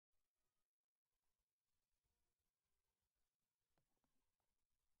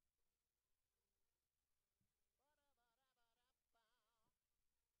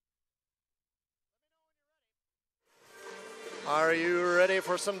Are you ready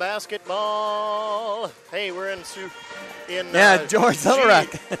for some basketball? Hey, we're in George Little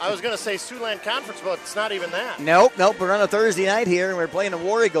Rock. I was going to say Siouxland Conference, but it's not even that. Nope. We're on a Thursday night here, and we're playing a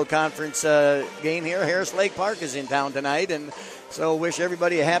War Eagle Conference game here. Harris Lake Park is in town tonight, and so wish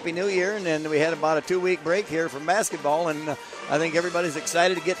everybody a Happy New Year. And then we had about a 2-week break here from basketball, and I think everybody's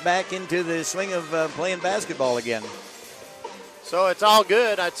excited to get back into the swing of playing basketball again. So it's all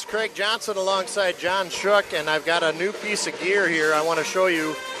good. It's Craig Johnson alongside John Shook, and I've got a new piece of gear here I want to show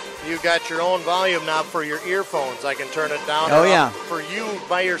you. You've got your own volume knob for your earphones. I can turn it down or up for you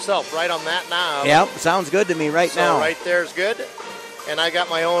by yourself, right on that knob. Yep, sounds good to me now. So right there's good. And I got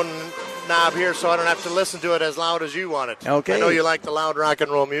my own knob here so I don't have to listen to it as loud as you want it. Okay. I know you like the loud rock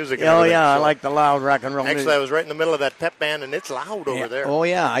and roll music. I like the loud rock and roll music. Actually, I was right in the middle of that pep band, and it's loud over there. Oh,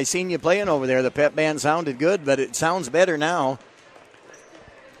 yeah, I seen you playing over there. The pep band sounded good, but it sounds better now.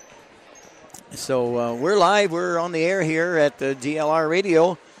 So we're live. We're on the air here at the GLR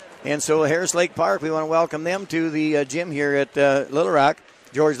Radio. And so Harris Lake Park, we want to welcome them to the gym here at Little Rock,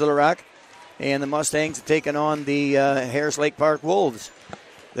 George Little Rock. And the Mustangs have taken on the Harris Lake Park Wolves.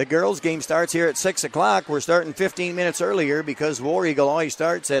 The girls' game starts here at 6 o'clock. We're starting 15 minutes earlier because War Eagle always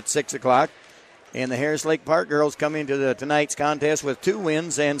starts at 6 o'clock. And the Harris Lake Park girls come into tonight's contest with 2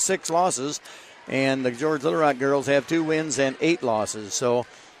 wins and 6 losses. And the George Little Rock girls have 2 wins and 8 losses. So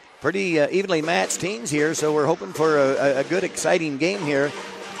pretty evenly matched teams here, so we're hoping for a good, exciting game here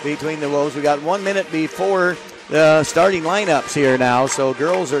between the Wolves. We got 1 minute before the starting lineups here now, so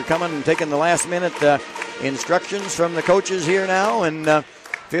girls are coming and taking the last-minute instructions from the coaches here now, and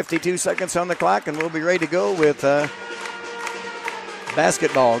 52 seconds on the clock, and we'll be ready to go with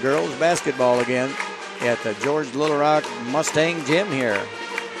basketball, girls basketball again at the George Little Rock Mustang Gym here.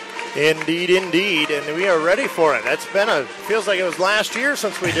 Indeed, and we are ready for it. Feels like it was last year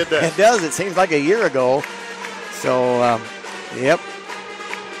since we did this. It does. It seems like a year ago. So, yep.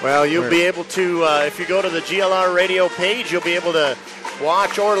 Well, you'll be able to, if you go to the GLR radio page, you'll be able to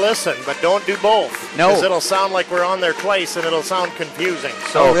watch or listen, but don't do both. No. Because it'll sound like we're on there twice, and it'll sound confusing.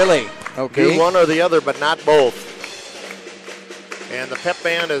 So really? Okay. Do one or the other, but not both. And the pep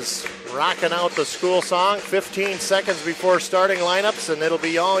band is rocking out the school song 15 seconds before starting lineups, and it'll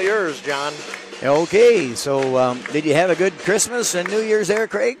be all yours, John. Okay, so did you have a good Christmas and New Year's there,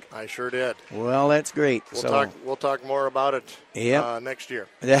 Craig? I sure did. Well, that's great. We'll talk more about it next year.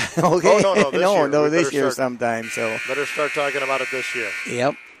 Yeah, okay. Oh, no, this year sometime. So better start talking about it this year.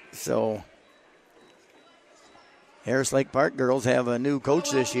 Yep. So Harris Lake Park girls have a new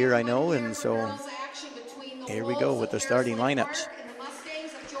coach this year, I know, and so here we go with the starting lineups.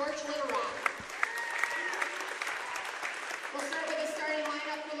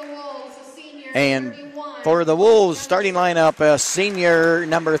 And for the Wolves, starting lineup, senior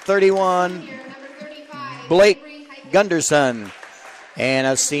number 31, Blake Gunderson, and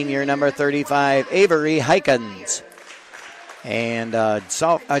a senior number 35, Avery Hykens, and a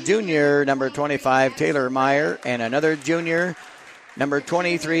junior number 25, Taylor Meyer, and another junior number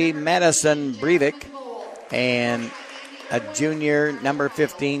 23, Madison Breivik, and a junior number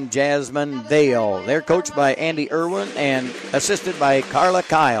 15, Jasmine Dale. They're coached by Andy Irwin and assisted by Carla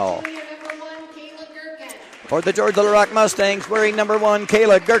Kyle. For the George Little Rock Mustangs, wearing number 1,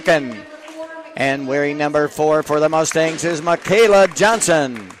 Kayla Gherkin. And wearing number 4 for the Mustangs is Michaela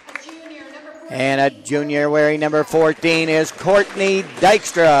Johnson. And a junior wearing number 14 is Courtney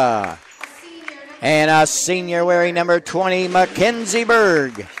Dykstra. And a senior wearing number 20, Mackenzie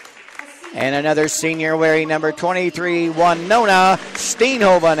Berg. And another senior wearing number 23, Winona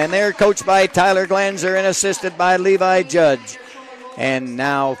Steenhoven. And they're coached by Tyler Glanzer and assisted by Levi Judge. And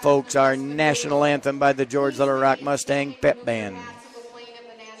now, folks, our national anthem by the George Little Rock Mustang Pep Band.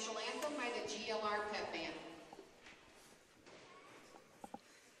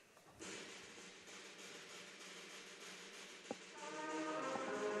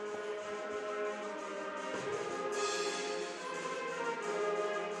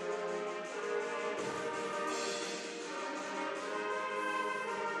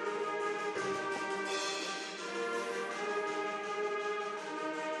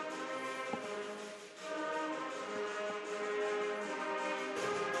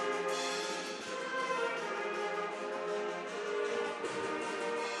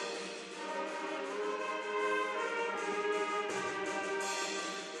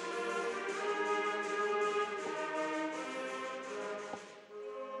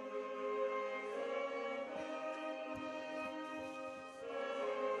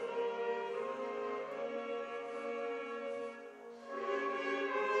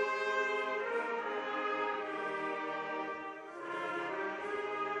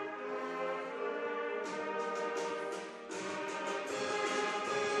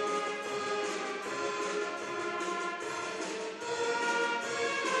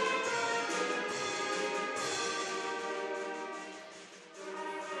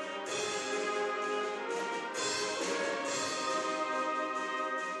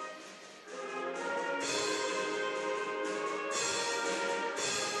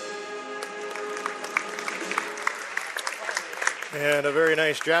 And a very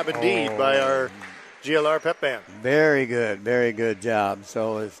nice job indeed by our GLR pep band. Very good job.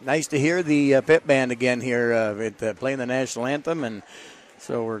 So it's nice to hear the pep band again here playing the national anthem, and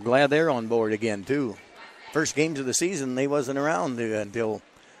so we're glad they're on board again too. First games of the season, they wasn't around until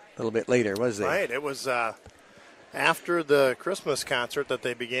a little bit later, was they? Right. It was after the Christmas concert that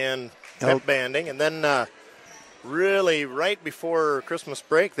they began pep banding, and then really right before Christmas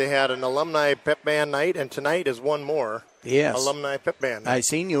break, they had an alumni pep band night, and tonight is one more. Yes. Alumni pep band night. I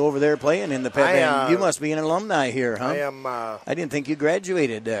seen you over there playing in the pep band. You must be an alumni here, huh? I am. I didn't think you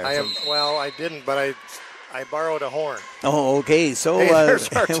graduated there. I am. Well, I didn't, but I borrowed a horn. Oh, okay. So Hey,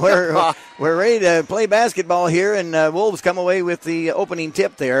 we're ready to play basketball here, and Wolves come away with the opening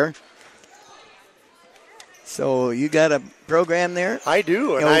tip there. So you got a program there? I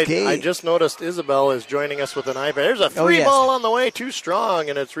do, and okay. I just noticed Isabel is joining us with an iPad. There's a three ball on the way, too strong,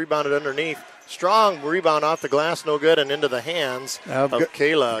 and it's rebounded underneath. Strong rebound off the glass, no good, and into the hands of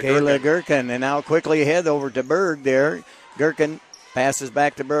Kayla Gherkin. And now quickly ahead over to Berg there. Gherkin passes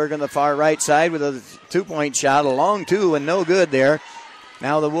back to Berg on the far right side with a two-point shot, a long two, and no good there.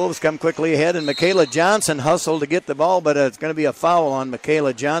 Now the Wolves come quickly ahead, and Michaela Johnson hustled to get the ball, but it's going to be a foul on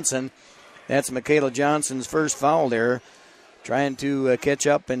Michaela Johnson. That's Michaela Johnson's first foul there, trying to catch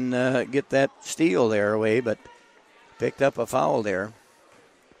up and get that steal there away, but picked up a foul there.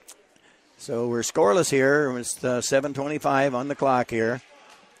 So we're scoreless here. It's 7:25 on the clock here.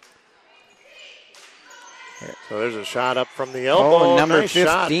 So there's a shot up from the elbow. Number nice 15.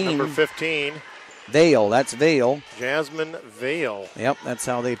 Shot. Number 15. Vale, that's Vale. Jasmine Vale. Yep, that's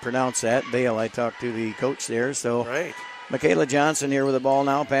how they pronounce that. Vale, I talked to the coach there. So right. Michaela Johnson here with the ball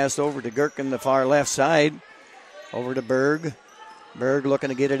now. Passed over to Gherkin, the far left side. Over to Berg. Berg looking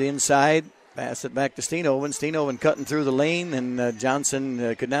to get it inside. Pass it back to Steenoven. Steenoven cutting through the lane, and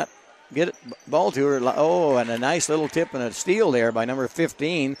Johnson could not get it, ball to her. Oh, and a nice little tip and a steal there by number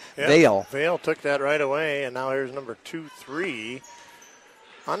 15, Vale. Vale took that right away, and now here's number 2-3.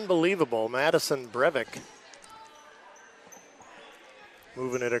 Unbelievable. Madison Breivik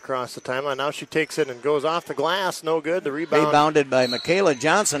moving it across the timeline. Now she takes it and goes off the glass. No good. The rebound. Rebounded by Michaela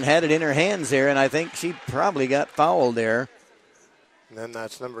Johnson. Had it in her hands there, and I think she probably got fouled there. And then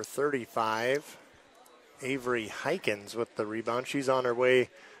that's number 35, Avery Hykins with the rebound. She's on her way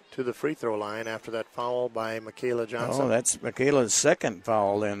to the free throw line after that foul by Michaela Johnson. Oh, that's Michaela's second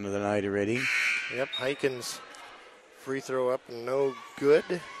foul in the night already. Yep, Hykins free throw up, no good.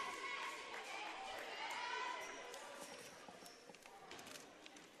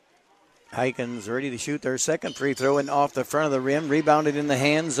 Hykins ready to shoot their second free throw and off the front of the rim. Rebounded in the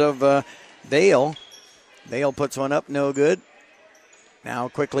hands of Vale. Vale puts one up, no good. Now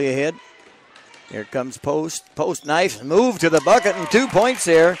quickly ahead. Here comes Post. Post knife, move to the bucket, and 2 points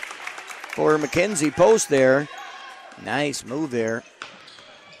there for Mackenzie Post there. Nice move there.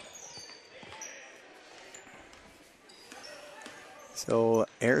 So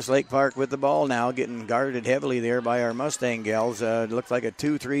Harris Lake Park with the ball now, getting guarded heavily there by our Mustang gals. Looks like a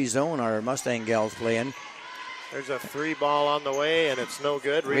 2-3 zone our Mustang gals playing. There's a three ball on the way, and it's no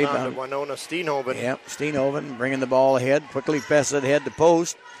good. Rebound to Winona Steenhoven. Yep, Steenhoven bringing the ball ahead. Quickly passes it ahead to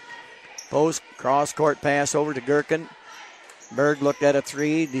Post. Post, cross-court pass over to Gherkin. Berg looked at a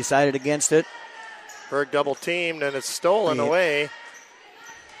three, decided against it. Berg double-teamed, and it's stolen away.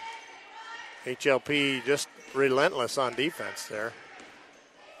 HLP just relentless on defense there.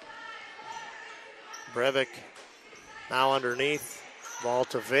 Breivik now underneath. Ball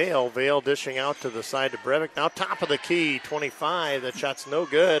to Vale. Vale dishing out to the side to Breivik. Now top of the key, 25. That shot's no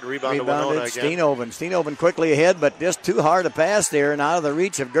good. Rebound to Winona again. Steenhoven quickly ahead, but just too hard a pass there and out of the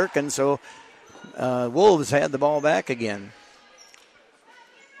reach of Gherkin. So Wolves had the ball back again.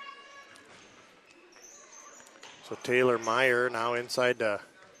 So Taylor Meyer now inside to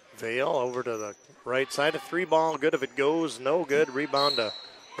Vale. Over to the right side. A three ball. Good if it goes. No good. Rebound to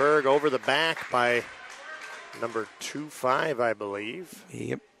Berg over the back by number 2-5, I believe.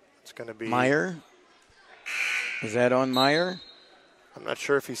 Yep. It's going to be Meyer. Is that on Meyer? I'm not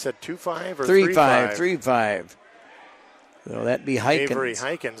sure if he said 2-5 or 3-5. 3-5. So that'd be Hykins. Avery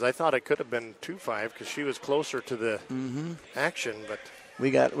Hykins. I thought it could have been 2-5 because she was closer to the action, but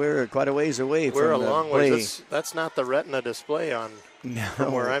we're quite a ways away from the play. We're a long ways. That's not the Retina display on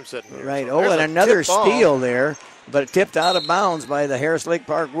from where I'm sitting here. Right. So and another steal there, but tipped out of bounds by the Harris Lake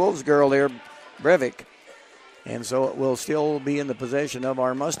Park Wolves girl there, Breivik. And so it will still be in the possession of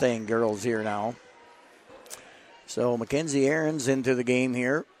our Mustang girls here now. So Mackenzie Aarons into the game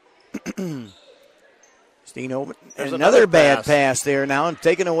here. Steenhoven. Another bad pass there now, and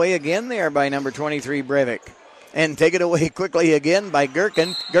taken away again there by number 23, Breivik. And taken away quickly again by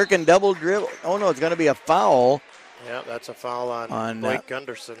Gherkin. Gherkin double dribble. Oh, no, it's going to be a foul Yeah, that's a foul on Blake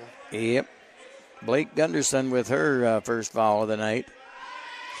Gunderson. Yep. Blake Gunderson with her first foul of the night.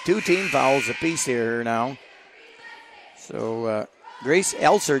 2 team fouls apiece here now. So Grace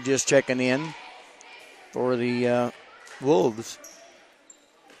Elser just checking in for the Wolves.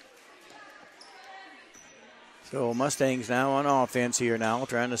 So Mustangs now on offense here now,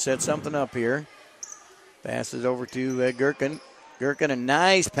 trying to set something up here. Passes over to Gherkin. Gherkin, a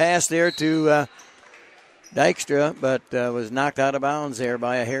nice pass there to Dykstra, but was knocked out of bounds there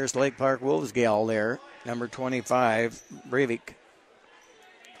by a Harris Lake Park Wolves gal there, number 25, Breivik.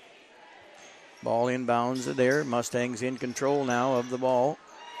 Ball inbounds there. Mustangs in control now of the ball.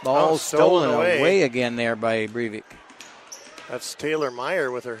 Ball stolen away again there by Breivik. That's Taylor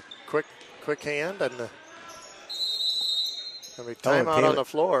Meyer with her quick hand, and timeout on the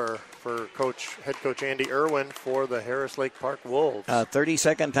floor for head coach Andy Irwin for the Harris Lake Park Wolves.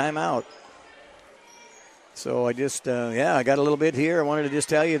 30-second timeout. So I just, I got a little bit here. I wanted to just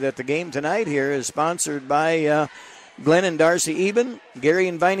tell you that the game tonight here is sponsored by Glenn and Darcy Eben, Gary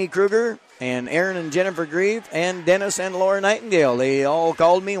and Viney Kruger, and Aaron and Jennifer Grieve, and Dennis and Laura Nightingale. They all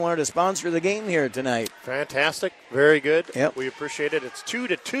called me, wanted to sponsor the game here tonight. Fantastic. Very good. Yep. We appreciate it. It's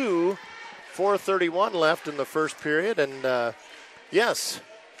 2-2, 4:31 left in the first period, and yes.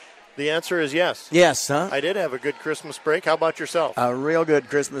 The answer is yes. Yes, huh? I did have a good Christmas break. How about yourself? A real good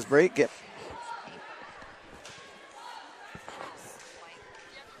Christmas break. Yep.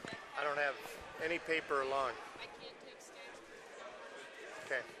 I don't have any paper along.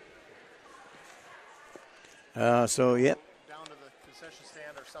 Okay. So, yep. Down to the concession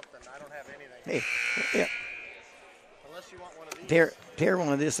stand or something. I don't have anything. Hey, yeah. Unless you want one of these. Tear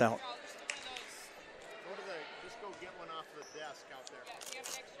one of this out. Just go get one off the desk out there.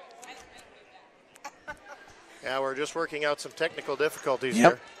 Yeah, we're just working out some technical difficulties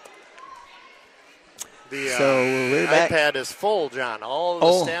here. The iPad is full, John. All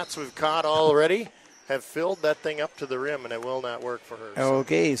of the stats we've caught already have filled that thing up to the rim, and it will not work for her.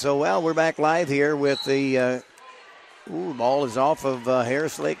 Okay, so we're back live here with the ball is off of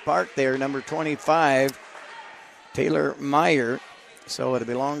Harris Lake Park there, number 25, Taylor Meyer. So it'll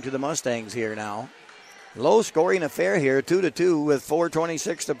belong to the Mustangs here now. Low-scoring affair here, 2-2 with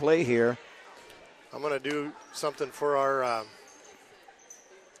 4:26 to play here. I'm going to do something for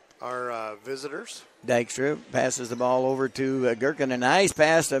our visitors. Dykstra passes the ball over to Gherkin. A nice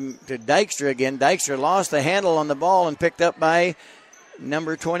pass to Dykstra again. Dykstra lost the handle on the ball and picked up by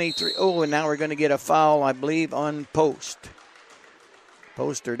number 23. Oh, and now we're going to get a foul, I believe, on Post.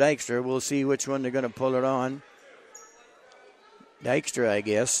 Post or Dykstra. We'll see which one they're going to pull it on. Dykstra, I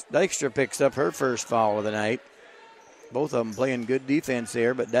guess. Dykstra picks up her first foul of the night. Both of them playing good defense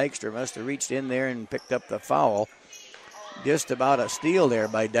there, but Dykstra must have reached in there and picked up the foul. Just about a steal there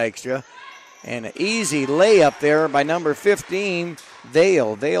by Dykstra. And an easy layup there by number 15,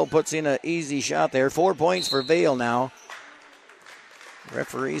 Vale. Vale puts in an easy shot there. 4 points for Vale now.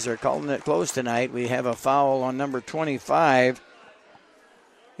 Referees are calling it close tonight. We have a foul on number 25.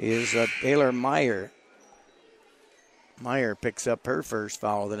 Is Taylor Meyer. Meyer picks up her first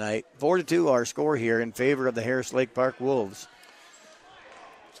foul of the night. 4-2 our score here in favor of the Harris Lake Park Wolves.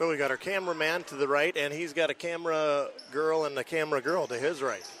 So we got our cameraman to the right, and he's got a camera girl and a camera girl to his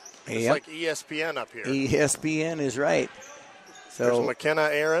right. It's like ESPN up here. ESPN is right. So there's McKenna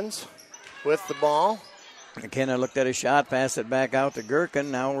Aarons with the ball. McKenna looked at a shot, passed it back out to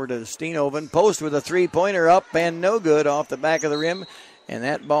Gherkin. Now we're to Steenhoven. Post with a three-pointer up and no good off the back of the rim. And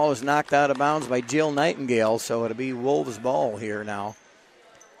that ball is knocked out of bounds by Jill Nightingale, so it'll be Wolves' ball here now.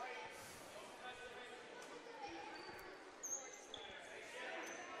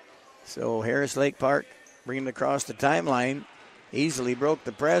 So Harris Lake Park bringing it across the timeline. Easily broke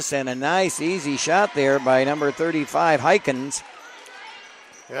the press, and a nice, easy shot there by number 35, Hykins.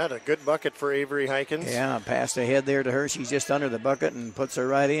 Yeah, a good bucket for Avery Hykins. Yeah, passed ahead there to her. She's just under the bucket and puts her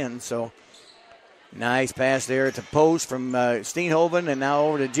right in, so... Nice pass there to Post from Steenhoven, and now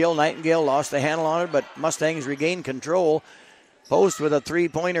over to Jill Nightingale. Lost the handle on it, but Mustangs regained control. Post with a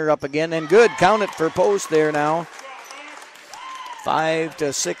three-pointer up again, and good. Count it for Post there now.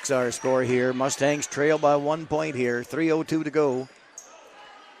 5-6 our score here. Mustangs trail by 1 point here. 3:02 to go.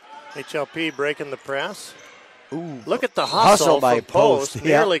 HLP breaking the press. Ooh, look at the hustle by Post.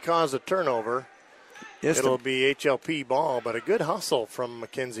 Nearly caused a turnover. Just It'll be HLP ball, but a good hustle from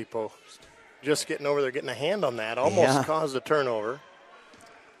Mackenzie Post. Just getting over there, getting a hand on that. Almost caused a turnover.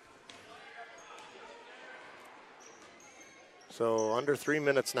 So under 3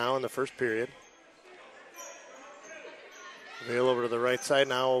 minutes now in the first period. Vale over to the right side,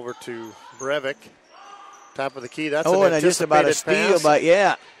 now over to Breivik. top of the key. That's and just about a steal, but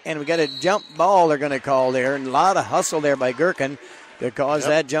yeah. And we got a jump ball they're going to call there, and a lot of hustle there by Gherkin to cause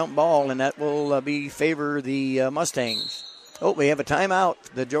that jump ball, and that will favor the Mustangs. Oh, we have a timeout.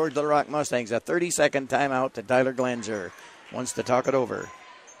 The George Little Rock Mustangs, a 30-second timeout to Tyler Glanzer. Wants to talk it over.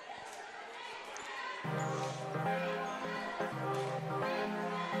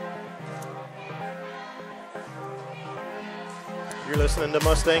 You're listening to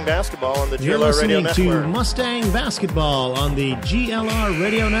Mustang Basketball on the You're GLR Radio Network. You're listening to Mustang Basketball on the GLR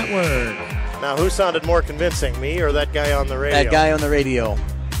Radio Network. Now, who sounded more convincing, me or that guy on the radio? That guy on the radio.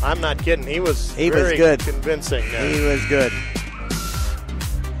 I'm not kidding. He was very good. Convincing. He was good.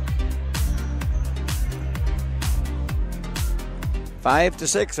 Five to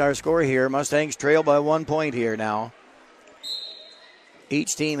 6, our score here. Mustangs trail by 1 point here now.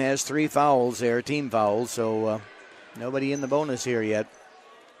 Each team has 3 fouls there, team fouls, so nobody in the bonus here yet.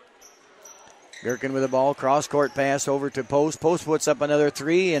 Gherkin with the ball, cross-court pass over to Post. Post puts up another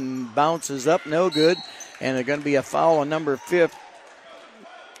 3 and bounces up, no good. And there's going to be a foul on number 5.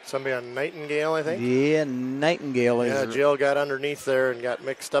 Somebody on Nightingale, I think? Yeah, Nightingale. Yeah, Jill got underneath there and got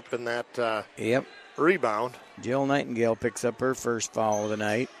mixed up in that rebound. Jill Nightingale picks up her first foul of the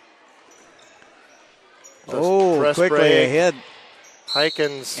night. Just quickly break. ahead.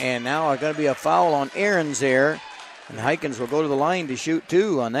 Hykins. And now there's going to be a foul on Ahrens there. And Hykins will go to the line to shoot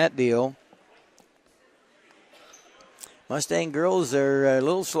 2 on that deal. Mustang girls are a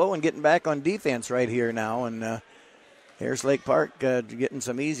little slow in getting back on defense right here now. And Harris Lake Park getting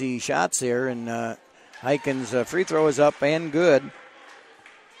some easy shots here. And Hykins' free throw is up and good.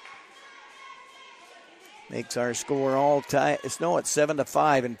 Makes our score all tie. It's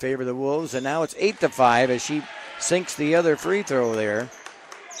 7-5 in favor of the Wolves. And now it's 8-5 as she sinks the other free throw there.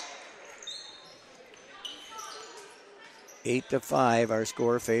 8-5, our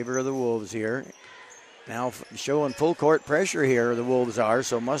score, favor of the Wolves here. Now showing full court pressure here, the Wolves are.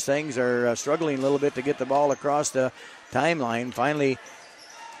 So Mustangs are struggling a little bit to get the ball across the timeline. Finally.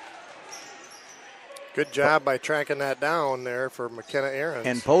 Good job by tracking that down there for McKenna Ahrens.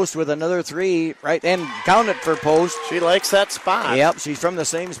 And Post with another 3, right, and count it for Post. She likes that spot. Yep, she's from the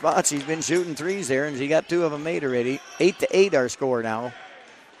same spot. She's been shooting 3s there, and she got 2 of them made already. 8-8 our score now.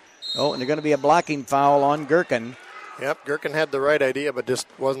 Oh, and there's going to be a blocking foul on Gherkin. Yep, Gherkin had the right idea, but just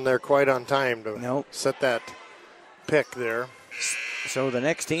wasn't there quite on time to set that pick there. So the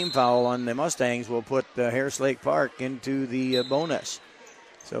next team foul on the Mustangs will put Harris Lake Park into the bonus.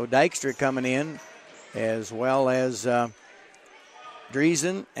 So Dykstra coming in, as well as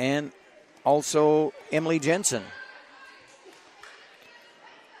Driesen and also Emily Jensen.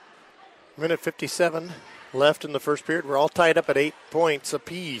 Minute 57 left in the first period. We're all tied up at 8 points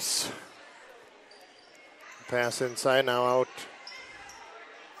apiece. Pass inside, now out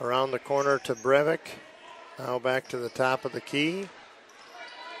around the corner to Brevik. Now back to the top of the key.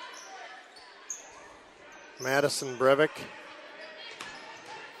 Madison Brevik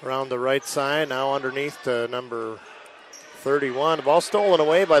around the right side, now underneath to number 31. The ball stolen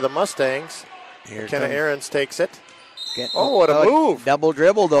away by the Mustangs. McKenna Ahrens takes it. What a move. Double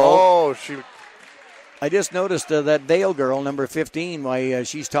dribble, though. I just noticed that Dale girl, number 15, why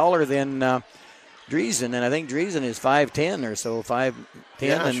she's taller than Driesen, and I think Driesen is 5'10 or so, 5'10.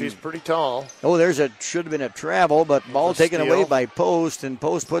 Yeah, and she's pretty tall. Should have been a travel, but ball taken away by Post, and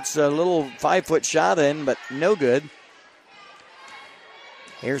Post puts a little 5-foot shot in, but no good.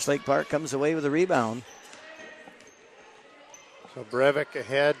 Harris Lake Park comes away with a rebound. So Brevik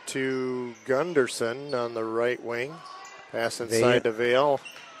ahead to Gunderson on the right wing. Pass inside to Vale.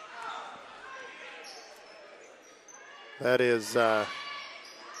 That is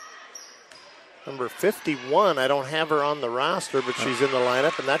number 51. I don't have her on the roster, but she's in the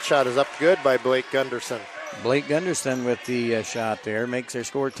lineup, and that shot is up good by Blake Gunderson. Blake Gunderson with the shot there makes their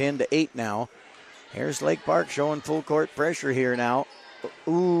score 10-8 now. Harris Lake Park showing full court pressure here now.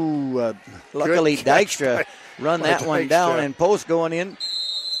 Luckily Dykstra run that one down, and Post going in.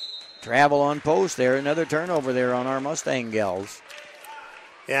 Travel on Post there. Another turnover there on our Mustang gals.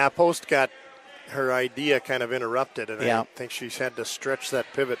 Yeah, Post got her idea kind of interrupted, and I think she's had to stretch that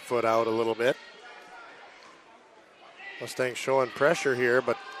pivot foot out a little bit. Mustangs showing pressure here,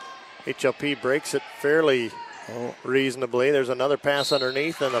 but HLP breaks it fairly reasonably. There's another pass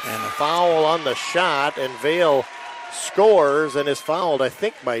underneath and a foul on the shot, and Vale scores and is fouled, I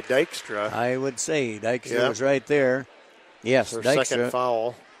think, by Dykstra. I would say Dykstra was right there. Yes, her Dykstra. Second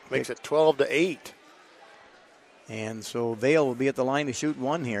foul makes it 12-8. And so Vale will be at the line to shoot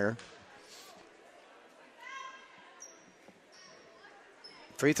 1 here.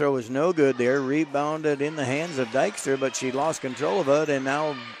 Free throw was no good there. Rebounded in the hands of Dykstra, but she lost control of it, and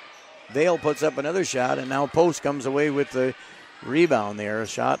now Vale puts up another shot, and now Post comes away with the rebound there. A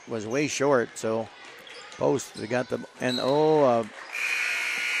shot was way short, so Post got the, and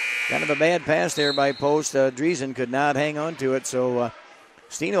kind of a bad pass there by Post. Driesen could not hang on to it, so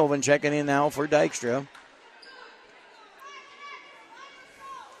Steenhoven checking in now for Dykstra.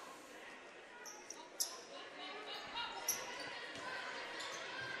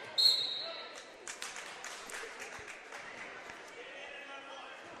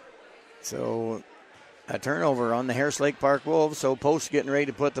 So a turnover on the Harris Lake Park Wolves. So Post getting ready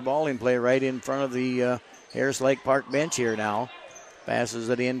to put the ball in play right in front of the Harris Lake Park bench here now. Passes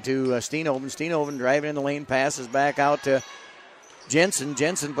it into Steenhoven. Steenhoven driving in the lane, passes back out to Jensen.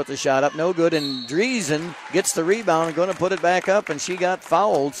 Jensen puts the shot up, no good. And Driesen gets the rebound and going to put it back up, and she got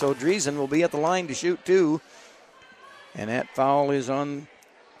fouled. So Driesen will be at the line to shoot two. And that foul is on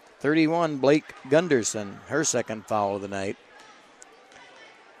 31, Blake Gunderson, her second foul of the night.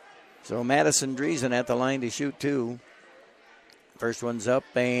 So Madison Driesen at the line to shoot two. First one's up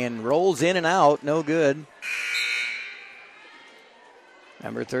and rolls in and out. No good.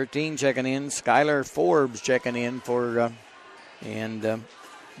 Number 13 checking in. Skylar Forbes checking in for, and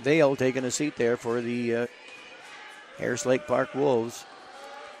Vale taking a seat there for the Harris Lake Park Wolves.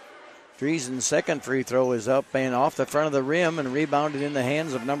 Driesen's second free throw is up and off the front of the rim and rebounded in the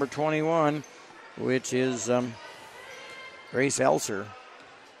hands of number 21, which is Grace Elser.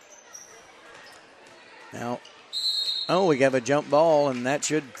 Now, we have a jump ball, and that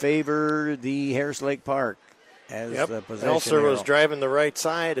should favor the Harris Lake Park as the possession. Elser was driving the right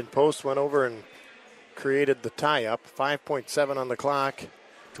side, and Post went over and created the tie-up. 5.7 on the clock.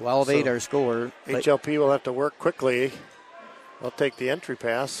 12-8 our score. HLP will have to work quickly. They'll take the entry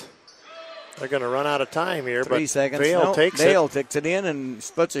pass. They're going to run out of time here. 3 seconds. Vale takes it in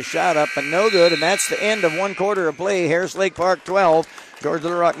and puts a shot up, and no good, and that's the end of one quarter of play. Harris Lake Park 12, George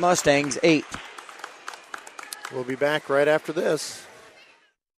Little Rock Mustangs 8. We'll be back right after this.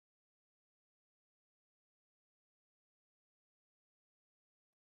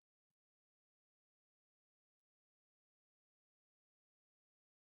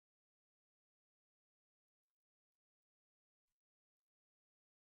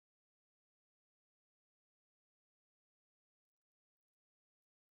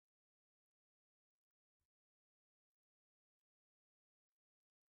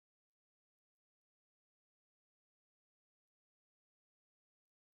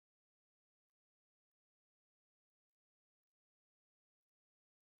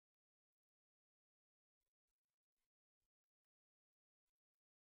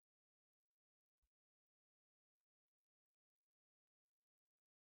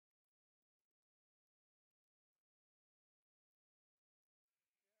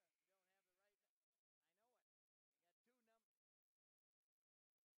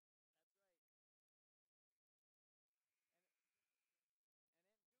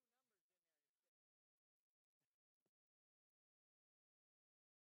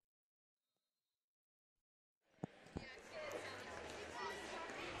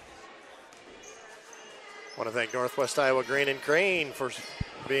 I want to thank Northwest Iowa Grain and Crane for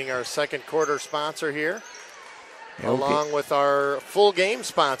being our second quarter sponsor here, along with our full game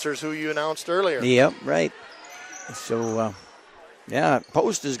sponsors who you announced earlier. Yep, right. So,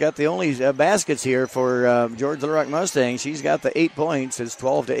 Post has got the only baskets here for George Little Rock Mustangs. She's got the 8 points. It's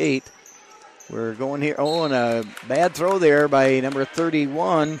 12-8. We're going here. Oh, and a bad throw there by number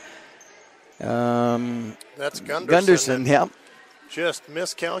 31. That's Gunderson, yep. Just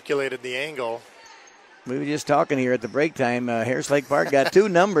miscalculated the angle. We were just talking here at the break time. Harris Lake Park got two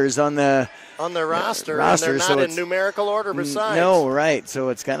numbers on the roster, and they're not in numerical order besides. No, right. So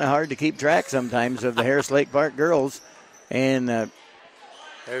it's kind of hard to keep track sometimes of the Harris Lake Park girls. And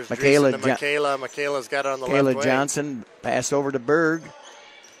there's Michaela's got it on the left wing. Michaela Johnson pass over to Berg.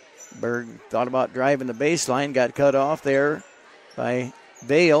 Berg thought about driving the baseline, got cut off there by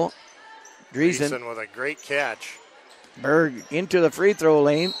Vale. Driesen with a great catch. Berg into the free throw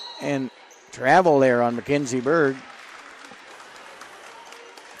lane and travel there on Mackenzie Berg.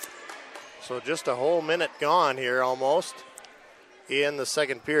 So just a whole minute gone here almost in the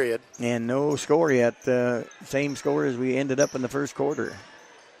second period. And no score yet. Same score as we ended up in the first quarter.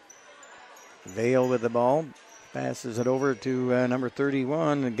 Vale with the ball. Passes it over to number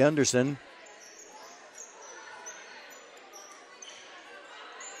 31, Gunderson.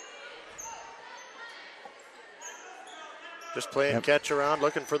 Just playing catch around,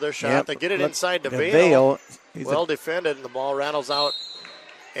 looking for their shot. They get it inside to Vale. Well defended, and the ball rattles out.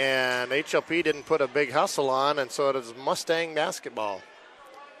 And HLP didn't put a big hustle on, and so it is Mustang basketball.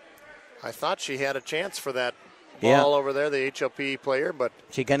 I thought she had a chance for that ball over there, the HLP player, but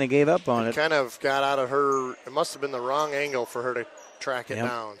she kind of gave up on it. Kind of got out of her. It must have been the wrong angle for her to track it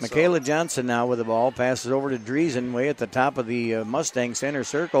down. Michaela Johnson now with the ball, passes over to Driesen way at the top of the Mustang center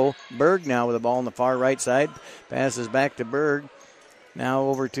circle. Berg now with the ball on the far right side, passes back to Berg. Now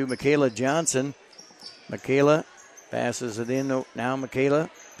over to Michaela Johnson. Michaela passes it in. Now Michaela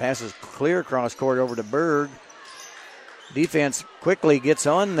passes clear across court over to Berg. Defense quickly gets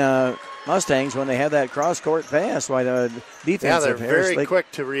on Mustangs when they have that cross-court pass. Why the defense? Yeah, they're very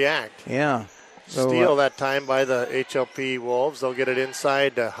quick to react. Yeah. So, steal that time by the HLP Wolves. They'll get it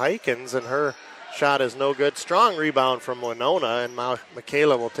inside to Heikens, and her shot is no good. Strong rebound from Winona, and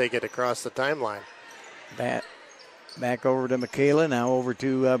Michaela will take it across the timeline. Back over to Michaela. Now over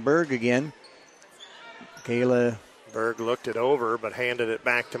to Berg again. Michaela. Berg looked it over, but handed it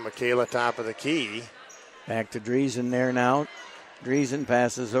back to Michaela, top of the key. Back to Driesen there now. Driesen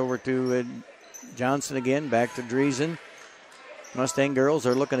passes over to Johnson again. Back to Driesen. Mustang girls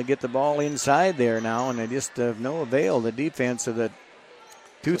are looking to get the ball inside there now, and they just have no avail. The defense of the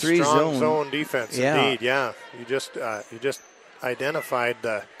 2-3 zone defense, indeed. Yeah, you just identified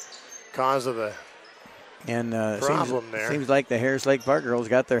the cause of the problem there. Seems like the Harris Lake Park girls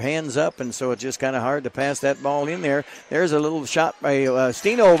got their hands up, and so it's just kind of hard to pass that ball in there. There's a little shot by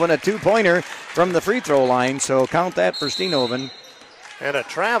Steenoven, a 2-pointer from the free throw line, so count that for Steenoven. And a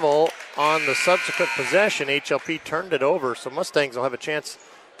travel on the subsequent possession. HLP turned it over, so Mustangs will have a chance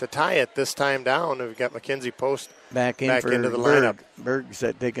to tie it this time down. We've got Mackenzie Post back into the lineup. Berg's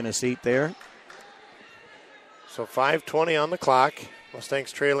taking a seat there. So 5:20 on the clock.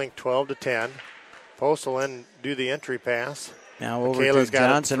 Mustangs trailing 12-10. Post will then do the entry pass. Now over to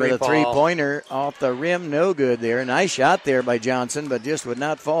Johnson with a three-pointer off the rim. No good there. Nice shot there by Johnson, but just would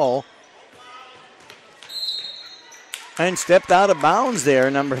not fall. And stepped out of bounds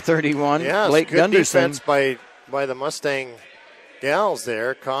there, number 31, Blake good Gunderson. Defense by the Mustang gals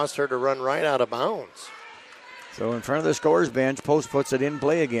there caused her to run right out of bounds. So in front of the scorer's bench, Post puts it in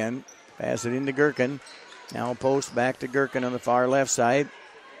play again. Pass it into Gherkin. Now Post back to Gherkin on the far left side.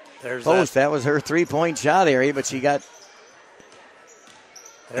 There's Post, that was her three-point shot area, but she got...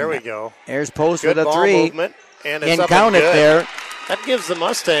 There we go. There's Post good with a ball three. Movement, and it's up count and it good. there. That gives the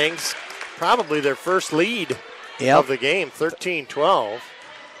Mustangs probably their first lead of the game, 13-12.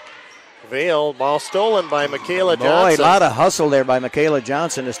 Vail, ball stolen by Michaela Johnson. Boy, a lot of hustle there by Michaela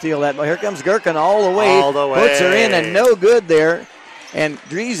Johnson to steal that. Here comes Gherkin all the way. Puts her in, and no good there. And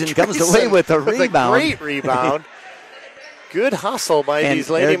Driesen comes away with a rebound. A great rebound. Good hustle by these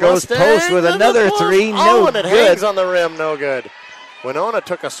Lady Mustangs. There goes Post with another three, no and it good. Hangs on the rim, no good. Winona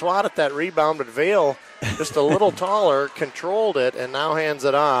took a swat at that rebound, but Vail, just a little taller, controlled it and now hands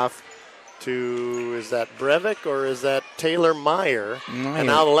it off to, is that Breivik or is that Taylor Meyer? And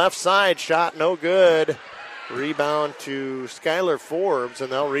now the left side shot, no good. Rebound to Skylar Forbes,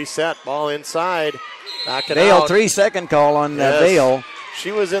 and they'll reset. Ball inside. Knock it Vail, out. 3-second call on Vail.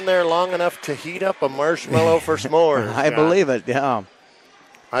 She was in there long enough to heat up a marshmallow for s'mores. I believe it, yeah.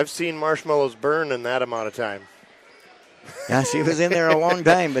 I've seen marshmallows burn in that amount of time. Yeah, she was in there a long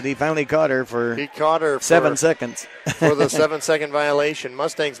time, but he finally caught her for 7 seconds. For the 7-second violation.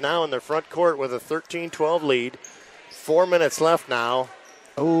 Mustangs now in their front court with a 13-12 lead. 4 minutes left now.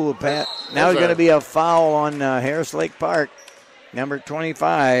 Oh, Pat. Now there's going to be a foul on Harris Lake Park. Number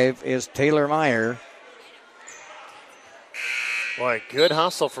 25 is Taylor Meyer. Boy, good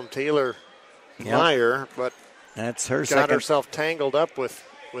hustle from Taylor Meyer, but that's her got herself tangled up with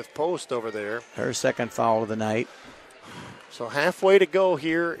Post over there. Her second foul of the night. So halfway to go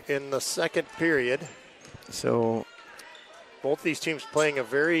here in the second period. So both these teams playing a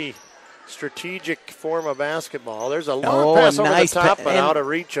very strategic form of basketball. There's a long pass over the top, but out of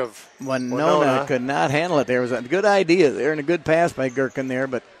reach of Winona could not handle it. There was a good idea there and a good pass by Gherkin there,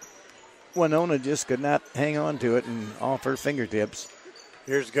 but Winona just could not hang on to it and off her fingertips.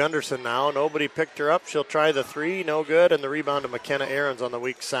 Here's Gunderson now. Nobody picked her up. She'll try the three. No good. And the rebound to McKenna Ahrens on the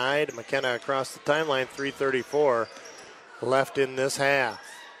weak side. McKenna across the timeline. 3:34 left in this half.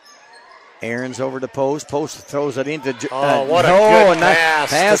 Ahrens over to Post. Post throws it into... what a good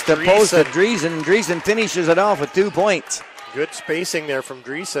pass to Post to Driesen. Driesen finishes it off with 2 points. Good spacing there from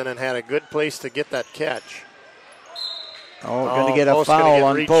Driesen and had a good place to get that catch. Going to get a foul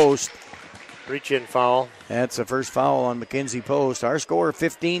on Post. Reach-in foul. That's the first foul on Mackenzie Post. Our score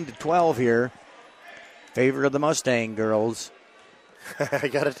 15-12 here. Favor of the Mustang girls. I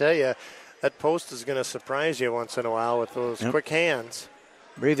got to tell you, that Post is going to surprise you once in a while with those quick hands.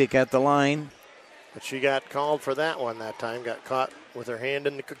 Breivik at the line. But she got called for that one that time. Got caught with her hand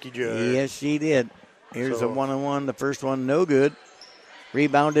in the cookie jar. Yes, she did. Here's a one-on-one. The first one, no good.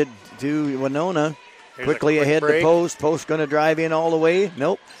 Rebounded to Winona. Quickly ahead to Post. Post going to drive in all the way.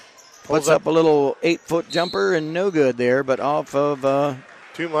 Nope. Puts up a little 8-foot jumper and no good there, but off of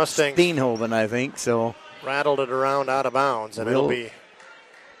two Mustangs. Steenhoven, I think. So rattled it around out of bounds, and it'll be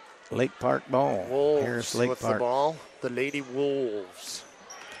Lake Park ball. Wolves Harris Lake with Park. the ball. The Lady Wolves.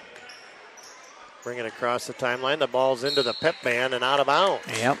 Bring it across the timeline. The ball's into the pep band and out of bounds.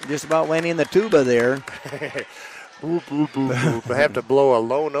 Yep, just about went in the tuba there. Boop, boop, boop, boop. I have to blow a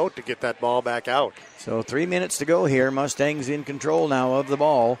low note to get that ball back out. So 3 minutes to go here. Mustangs in control now of the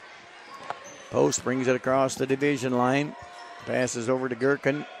ball. Post brings it across the division line. Passes over to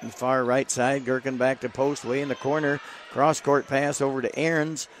Gherkin, the far right side. Gherkin back to Post, way in the corner. Cross-court pass over to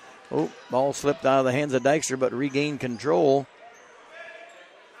Ahrens. Oh, ball slipped out of the hands of Dykstra, but regained control.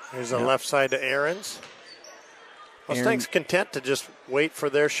 There's a left side to Ahrens. Mustangs content to just wait for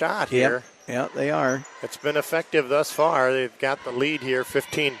their shot here. Yeah, they are. It's been effective thus far. They've got the lead here,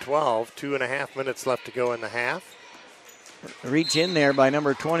 15-12. 2.5 minutes left to go in the half. Reach in there by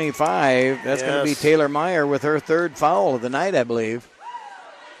number 25. That's going to be Taylor Meyer with her third foul of the night, I believe.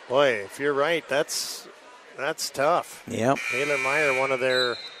 Boy, if you're right, that's tough. Yep. Taylor Meyer, one of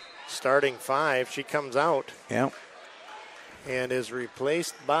their starting five. She comes out. Yep. And is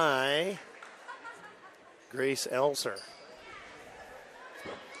replaced by Grace Elser.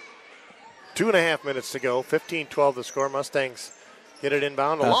 2.5 minutes to go. 15-12 the score. Mustangs get it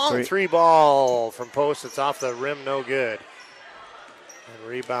inbound. A long three ball from Post. It's off the rim. No good. And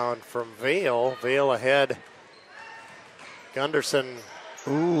rebound from Vale. Vale ahead. Gunderson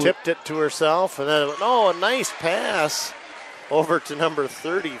tipped it to herself. And then, a nice pass over to number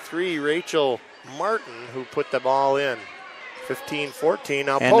 33, Rachel Martin, who put the ball in. 15-14.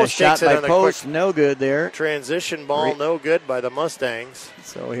 Now and Post the shot takes it by on Post, no good there. Transition ball, no good by the Mustangs.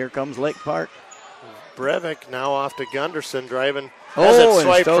 So here comes Lake Park. Brevik now off to Gunderson, driving. Has it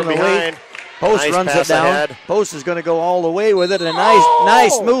swiped from behind. Post nice runs it down. Ahead. Post is going to go all the way with it. A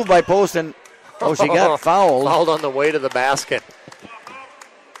nice move by Post. And she got fouled. Fouled on the way to the basket.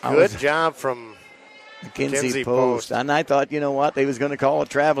 Good job from Mackenzie Post. And I thought, you know what, they was going to call a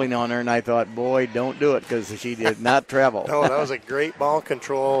traveling on her, and I thought, boy, don't do it, because she did not travel. No, that was a great ball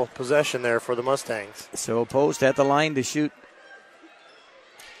control possession there for the Mustangs. So Post at the line to shoot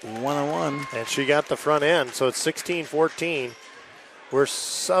 1-on-1. And she got the front end, so it's 16-14. We're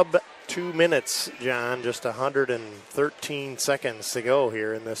sub 2 minutes, John, just 113 seconds to go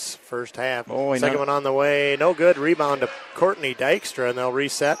here in this first half. Second one on the way, no good. Rebound to Courtney Dykstra, and they'll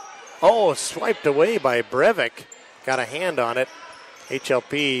reset. Swiped away by Brevik. Got a hand on it.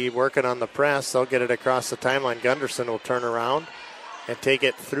 HLP working on the press. They'll get it across the timeline. Gunderson will turn around and take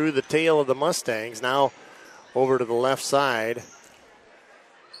it through the tail of the Mustangs. Now over to the left side.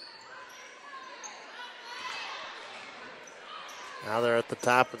 Now they're at the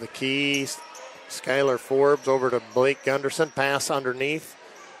top of the key. Skylar Forbes over to Blake Gunderson. Pass underneath.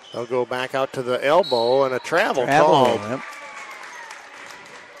 They'll go back out to the elbow and a travel call. Yep.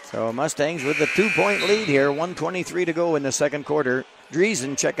 So Mustangs with the 2-point lead here. 1:23 to go in the second quarter.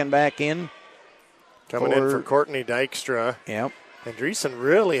 Driesen checking back in. Coming in for Courtney Dykstra. Yep. And Driesen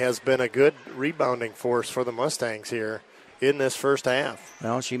really has been a good rebounding force for the Mustangs here in this first half.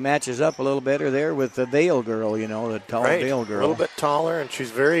 Well, she matches up a little better there with the Vale girl, the tall Vale girl. A little bit taller, and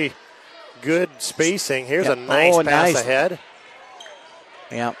she's very good spacing. Here's a nice pass ahead.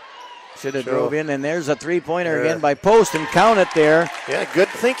 Yep. Should have drove in, and there's a three-pointer again by Post, and count it there. Yeah, good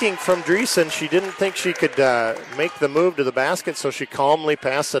thinking from Driesen. She didn't think she could make the move to the basket, so she calmly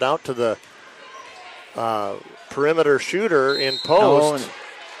passed it out to the perimeter shooter in Post.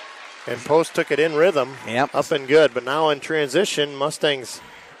 And Post took it in rhythm, up and good. But now in transition, Mustangs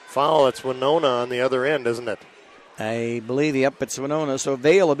foul. It's Winona on the other end, isn't it? I believe, it's Winona. So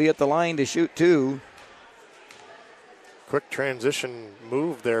Vale will be at the line to shoot two. Quick transition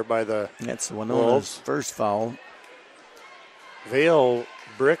move there by the That's Winona's first foul. Vale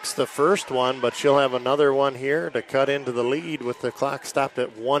bricks the first one, but she'll have another one here to cut into the lead with the clock stopped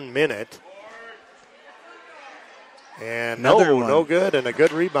at 1 minute. And no good, and a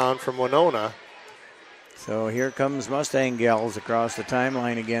good rebound from Winona. So here comes Mustang Gals across the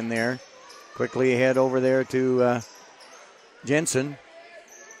timeline again there. Quickly ahead over there to Jensen.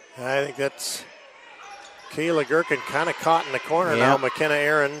 I think that's Kayla Gherkin kind of caught in the corner now. McKenna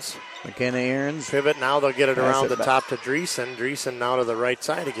Ahrens. Pivot. Now they'll get it around the top to Driesen. Driesen now to the right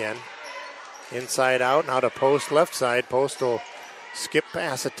side again. Inside out. Now to Post left side. Post will skip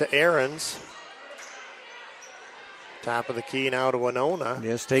pass it to Ahrens. Top of the key now to Winona.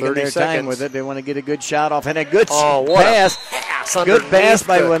 Just taking their time with it. They want to get a good shot off and a good pass. Good pass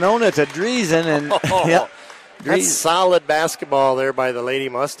by Winona to Driesen. And That's solid basketball there by the Lady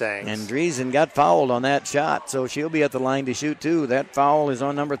Mustangs. And Driesen got fouled on that shot, so she'll be at the line to shoot, too. That foul is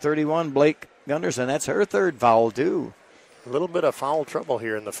on number 31, Blake Gunderson. That's her third foul, too. A little bit of foul trouble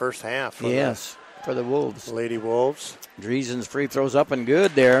here in the first half. For the Wolves. Lady Wolves. Driesen's free throws up and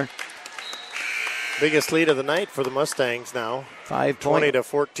good there. Biggest lead of the night for the Mustangs now. 20 to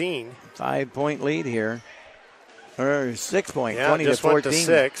 14. 5-point lead here. Or 6 point, yeah, 20 just to 14. Went to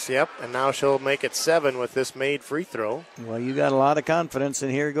 6, yep. And now she'll make it 7 with this made free throw. Well, you got a lot of confidence,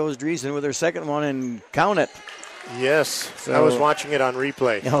 and here goes Driesen with her second one, and count it. Yes, so, I was watching it on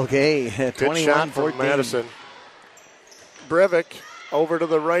replay. Okay, good shot from Madison. Breivik over to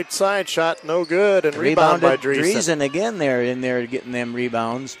the right side, shot no good, and rebound by Driesen. Driesen again there in there getting them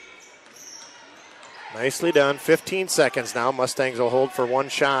rebounds. Nicely done. 15 seconds now. Mustangs will hold for one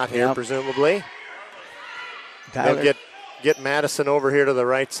shot here, presumably. They'll get Madison over here to the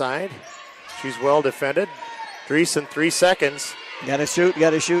right side. She's well defended. Driesen, 3 seconds. Got to shoot,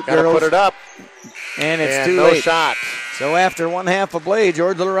 girls. Got to put it up. And it's too no late. Shot. So after one half of play,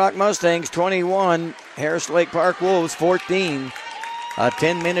 George Little Rock Mustangs 21, Harris Lake Park Wolves 14. A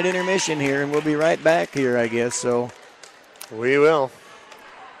 10-minute intermission here, and we'll be right back here, I guess. So we will.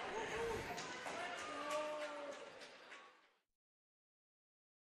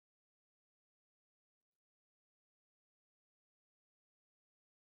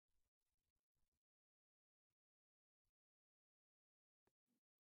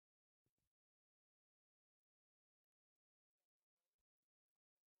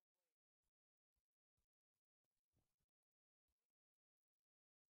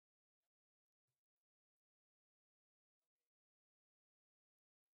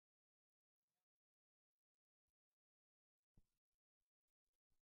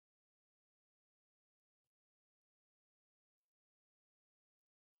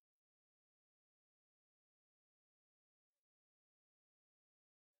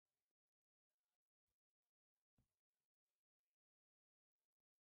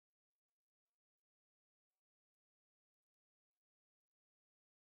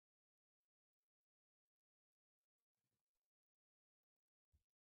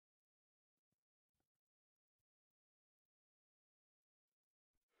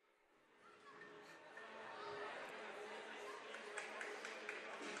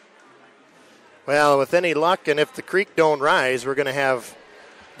 Well, with any luck, and if the creek don't rise, we're going to have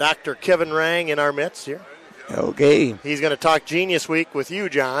Dr. Kevin Rang in our midst here. Okay. He's going to talk Genius Week with you,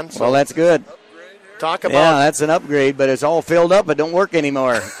 John. So well, that's good. Talk about. Yeah, that's an upgrade, but it's all filled up. It don't work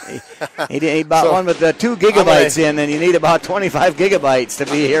anymore. he bought one with 2 gigabytes in, and you need about 25 gigabytes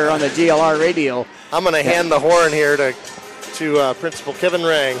to be here on the GLR radio. I'm going to hand the horn here to Principal Kevin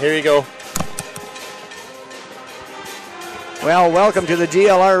Rang. Here you go. Well, welcome to the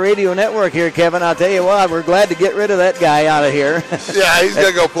GLR Radio Network here, Kevin. I'll tell you what, we're glad to get rid of that guy out of here. Yeah, he's going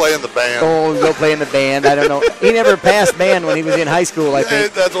to go play in the band. Go play in the band. I don't know. He never passed band when he was in high school, I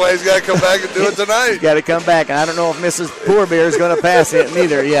think. That's why he's got to come back and do it tonight. He's got to come back, and I don't know if Mrs. Poorbeer is going to pass it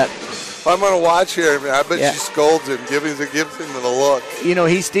neither yet. I'm going to watch here. I bet she scolds him, gives him the look. You know,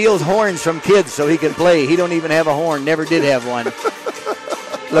 he steals horns from kids so he can play. He don't even have a horn. Never did have one.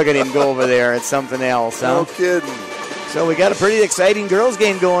 Look at him go over there. It's something else, huh? No kidding. So we got a pretty exciting girls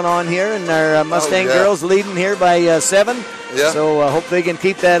game going on here, and our Mustang girls leading here by 7. Yeah. So hope they can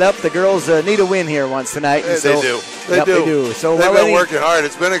keep that up. The girls need a win here once tonight. They do. They do. So they've been working hard.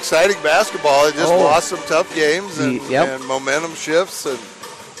 It's been exciting basketball. They just lost some tough games, and momentum shifts,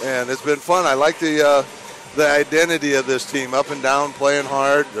 and it's been fun. I like the identity of this team, up and down, playing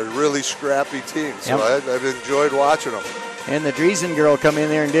hard. They're a really scrappy team, so I've enjoyed watching them. And the Driesen girl come in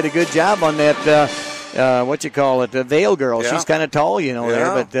there and did a good job on that. The Vale girl. Yeah. She's kind of tall,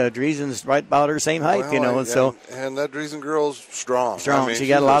 there, but Driesen's right about her same height, and that Driesen girl's strong. I mean, she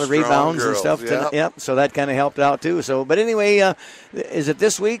got a lot of rebounds and stuff. So that kind of helped out too. So, but anyway, is it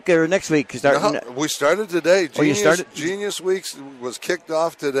this week or next week? We started today. Started? Genius Week was kicked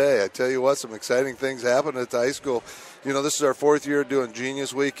off today. I tell you what, some exciting things happened at the high school. This is our 4th year doing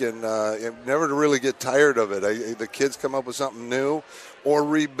Genius Week, and never to really get tired of it. The kids come up with something new or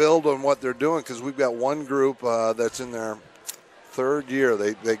rebuild on what they're doing, because we've got one group that's in their 3rd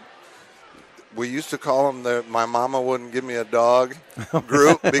year. We used to call them my mama wouldn't give me a dog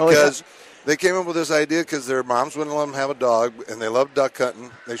group, because they came up with this idea because their moms wouldn't let them have a dog, and they love duck hunting.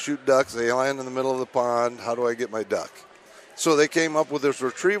 They shoot ducks. They land in the middle of the pond. How do I get my duck? So they came up with this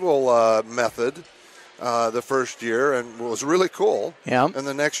retrieval method the first year, and it was really cool. Yeah. And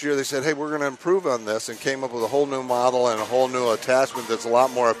the next year they said, hey, we're going to improve on this, and came up with a whole new model and a whole new attachment that's a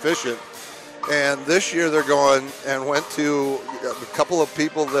lot more efficient. And this year they're going and went to a couple of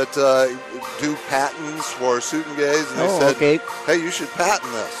people that do patents for suit and gaze, and they said, hey, you should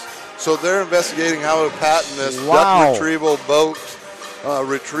patent this. So they're investigating how to patent this duck retrieval boat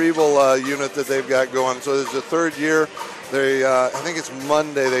retrieval unit that they've got going. So this is the third year. They, I think it's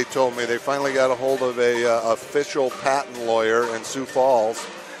Monday, they told me, they finally got a hold of a official patent lawyer in Sioux Falls.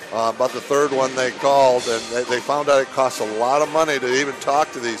 About the third one they called, and they found out it costs a lot of money to even talk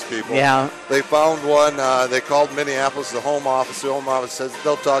to these people. Yeah. They found one. They called Minneapolis, the home office. The home office says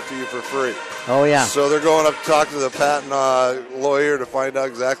they'll talk to you for free. Oh, yeah. So they're going up to talk to the patent lawyer to find out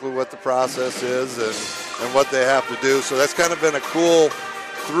exactly what the process is and what they have to do. So that's kind of been a cool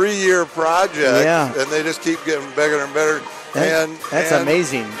 3-year project. Yeah. And they just keep getting bigger and better. That's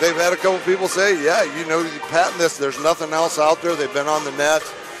amazing. They've had a couple people say, yeah, you patent this. There's nothing else out there. They've been on the net.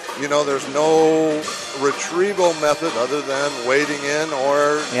 There's no retrieval method other than wading in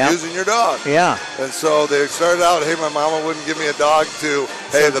or using your dog. Yeah. And so they started out, hey, my mama wouldn't give me a dog to,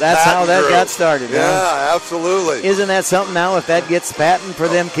 hey, so the that's patent how that group. got started. Yeah, absolutely. Isn't that something now if that gets patent for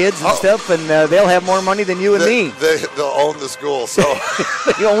them kids and stuff, and they'll have more money than you and me? They'll own the school. So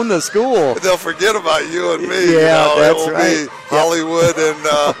they own the school. They'll forget about you and me. Yeah, that's it will right. be Hollywood and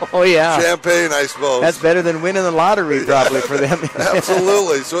Champagne, I suppose. That's better than winning the lottery probably for them.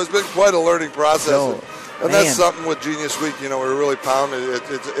 Absolutely. So it's been quite a learning process. And Man. that's something with Genius Week, we're really pounding.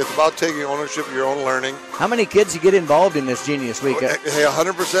 It's about taking ownership of your own learning. How many kids you get involved in this Genius Week? Hey,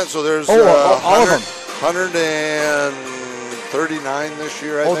 100%. So there's all of them. 139 this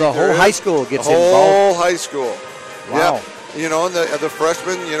year, I think. The whole high school gets involved? The whole high school. Wow. Yeah. And the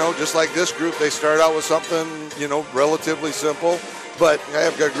freshmen, just like this group, they start out with something, relatively simple. But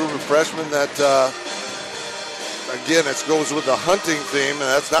I've got a group of freshmen that, again, it goes with the hunting theme, and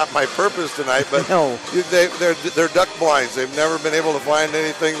that's not my purpose tonight, but no. they're duck blinds. They've never been able to find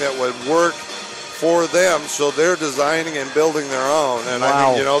anything that would work for them, so they're designing and building their own. And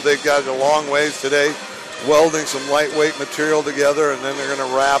I mean, they've got a long ways today, welding some lightweight material together, and then they're going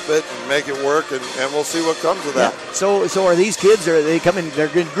to wrap it and make it work, and we'll see what comes of that. Yeah. So are these kids, they're in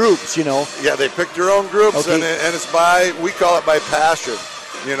groups, Yeah, they pick their own groups, and it's we call it by passion.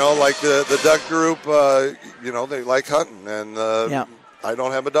 Like the duck group, they like hunting, and I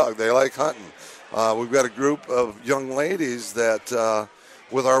don't have a dog. They like hunting. We've got a group of young ladies that,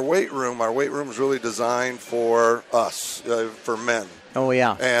 with our weight room is really designed for us, for men. Oh,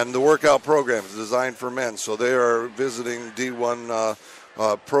 yeah. And the workout program is designed for men. So they are visiting D1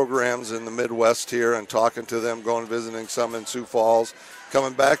 programs in the Midwest here and talking to them, going visiting some in Sioux Falls,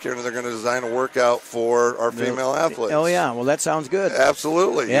 coming back here, and they're going to design a workout for our female athletes. Oh, yeah. Well, that sounds good.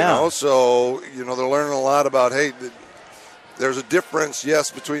 Absolutely. Yeah. So, they're learning a lot about, hey, there's a difference,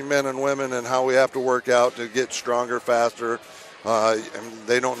 yes, between men and women and how we have to work out to get stronger, faster. And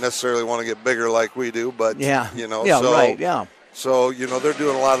they don't necessarily want to get bigger like we do, but, So, they're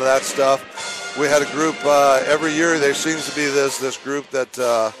doing a lot of that stuff. We had a group every year. There seems to be this group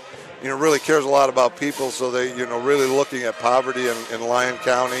that, really cares a lot about people. So they, really looking at poverty in Lyon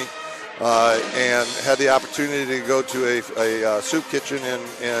County, and had the opportunity to go to a soup kitchen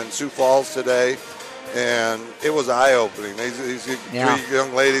in Sioux Falls today. And it was eye-opening. These 3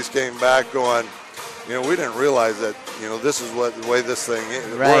 young ladies came back going, we didn't realize that, this is the way this thing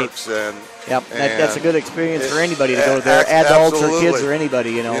works. And that's a good experience for anybody to go there, adults or kids or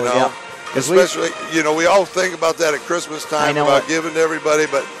anybody, Especially, we all think about that at Christmas time, about giving to everybody,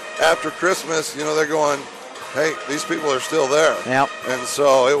 but after Christmas, they're going, hey, these people are still there. Yep. And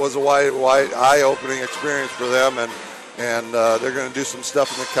so it was a wide eye-opening experience for them, and they're going to do some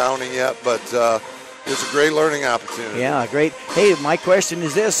stuff in the county yet, but it's a great learning opportunity. Yeah, great. Hey, my question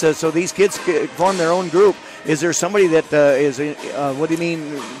is this. So these kids form their own group. Is there somebody that what do you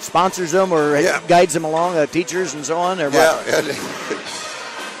mean, sponsors them or guides them along, teachers and so on? Or what?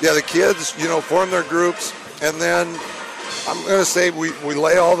 Yeah, the kids, form their groups, and then I'm going to say we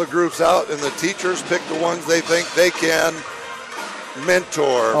lay all the groups out, and the teachers pick the ones they think they can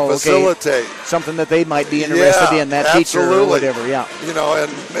mentor, facilitate. Something that they might be interested in, that teacher or whatever,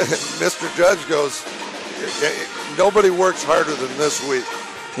 and Mr. Judge goes, nobody works harder than this week.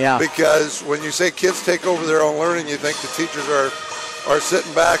 Yeah. Because when you say kids take over their own learning, you think the teachers are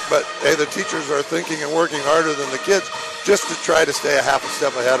sitting back, but, hey, the teachers are thinking and working harder than the kids just to try to stay a half a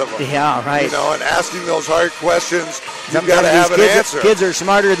step ahead of them. Yeah, right. And asking those hard questions, you've got to have an answer. Kids are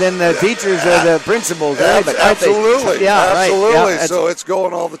smarter than the teachers or the principals. Absolutely. Yeah, absolutely. Right. Yeah, so it's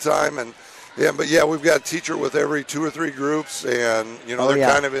going all the time. And we've got a teacher with every 2 or 3 groups, and,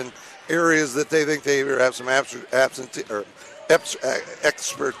 they're kind of in areas that they think they either have some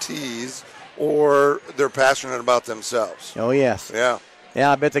expertise or they're passionate about themselves. Oh, yes. Yeah.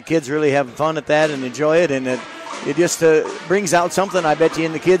 Yeah, I bet the kids really have fun at that and enjoy it, and it just brings out something, I bet you,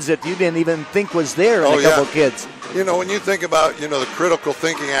 in the kids that you didn't even think was there in a couple of kids. You know, when you think about, you know, the critical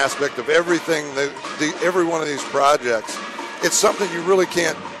thinking aspect of everything, every one of these projects, it's something you really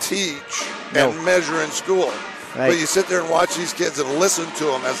can't teach and measure in school. Right. But you sit there and watch these kids and listen to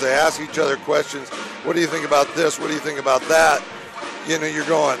them as they ask each other questions. What do you think about this? What do you think about that? You know, you're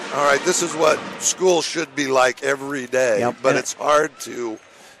going, all right, this is what school should be like every day. Yep. But it's hard to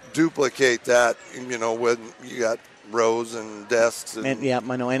duplicate that, you know, when you got rows and desks. And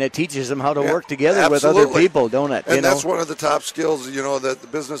I know. And it teaches them how to work together with other people, don't it? And that's one of the top skills, you know, that the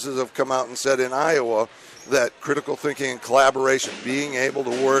businesses have come out and said in Iowa, that critical thinking and collaboration, being able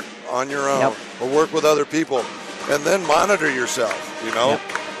to work on your own or work with other people, and then monitor yourself, you know.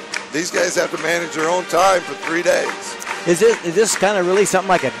 These guys have to manage their own time for 3 days. Is this kind of really something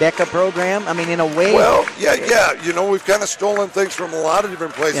like a DECA program? I mean, in a way. Well, yeah. You know, we've kind of stolen things from a lot of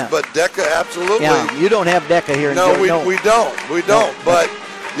different places, but DECA, absolutely. Yeah, you don't have DECA here. No, we don't. We don't. But,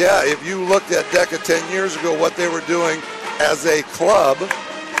 yeah, if you looked at DECA 10 years ago, what they were doing as a club,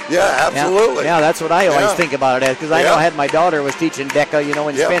 absolutely. Yeah, that's what I always think about it as, because I know I had my daughter was teaching DECA, you know,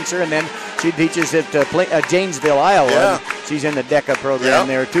 in Spencer, and then she teaches at Janesville, Iowa. Yeah. And she's in the DECA program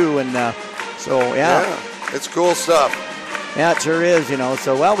there, too. And it's cool stuff. Yeah, it sure is, you know.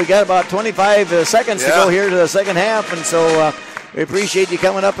 So, well, we got about 25 seconds to go here to the second half, and so we appreciate you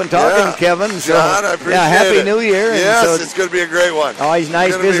coming up and talking, Kevin. So, John, I appreciate Happy New Year. Yes, and so it's going to be a great one. Always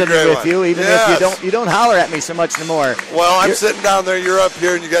nice visiting with you, even if you don't holler at me so much anymore. Well, I'm sitting down there, you're up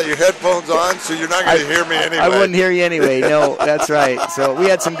here, and you got your headphones on, so you're not going to hear me anyway. I wouldn't hear you anyway. No, that's right. So we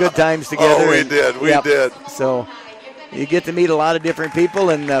had some good times together. Oh, we did. We did. So you get to meet a lot of different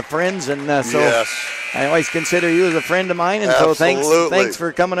people and friends, and so I always consider you as a friend of mine, and so thanks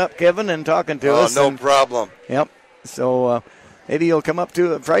for coming up, Kevin, and talking to us. Oh, no problem. Yep. So maybe you'll come up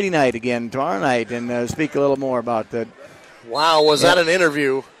to Friday night again, tomorrow night, and speak a little more about that. Wow, was that an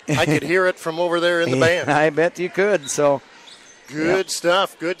interview? I could hear it from over there in the band. I bet you could. So good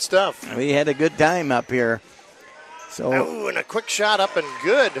stuff. Good stuff. We had a good time up here. So, and a quick shot up and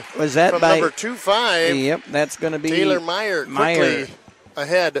good. Was that from by number 2-5? Yep, that's going to be Taylor Meyer quickly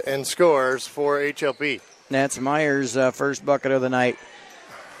ahead and scores for HLP. That's Meyer's first bucket of the night.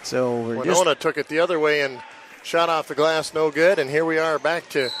 So Winona took it the other way and shot off the glass, no good. And here we are back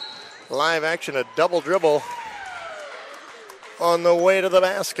to live action, a double dribble on the way to the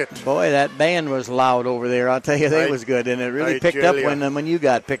basket. Boy, that band was loud over there. I'll tell you, they was good, and it really picked up when you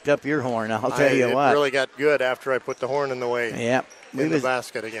picked up your horn. I'll tell you what. It really got good after I put the horn in the way. Yeah, in the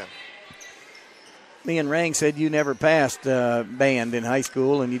basket again. Me and Rang said you never passed band in high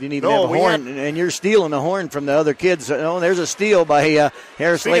school, and you didn't even have a horn, and you're stealing a horn from the other kids. Oh, there's a steal by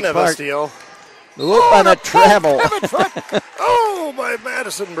Harris Lake Park. Speaking of a steal. Whoop on the travel. By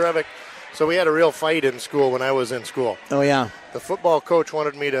Madison Breivik. So we had a real fight in school when I was in school. Oh, yeah. The football coach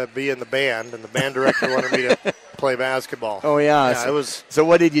wanted me to be in the band, and the band director wanted me to play basketball. Oh, yeah. So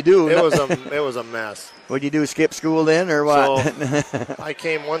what did you do? It was a mess. What did you do, skip school then, or what? So I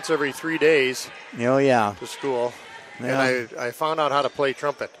came once every 3 days to school, and I found out how to play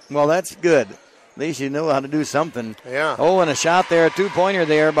trumpet. Well, that's good. At least you know how to do something. Yeah. Oh, and a shot there, a two-pointer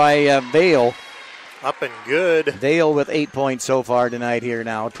there by Vale. Up and good. Vale with 8 points so far tonight here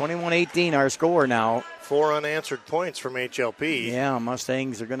now. 21-18 our score now. 4 unanswered points from HLP. Yeah,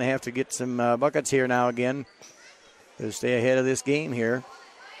 Mustangs are going to have to get some buckets here now again to stay ahead of this game here.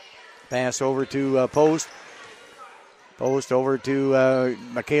 Pass over to Post. Post over to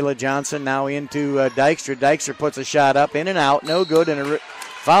Michaela Johnson. Now into Dykstra. Dykstra puts a shot up, in and out. No good. And a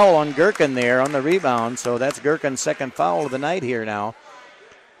foul on Gherkin there on the rebound. So that's Gherkin's second foul of the night here now.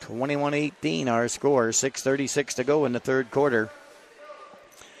 21-18 our score. 6:36 to go in the third quarter.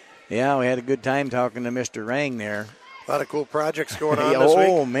 Yeah, we had a good time talking to Mr. Rang there. A lot of cool projects going on this week.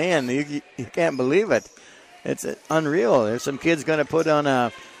 Oh, man, you can't believe it. It's unreal. There's some kids going to put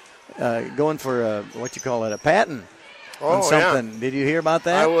on going for a patent on something. Yeah. Did you hear about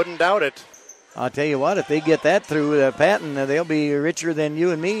that? I wouldn't doubt it. I'll tell you what, if they get that through the patent, they'll be richer than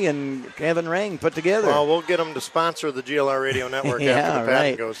you and me and Kevin Rang put together. Well, we'll get them to sponsor the GLR Radio Network after the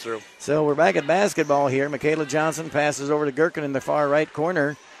patent goes through. So we're back at basketball here. Michaela Johnson passes over to Gherkin in the far right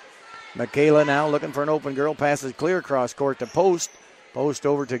corner. Michaela now looking for an open girl, passes clear across court to Post. Post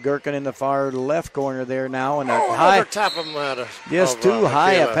over to Gherkin in the far left corner there now. And over top of him. Just too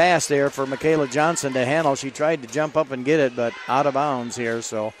high a pass there for Michaela Johnson to handle. She tried to jump up and get it, but out of bounds here.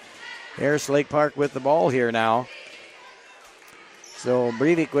 So Harris Lake Park with the ball here now. So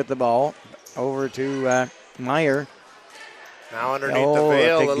Breivik with the ball over to Meyer. Now underneath the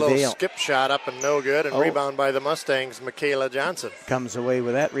Vale, a little Vale. skip shot up and no good, and rebound by the Mustangs, Michaela Johnson. Comes away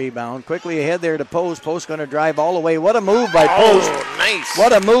with that rebound. Quickly ahead there to Post. Post going to drive all the way. What a move by Post. Oh, nice.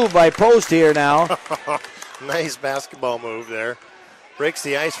 What a move by Post here now. Nice basketball move there. Breaks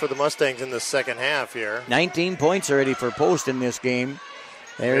the ice for the Mustangs in the second half here. 19 points already for Post in this game.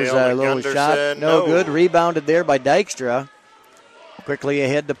 There's Vale a little Gunderson, shot. No good. Rebounded there by Dykstra. Quickly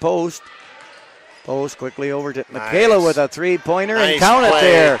ahead to Post. Post quickly over to Michaela with a three-pointer, and count it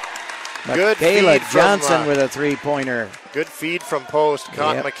there. Good Michaela feed Johnson from, with a three-pointer. Good feed from Post.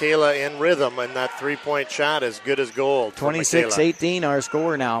 Caught Michaela in rhythm, and that three-point shot is good as gold. 26-18 our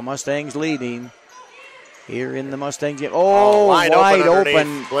score now. Mustangs leading here in the Mustangs game. Oh, wide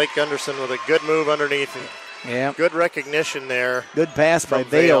open. Blake Gunderson with a good move underneath. Yeah. Good recognition there. Good pass by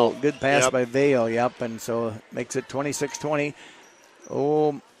Vale. Good pass Yep. by Vale, and so makes it 26-20.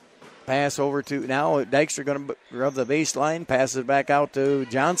 Oh, pass over to, now Dykstra going to rub the baseline, passes back out to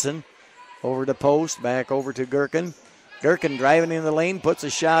Johnson, over to Post, back over to Gherkin. Gherkin driving in the lane, puts a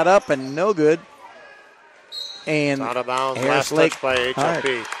shot up, and no good. And it's out of bounds. Harris Last Lake touch by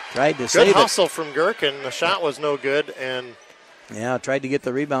HLP. tried to save Good it. hustle from Gherkin. The shot was no good, and tried to get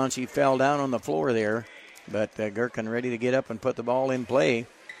the rebound. She fell down on the floor there, but Gherkin ready to get up and put the ball in play.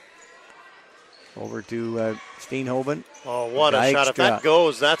 Over to Steenhoven. oh, what a Dykstra. shot. If that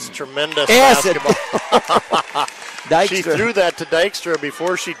goes, that's tremendous Yes, basketball. She Dykstra. threw that to Dykstra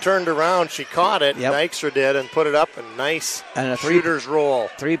before she turned around. She caught it. Yep. Dykstra did and put it up, and nice And a shooter's roll.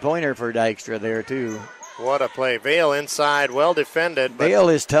 Three-pointer for Dykstra there, too. What a play. Vale inside, well defended. But Vale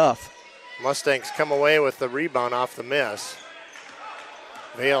is tough. Mustangs come away with the rebound off the miss.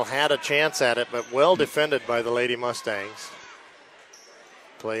 Vale had a chance at it, but well defended by the Lady Mustangs.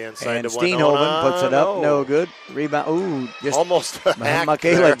 Play inside And to Winona. Steenhoven puts it up, no good. Rebound, ooh, just almost a hack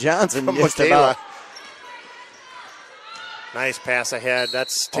Michaela there Johnson from just Michaela. about. Nice pass ahead.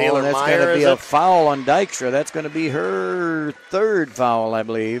 That's Taylor and that's Meyer. going to be is a it? foul on Dykstra. That's going to be her third foul, I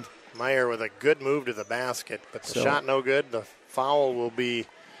believe. Meyer with a good move to the basket, but the So- shot no good. The foul will be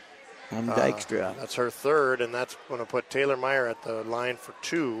On Dykstra. That's her third, and that's going to put Taylor Meyer at the line for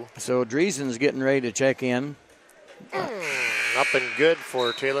two. So Driesen's getting ready to check in. Nothing good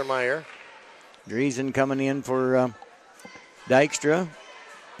for Taylor Meyer. Driesen coming in for Dykstra.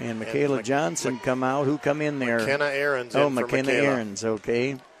 And Michaela Johnson come out. Who come in there? McKenna Aarons Oh, in for McKenna Michaela. Aarons,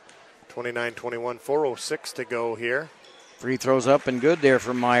 okay. 29-21, 4:06 to go here. Free throws up and good there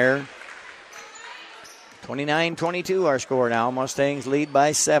for Meyer. 29-22 our score now. Mustangs lead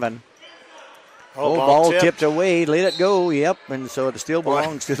by 7. Oh, ball tipped away. Let it go. Yep. And so it still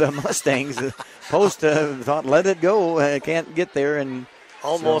belongs to the Mustangs. The post thought, let it go. Can't get there. And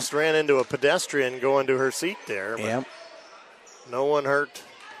almost ran into a pedestrian going to her seat there. But yep. No one hurt.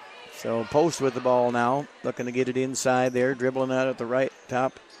 So Post with the ball now. Looking to get it inside there. Dribbling out at the right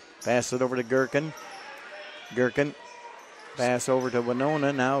top. Pass it over to Gherkin. Gherkin. Pass over to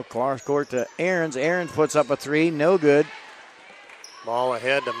Winona. Now cross court to Aarons. Aarons puts up a three. No good. Ball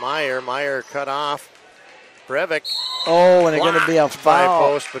ahead to Meyer. Meyer cut off. Breivik. Oh, and it's going to be a by foul.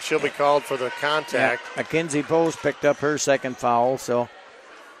 Post, but she'll be called for the contact. Yeah. Mackenzie Post picked up her second foul, so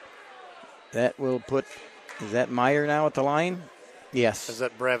that will put, is that Meyer now at the line? Yes. Is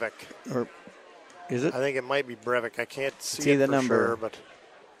that Breivik? Or is it? I think it might be Breivik. I can't see See it the for number. sure, but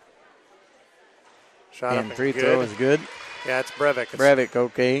shot And up free good. throw is good. Yeah, it's Breivik. Breivik,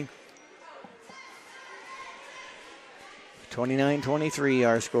 okay. 29-23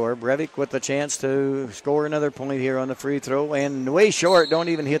 our score. Breivik with the chance to score another point here on the free throw, and way short, don't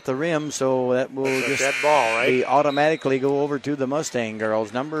even hit the rim, so that will It's a just dead ball, right? be automatically go over to the Mustang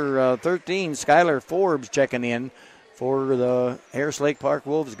girls. Number 13, Skylar Forbes checking in for the Harris Lake Park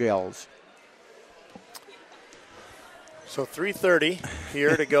Wolves girls. So 3:30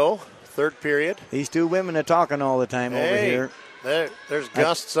 here to go, third period. These two women are talking all the time over here. There's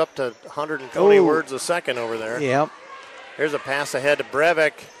gusts up to 120 words a second over there. Yep. Here's a pass ahead to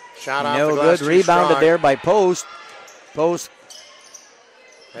Breivik. Shot off No the glass. good. too Rebounded strong. there by Post. Post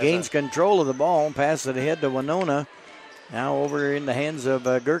Has gains a- control of the ball. Passes it ahead to Winona. Now over in the hands of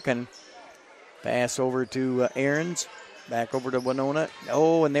Gherkin. Pass over to Aarons. Back over to Winona.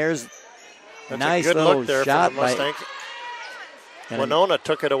 Oh, and there's That's nice a good little look there shot from the by Mustangs. and Winona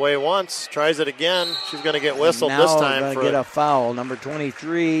took it away once, tries it again. She's going to get whistled now this time. going to get a foul. Number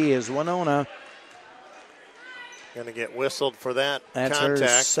 23 is Winona. Going to get whistled for that That's contact her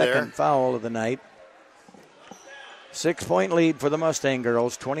second there. foul of the night. 6-point lead for the Mustang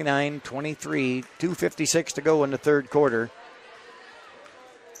girls, 29-23, 2:56 to go in the third quarter.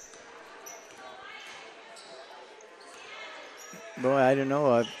 Boy, I don't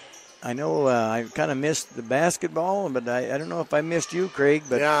know. I know I kind of missed the basketball, but I don't know if I missed you, Craig.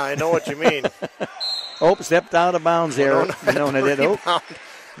 But yeah, I know what you mean. stepped out of bounds there. Winona did.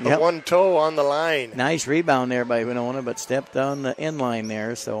 Yep. One toe on the line. Nice rebound there by Winona, but stepped on the end line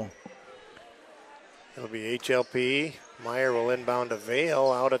there. So it'll be HLP. Meyer will inbound to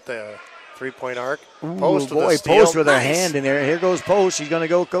Vale out at the three-point arc. Ooh, Post with boy, a steal. Post with her hand in there. Here goes Post. She's going to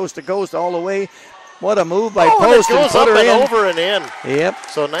go coast to coast all the way. What a move by Post. It goes and put up her and in. over and in. Yep.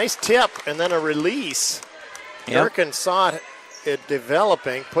 So nice tip and then a release. Yep. Durkin saw it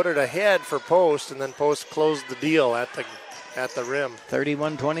developing, put it ahead for Post, and then Post closed the deal at the rim.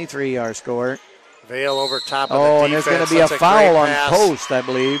 31-23 our score. Vale over top of the defense. defense. And there's going to be a foul on Post, I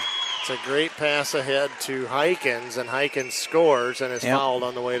believe. It's a great pass ahead to Heikens, and Heikens scores and is fouled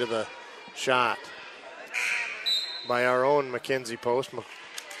on the way to the shot by our own Mackenzie Post.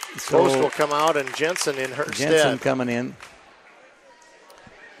 Post will come out, and Jensen in her stead. Jensen coming in.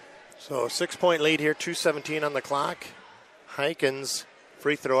 So 6-point lead here, 2:17 on the clock. Heikens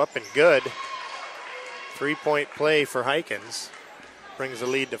free throw up and good. 3-point play for Heikens. Brings the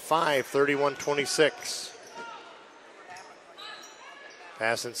lead to 5, 31-26.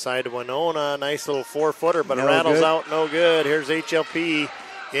 Pass inside to Winona. Nice little 4-footer, but it rattles out. No good. Here's HLP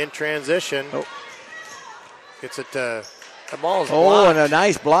in transition. Gets it to the ball's blocked. And a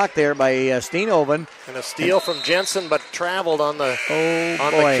nice block there by Steenhoven. And a steal from Jensen, but traveled on the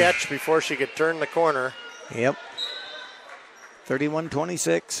the catch before she could turn the corner. Yep.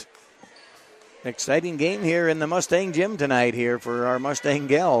 31-26. Exciting game here in the Mustang Gym tonight here for our Mustang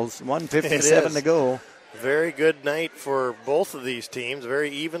gals. 1:57 to go. Very good night for both of these teams. Very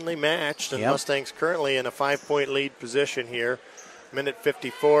evenly matched. And Mustangs currently in a 5-point lead position here. Minute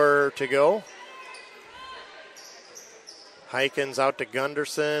 54 to go. Heikens out to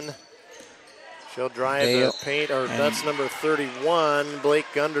Gunderson. She'll drive the paint, that's number 31, Blake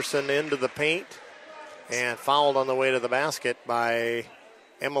Gunderson, into the paint. And fouled on the way to the basket by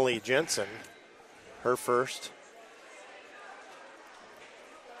Emily Jensen. Her first.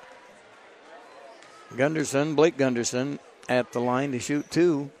 Blake Gunderson at the line to shoot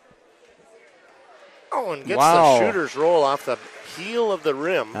 2. Oh, and gets the shooter's roll off the heel of the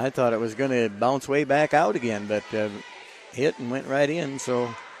rim. I thought it was going to bounce way back out again, but hit and went right in. So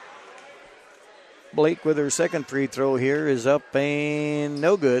Blake with her second free throw here is up and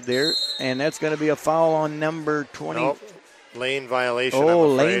no good there. And that's going to be a foul on number 20. Nope. Lane violation.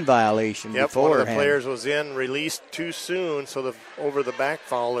 Lane violation. Yep, one of the players was released too soon, so the over the back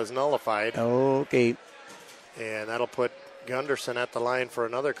foul is nullified. Okay. And that'll put Gunderson at the line for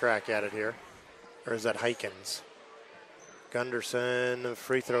another crack at it here. Or is that Heikens? Gunderson,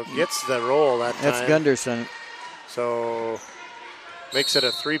 free throw, gets the roll that time. That's Gunderson. So makes it a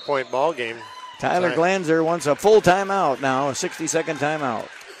 3-point ball game. Tyler Glanzer wants a full timeout now, a 60-second timeout.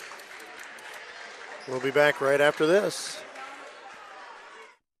 We'll be back right after this.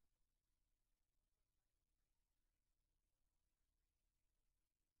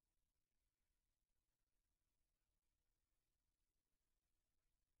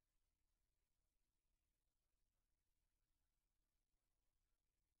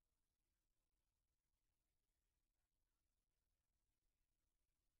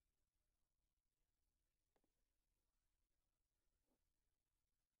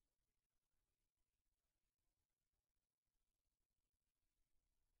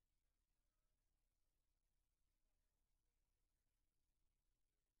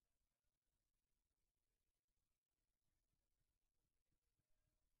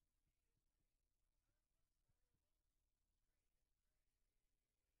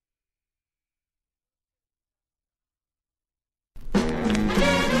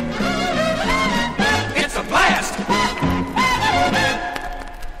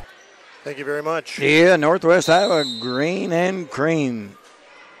 Thank you very much. Yeah, Northwest Iowa, green and cream.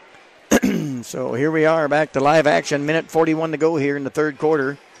 So here we are, back to live action. Minute 41 to go here in the third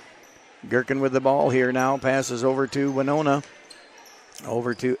quarter. Gherkin with the ball here now. Passes over to Winona.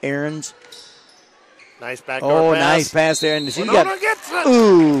 Over to Ahrens. Nice backdoor pass. Nice pass there. And she Winona gets it.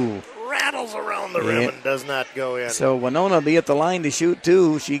 Ooh. Rattles around the rim and does not go in. So Winona will be at the line to shoot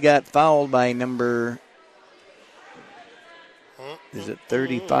 2. She got fouled by number... Is it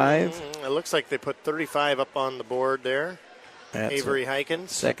 35? It looks like they put 35 up on the board there. That's Avery Heikens.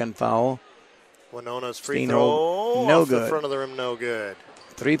 Second foul. Winona's free throw. No off good. The front of the rim, no good.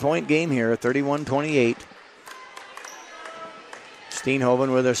 3-point game here, 31-28.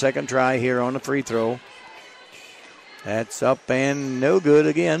 Steenhoven with her second try here on the free throw. That's up and no good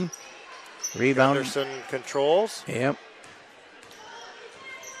again. Rebound. Anderson controls. Yep.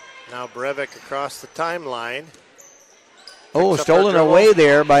 Now Breivik across the timeline. Oh, up stolen her dribble. away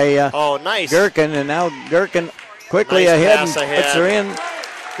there by Nice. Gherkin, and now Gherkin quickly Nice ahead and pass ahead. puts her in.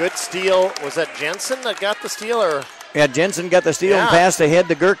 Good steal. Was that Jensen that got the steal? Or Yeah, Jensen got the steal and Yeah. passed ahead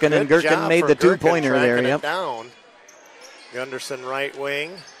to Gherkin, and Good Gherkin job made for the Gherkin two-pointer there. tracking it Yep. down. Gunderson right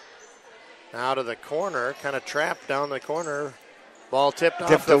wing. Now to the corner, kind of trapped down the corner. Ball tipped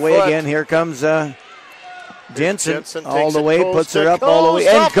off the away foot. again. Here comes Jensen all takes the it way, coast puts her to up all the way,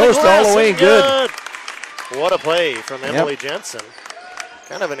 coast, and off the coast all glass the way. and Good. What a play from Emily Jensen.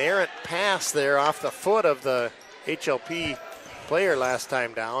 Kind of an errant pass there off the foot of the HLP player last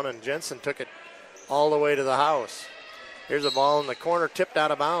time down, and Jensen took it all the way to the house. Here's a ball in the corner, tipped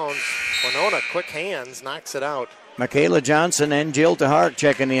out of bounds. Winona, quick hands, knocks it out. Michaela Johnson and Jill TeHark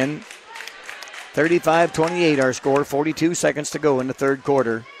checking in. 35-28 our score, 42 seconds to go in the third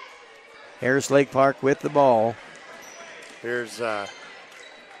quarter. Harris Lake Park with the ball. Here's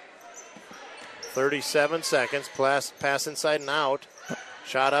 37 seconds, pass inside and out.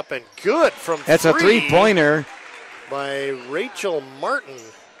 Shot up and good from That's a three-pointer by Rachel Martin,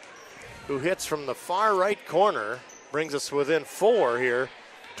 who hits from the far right corner. Brings us within 4 here,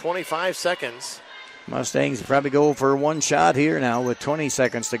 25 seconds. Mustangs probably go for one shot here now with 20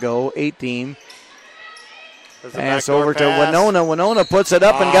 seconds to go, 18. Pass over to Winona. Winona puts it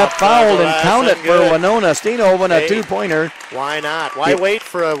up and got fouled, and count it for Winona. Steenhoven, a two-pointer. Why not? Why wait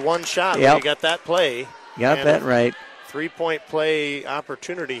for a one shot when you got that play? Got that right. 3-point play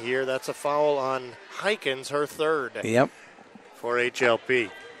opportunity here. That's a foul on Hykins, her third. Yep. For HLP.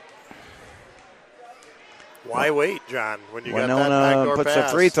 Why wait, John, when you got that Winona backdoor puts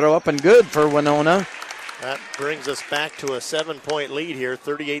pass? a free throw up and good for Winona. That brings us back to a 7-point lead here,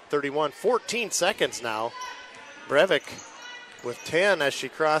 38-31. 14 seconds now. Breivik with 10 as she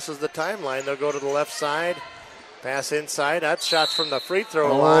crosses the timeline. They'll go to the left side. Pass inside. That's shots from the free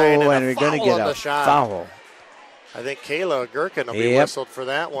throw line. And we're going to get a shot. foul. I think Kayla Gherkin will be whistled for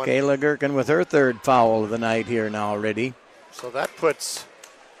that one. Kayla Gherkin with her third foul of the night here now already. So that puts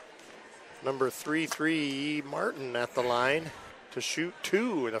number 3 Martin at the line to shoot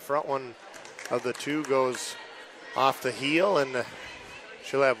 2. The front one of the 2 goes off the heel, and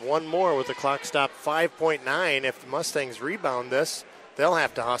she'll have one more with the clock stopped 5.9. If the Mustangs rebound this, they'll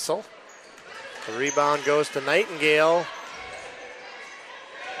have to hustle. The rebound goes to Nightingale.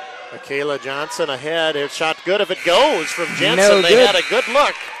 Michaela Johnson ahead. It's shot good if it goes from Jensen. No they good. had a good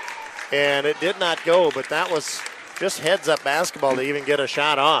look, and it did not go, but that was just heads-up basketball to even get a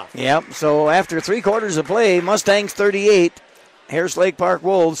shot off. Yep, so after 3 quarters of play, Mustangs 38, Harris Lake Park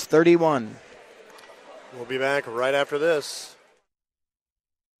Wolves 31. We'll be back right after this.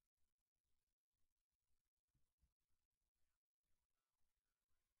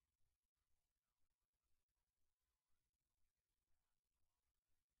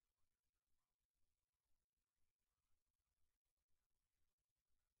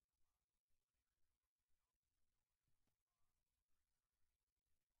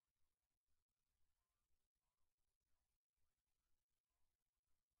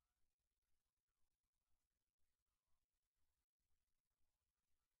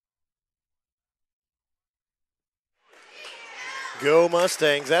 Go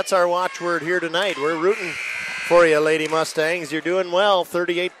Mustangs. That's our watchword here tonight. We're rooting for you, Lady Mustangs. You're doing well.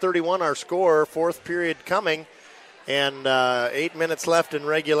 38-31 our score. Fourth period coming. And 8 minutes left in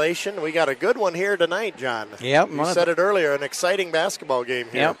regulation. We got a good one here tonight, John. Yep. You said it earlier, an exciting basketball game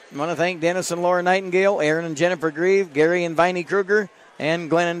here. Yep. I want to thank Dennis and Laura Nightingale, Aaron and Jennifer Grieve, Gary and Viney Kruger, and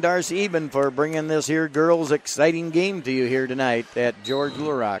Glenn and Darcy Eben for bringing this here girls' exciting game to you here tonight at George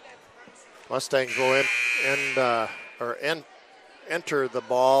Lurock. Mustangs will enter the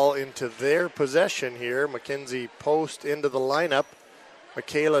ball into their possession here. Mackenzie Post into the lineup.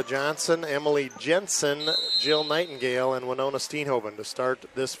 Michaela Johnson, Emily Jensen, Jill Nightingale, and Winona Steenhoven to start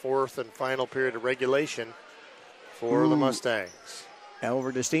this fourth and final period of regulation for the Mustangs.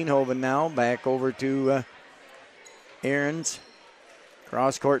 Over to Steenhoven now. Back over to Aaron's.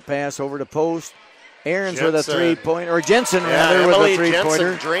 Cross-court pass over to Post. Aaron's Jensen. with a three-pointer, or Jensen Yeah, with Emily a three-pointer.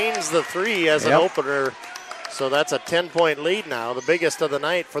 Jensen drains the three as an opener. So that's a 10-point lead now, the biggest of the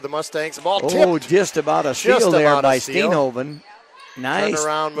night for the Mustangs. The ball tipped. Just about a steal there by Steenhoven. Nice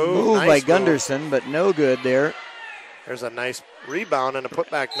turnaround move. Nice by Gunderson, but no good there. There's a nice rebound and a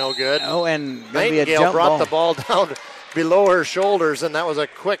putback, no good. Oh, and Nightingale brought the ball down below her shoulders, and that was a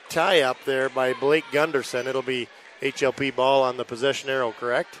quick tie-up there by Blake Gunderson. It'll be HLP ball on the possession arrow,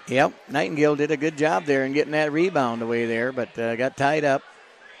 correct? Yep. Nightingale did a good job there in getting that rebound away there, but got tied up.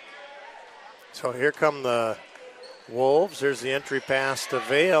 So here come the Wolves. Here's the entry pass to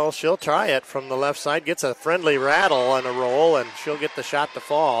Vale. She'll try it from the left side. Gets a friendly rattle and a roll, and she'll get the shot to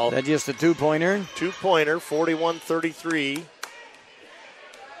fall. Is that just a two-pointer? Two-pointer, 41-33.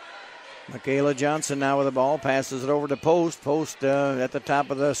 Michaela Johnson now with the ball. Passes it over to Post. Post at the top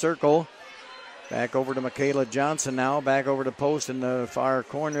of the circle. Back over to Michaela Johnson now. Back over to Post in the far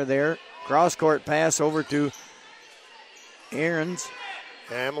corner there. Cross-court pass over to Aarons.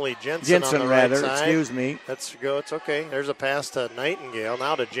 Emily Jensen on the right side. Excuse me. Let's go. It's okay. There's a pass to Nightingale.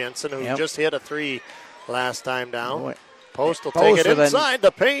 Now to Jensen, who just hit a three last time down. Boy. Post will take it inside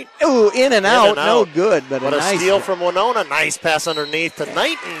the paint. Ooh, in and out. No good. But a nice steal from Winona. Nice pass underneath to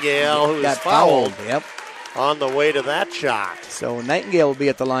Nightingale, who got fouled. Yep. On the way to that shot. So Nightingale will be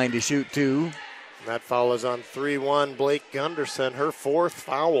at the line to shoot two. That foul is on 3-1. Blake Gunderson, her fourth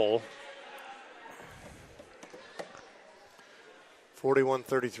foul.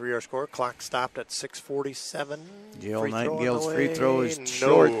 41-33 our score. Clock stopped at 6:47. Jill Nightingale's free throw is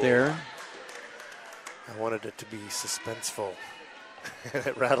short there. I wanted it to be suspenseful.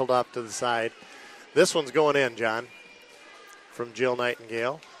 It rattled off to the side. This one's going in, John, from Jill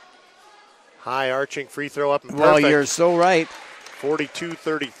Nightingale. High arching free throw up and perfect. Well, you're so right.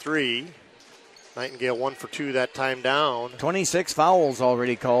 42-33. Nightingale 1 for 2 that time down. 26 fouls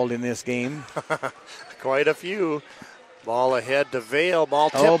already called in this game. Quite a few. Ball ahead to Vale. Ball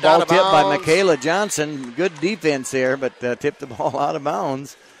tipped ball out of tipped bounds. by Michaela Johnson. Good defense there, but tipped the ball out of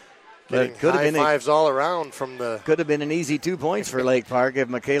bounds. Getting high fives all around from the... Could have been an easy 2 points for Lake Park if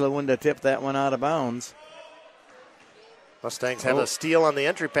Michaela wouldn't have tipped that one out of bounds. Mustangs have a steal on the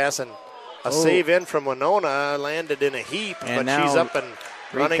entry pass, and a save in from Winona landed in a heap, and but she's up and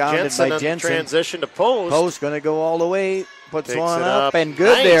running. Jensen in transition to Post. Post going to go all the way. Puts one up, and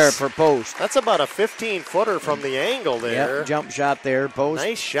good there for Post. That's about a 15-footer from the angle there. Yep, jump shot there, Post.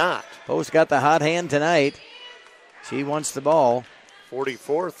 Nice shot. Post got the hot hand tonight. She wants the ball.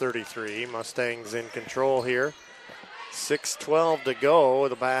 44-33. Mustangs in control here. 6:12 to go.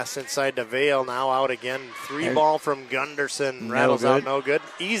 The pass inside to Vale. Now out again. Ball from Gunderson. Rattles out, no good.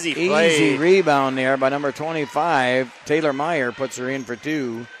 Easy play. Easy rebound there by number 25. Taylor Meyer puts her in for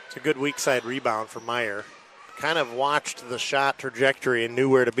two. It's a good weak side rebound for Meyer. Kind of watched the shot trajectory and knew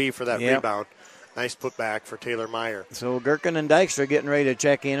where to be for that rebound. Nice putback for Taylor Meyer. So Gherkin and Dykstra getting ready to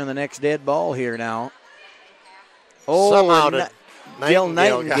check in on the next dead ball here now. Somehow Jill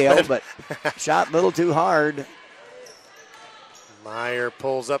Nightingale, but shot a little too hard. Meyer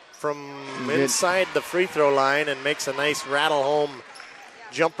pulls up from inside the free throw line and makes a nice rattle home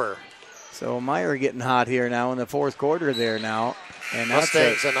jumper. So Meyer getting hot here now in the fourth quarter there now. And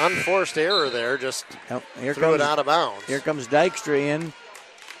Mustangs, an unforced error there, just threw it out of bounds. Here comes Dykstra in,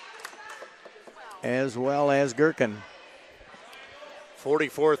 as well as Gherkin.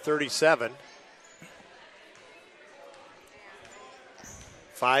 44-37.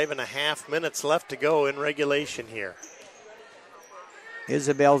 5.5 minutes left to go in regulation here.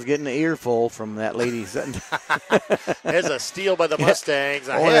 Isabel's getting an earful from that lady. There's a steal by the Mustangs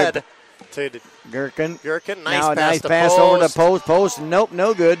ahead to Gherkin. Nice pass over to Post. Post, nope,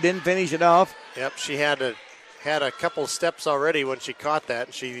 no good. Didn't finish it off. Yep, she had a couple steps already when she caught that,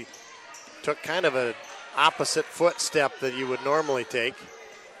 and she took kind of an opposite foot step that you would normally take.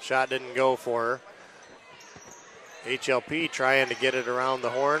 Shot didn't go for her. HLP trying to get it around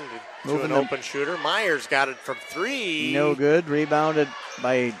the horn to an open shooter. Myers got it from three. No good. Rebounded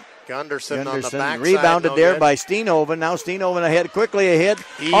by Gunderson on the backside. Rebounded there by Steenhoven. Now Steenhoven quickly ahead.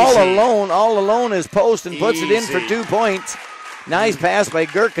 Easy. All alone is Post and puts it in for 2 points. Nice pass by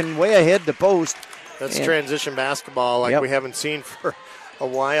Gherkin way ahead to Post. That's transition basketball like we haven't seen for a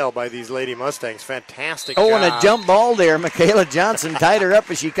while by these Lady Mustangs. Fantastic job. And a jump ball there. Michaela Johnson tied her up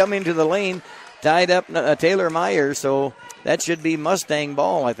as she come into the lane. Tied up Taylor Meyer, so that should be Mustang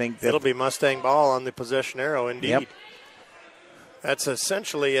ball, I think. It'll be Mustang ball on the possession arrow, indeed. Yep. That's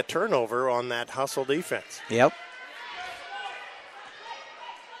essentially a turnover on that hustle defense. Yep.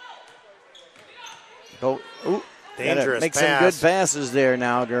 Dangerous make pass. Some good passes there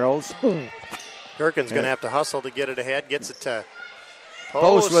now, girls. Gherkin's going to have to hustle to get it ahead. Gets it to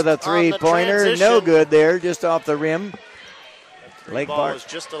Post with a three-pointer. No good there, just off the rim. Lake Park was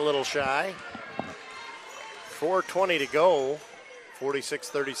just a little shy. 4:20 to go.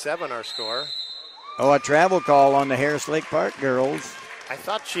 46-37 our score. A travel call on the Harris Lake Park girls. I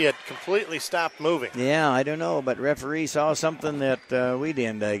thought she had completely stopped moving. Yeah, I don't know, but referee saw something that we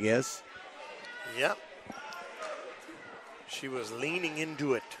didn't, I guess. Yep. She was leaning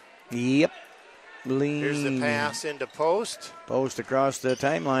into it. Yep. Here's the pass into Post. Post across the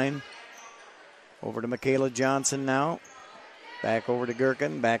timeline. Over to Michaela Johnson now. Back over to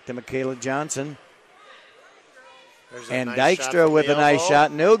Gherkin. Back to Michaela Johnson. And nice Dykstra with a nice elbow.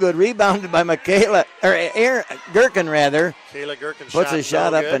 shot. No good. Rebounded by Gherkin, rather. Kayla Gherkin Puts a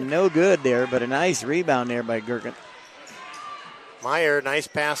shot no up good. and no good there, but a nice rebound there by Gherkin. Meyer, nice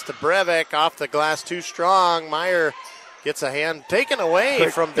pass to Brevik. Off the glass, too strong. Meyer gets a hand taken away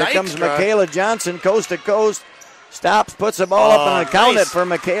from Dykstra. Here comes Michaela Johnson, coast to coast. Stops, puts the ball up and count it for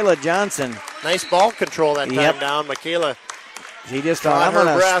Michaela Johnson. Nice ball control that time down. Michaela. She just thought,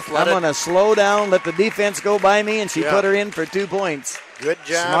 I'm going to slow down, let the defense go by me, and she put her in for 2 points. Good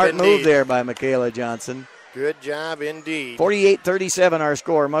job. Smart move there by Michaela Johnson. Good job indeed. 48-37 our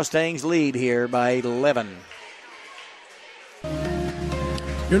score. Mustangs lead here by 11.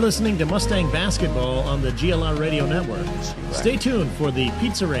 You're listening to Mustang Basketball on the GLR Radio Network. Stay tuned for the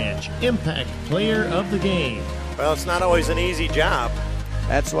Pizza Ranch Impact Player of the Game. Well, it's not always an easy job.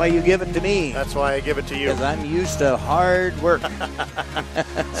 That's why you give it to me. That's why I give it to you. Because I'm used to hard work.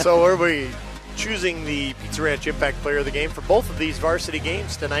 So are we choosing the Pizza Ranch Impact Player of the Game for both of these varsity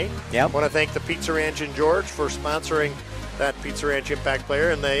games tonight? Yep. I want to thank the Pizza Ranch in George for sponsoring that Pizza Ranch Impact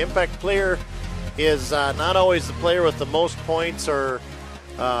Player. And the Impact Player is not always the player with the most points or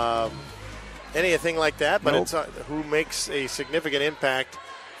anything like that, but it's who makes a significant impact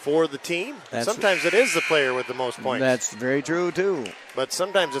for the team. Sometimes it is the player with the most points. That's very true, too. But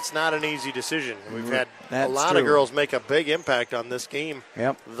sometimes it's not an easy decision. We've had a lot of girls make a big impact on this game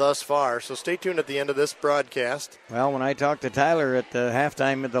thus far. So stay tuned at the end of this broadcast. Well, when I talked to Tyler at the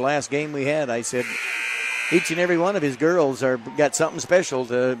halftime of the last game we had, I said each and every one of his girls got something special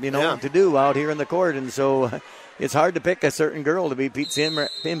to to do out here in the court, and so it's hard to pick a certain girl to be Pete's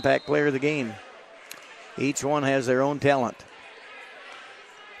Impact Player of the Game. Each one has their own talent.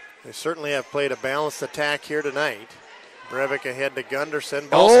 They certainly have played a balanced attack here tonight. Brevik ahead to Gunderson.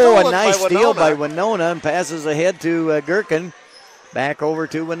 A nice steal by Winona and passes ahead to Gherkin. Back over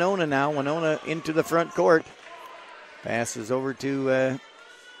to Winona now. Winona into the front court. Passes over to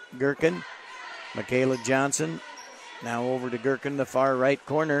Gherkin. Michaela Johnson now over to Gherkin, the far right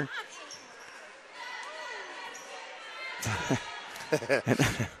corner.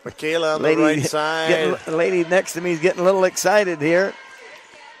 Michaela on the right side. The lady next to me is getting a little excited here.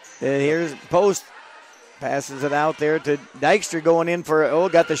 Here's post. Passes it out there to Dykstra going in for,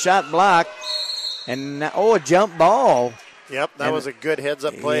 got the shot blocked. And, a jump ball. Yep, that was a good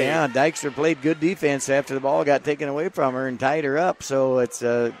heads-up play. Yeah, Dykstra played good defense after the ball got taken away from her and tied her up. So it's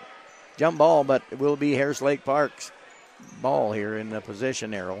a jump ball, but it will be Harris Lake Park's ball here in the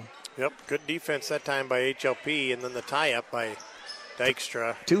possession arrow. Yep, good defense that time by HLP, and then the tie-up by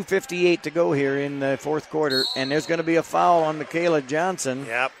Dykstra. 2:58 to go here in the fourth quarter, and there's going to be a foul on Michaela Johnson.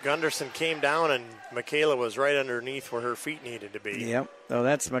 Yep, Gunderson came down, and Michaela was right underneath where her feet needed to be. Yep, so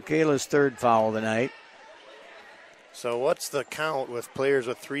that's Michaela's third foul of the night. So what's the count with players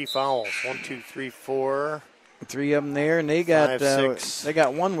with 3 fouls? 1, 2, 3, 4. 3 of them there, and they got 5, 6, they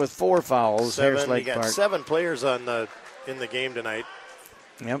got one with 4 fouls. 7. Lake You got Park. 7 players in the game tonight.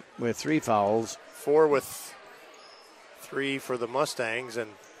 Yep, with 3 fouls. 4 with 3 for the Mustangs,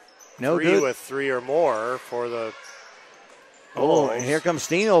 and no 3 good. with 3 or more for the Bulls. Here comes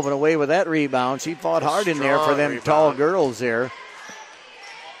Steenhoven away with that rebound. She fought hard in there for them tall girls there.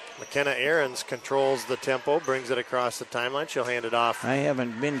 McKenna Ahrens controls the tempo, brings it across the timeline. She'll hand it off. I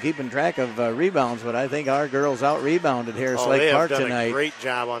haven't been keeping track of rebounds, but I think our girls out-rebounded Harris Lake Park tonight. They have done a great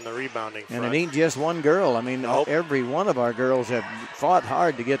job on the rebounding front. And it ain't just one girl. I mean, every one of our girls have fought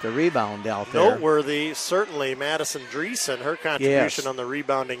hard to get the rebound out there. Noteworthy, certainly Madison Dreesen. Her contribution on the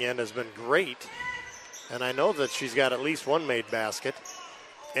rebounding end has been great. And I know that she's got at least one made basket.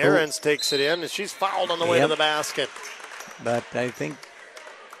 Ahrens takes it in, and she's fouled on the way to the basket. But I think,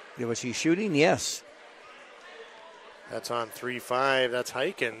 was she shooting? Yes. That's on 3-5. That's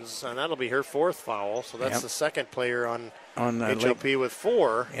Heikens, and that'll be her 4th foul. So that's the second player on HLP with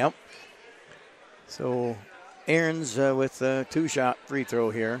 4. Yep. So Ahrens with a 2-shot free throw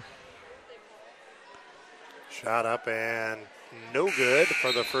here. Shot up and no good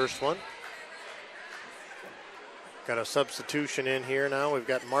for the first one. Got a substitution in here now. We've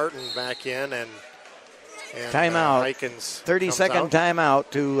got Martin back in and timeout. Heikens 30-second timeout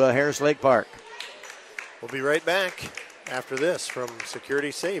to Harris Lake Park. We'll be right back after this from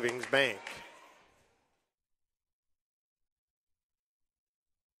Security Savings Bank.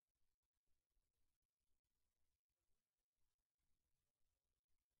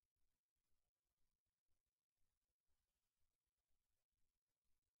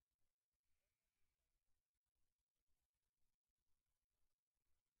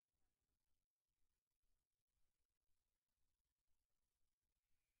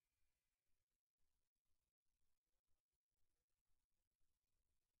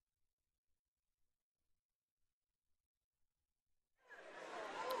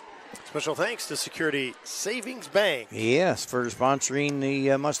 Special thanks to Security Savings Bank. Yes, for sponsoring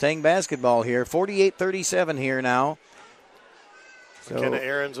the Mustang basketball here. 48-37 here now. So, McKenna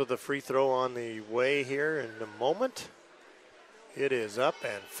Ahrens with a free throw on the way here in a moment. It is up,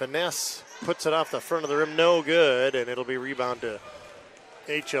 and Finesse puts it off the front of the rim. No good, and it'll be rebound to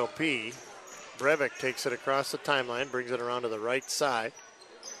HLP. Breivik takes it across the timeline, brings it around to the right side.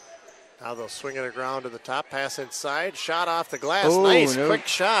 Now they'll swing it around to the top, pass inside, shot off the glass. Oh, nice, no. quick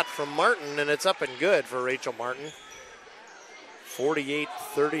shot from Martin, and it's up and good for Rachel Martin.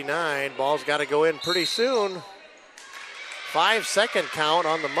 48-39, ball's got to go in pretty soon. 5-second count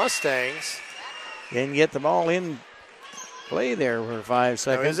on the Mustangs. Didn't get the ball in play there for 5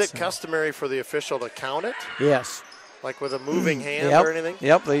 seconds. Now, is it customary for the official to count it? Yes. Like with a moving hand Yep. or anything?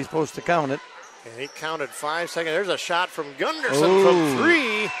 Yep, they're supposed to count it. And he counted 5 seconds. There's a shot from Gunderson Ooh. from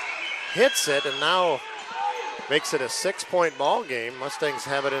 3. Hits it and now makes it a 6-point ball game. Mustangs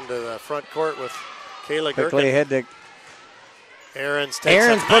have it into the front court with Kayla Quickly Gherkin. ahead to Ahrens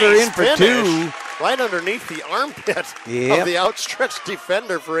put her in for finish, 2. Right underneath the armpit Yep. of the outstretched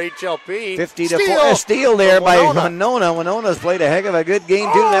defender for HLP. 50-4. Steal there from by Winona. Winona. Winona's played a heck of a good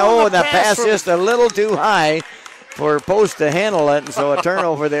game, too. Oh, And the the pass pass from- just a little too high for Post to handle it. And so a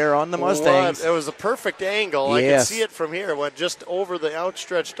turnover there on the Mustangs. It was a perfect angle. I Yes. can see it from here. It went just over the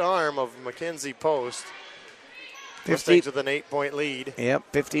outstretched arm of Mackenzie Post. 50 Mustangs with an 8-point lead. Yep,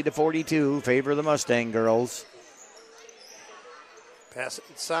 50-42, favor the Mustang girls. Pass it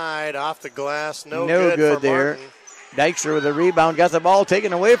inside, off the glass. No good good for there. Martin. Dykstra with a rebound, got the ball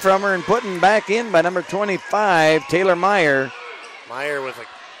taken away from her and putting back in by number 25, Taylor Meyer. Meyer with an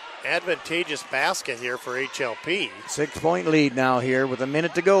advantageous basket here for HLP. 6-point lead now here with a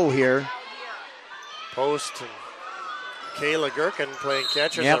minute to go here. Post and Kayla Gherkin playing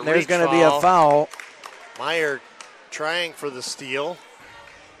catch. Yep, there's going to be a foul. Meyer trying for the steal.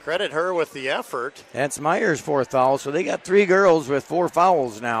 Credit her with the effort. That's Meyer's 4th foul, so they got 3 girls with 4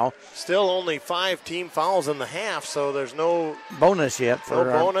 fouls now. Still only 5 team fouls in the half, so there's no Bonus yet for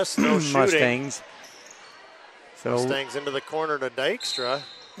no bonus, no shooting. Mustangs. So Mustangs into the corner to Dykstra.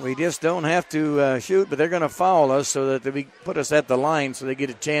 we just don't have to shoot, but they're going to foul us so that they put us at the line so they get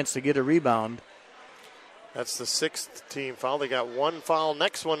a chance to get a rebound. That's the 6th team foul. They got 1 foul.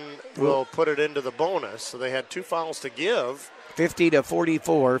 Next one will put it into the bonus. So they had 2 fouls to give.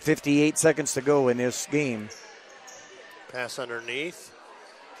 50-44, 58 seconds to go in this game. Pass underneath.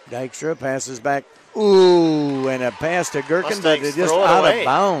 Dykstra passes back. Ooh, and a pass to Gherkin, but Mustangs it's just throw it out away. of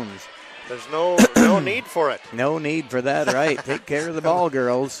bounds. There's no need for it. No need for that, right? Take care of the ball,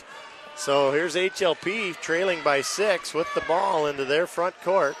 girls. So here's HLP trailing by 6 with the ball into their front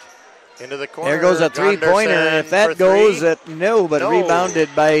court. Into the corner. There goes a three-pointer. Gunderson If that for goes, 3. no, but No. rebounded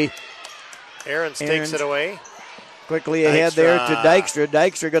by Ahrens takes Ahrens. it away. quickly ahead there to Dykstra.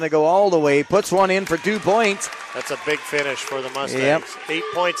 Dykstra going to go all the way. Puts one in for 2 points. That's a big finish for the Mustangs. Yep. 8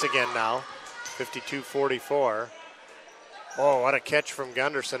 points again now. 52-44. Oh, what a catch from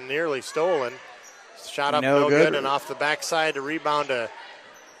Gunderson. Nearly stolen. Shot up no good. And off the backside to rebound to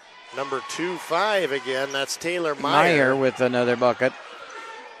number 2-5 again. That's Taylor Meyer. With another bucket.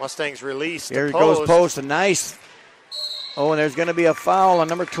 Mustangs released. Here goes Post. A nice. Oh, and there's going to be a foul on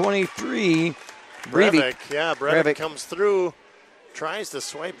number 23. Breivik. Yeah, Breivik Breivik. comes through. Tries to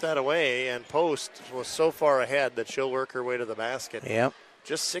swipe that away. And Post was so far ahead that she'll work her way to the basket. Yep.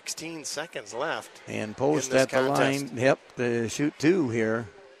 Just 16 seconds left. And Post in this at the contest. line. Yep, to shoot 2 here.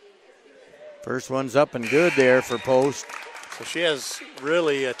 First one's up and good there for Post. So she has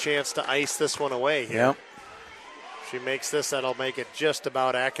really a chance to ice this one away here. Yep. If she makes this, that'll make it just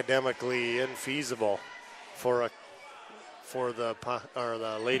about academically infeasible for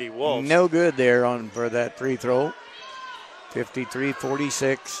the Lady Wolves. No good there for that free throw.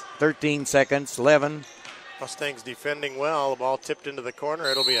 53-46, 13 seconds, 11. Mustangs defending well. The ball tipped into the corner.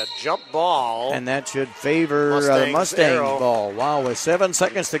 It'll be a jump ball. And that should favor Mustangs Mustangs arrow. ball. Wow, with 7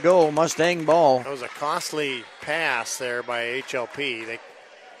 seconds to go, Mustang ball. That was a costly pass there by HLP. They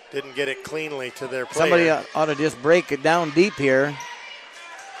didn't get it cleanly to their player. Somebody ought to just break it down deep here.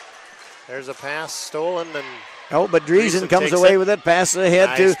 There's a pass stolen, and Oh, but Driesen comes takes away it. with it. Passes ahead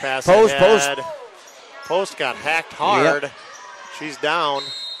nice to pass Post. ahead. Post got hacked hard. Yep. She's down.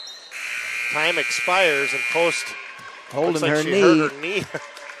 Time expires, and Post Holding looks like her she knee. hurt her knee,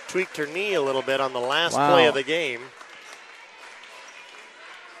 tweaked her knee a little bit on the last Wow. play of the game.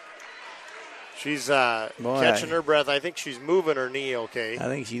 She's catching her breath. I think she's moving her knee okay. I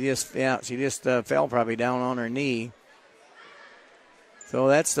think she just fell probably down on her knee. So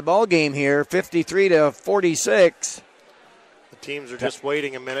that's the ball game here, 53-46. The teams are just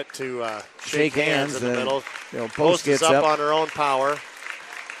waiting a minute to Shake hands. in the middle. Post Post is gets up up. on her own power.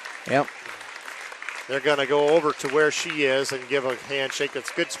 Yep. They're going to go over to where she is and give a handshake.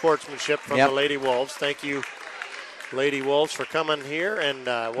 That's good sportsmanship from the Lady Wolves. Thank you, Lady Wolves, for coming here. And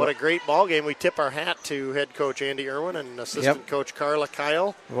what a great ball game. We tip our hat to head coach Andy Irwin and assistant coach Carla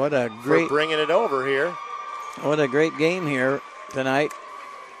Kyle. What a great, for bringing it over here. What a great game here tonight.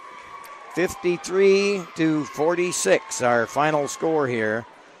 53-46, our final score here.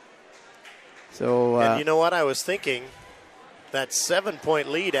 So, and you know what? I was thinking that 7-point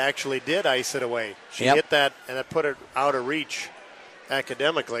lead actually did ice it away. She hit that, and it put it out of reach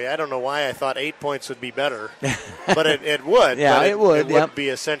academically. I don't know why I thought 8 points would be better, but it would. Yeah, it would. It would be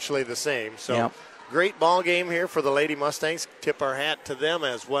essentially the same. So great ball game here for the Lady Mustangs. Tip our hat to them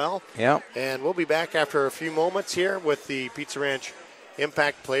as well. Yep. And we'll be back after a few moments here with the Pizza Ranch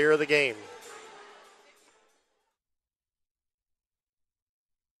Impact Player of the Game.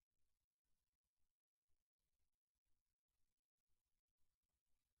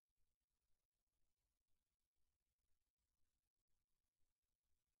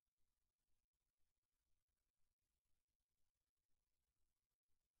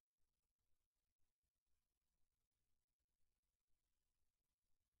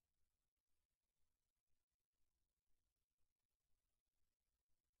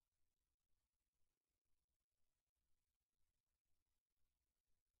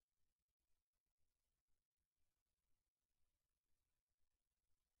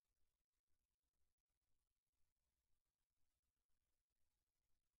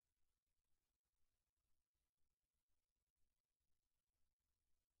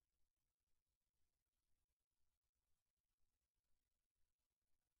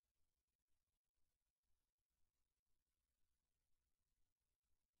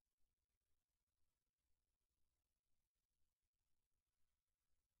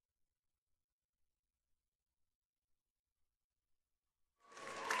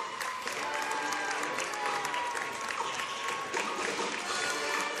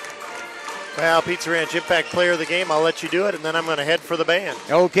 Well, Pizza Ranch Impact Player of the Game, I'll let you do it, and then I'm going to head for the band.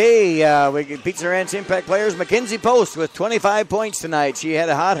 Okay, we get Pizza Ranch Impact Players. Mackenzie Post with 25 points tonight. She had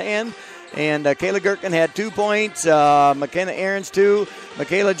a hot hand, and Kayla Gherkin had 2 points. McKenna Aarons 2.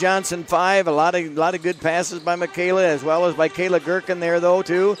 Michaela Johnson 5. A lot of good passes by Michaela, as well as by Kayla Gherkin there, though,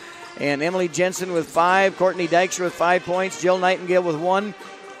 too. And Emily Jensen with 5. Courtney Dykstra with 5 points. Jill Nightingale with 1.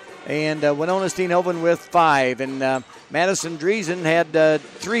 And Winona Steenhoven with 5. And Madison Driesen had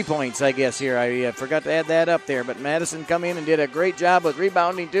 3 points, I guess, here. I forgot to add that up there. But Madison come in and did a great job with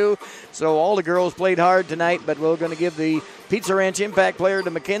rebounding, too. So all the girls played hard tonight, but we're going to give the Pizza Ranch Impact Player to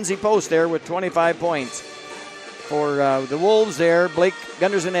Mackenzie Post there with 25 points. For the Wolves there, Blake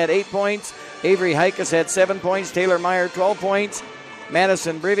Gunderson had 8 points. Avery Heikus had 7 points. Taylor Meyer, 12 points.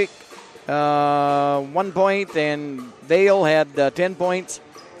 Madison Brivik, 1 point. And Vale had 10 points.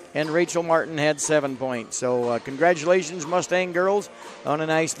 And Rachel Martin had 7 points. So congratulations, Mustang girls, on a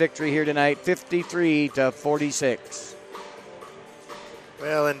nice victory here tonight, 53-46.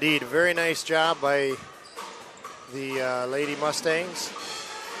 Well, indeed, a very nice job by the Lady Mustangs.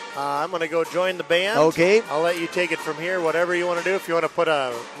 I'm going to go join the band. Okay. I'll let you take it from here, whatever you want to do. If you want to put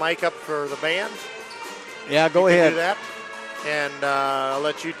a mic up for the band. Yeah, go ahead. Do that. And I'll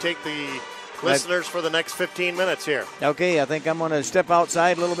let you take the listeners for the next 15 minutes here. Okay, I think I'm going to step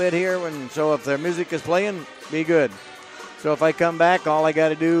outside a little bit here, and so if their music is playing, be good. So if I come back, all I got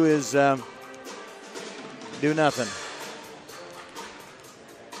to do is do nothing.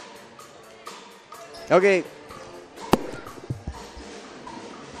 Okay.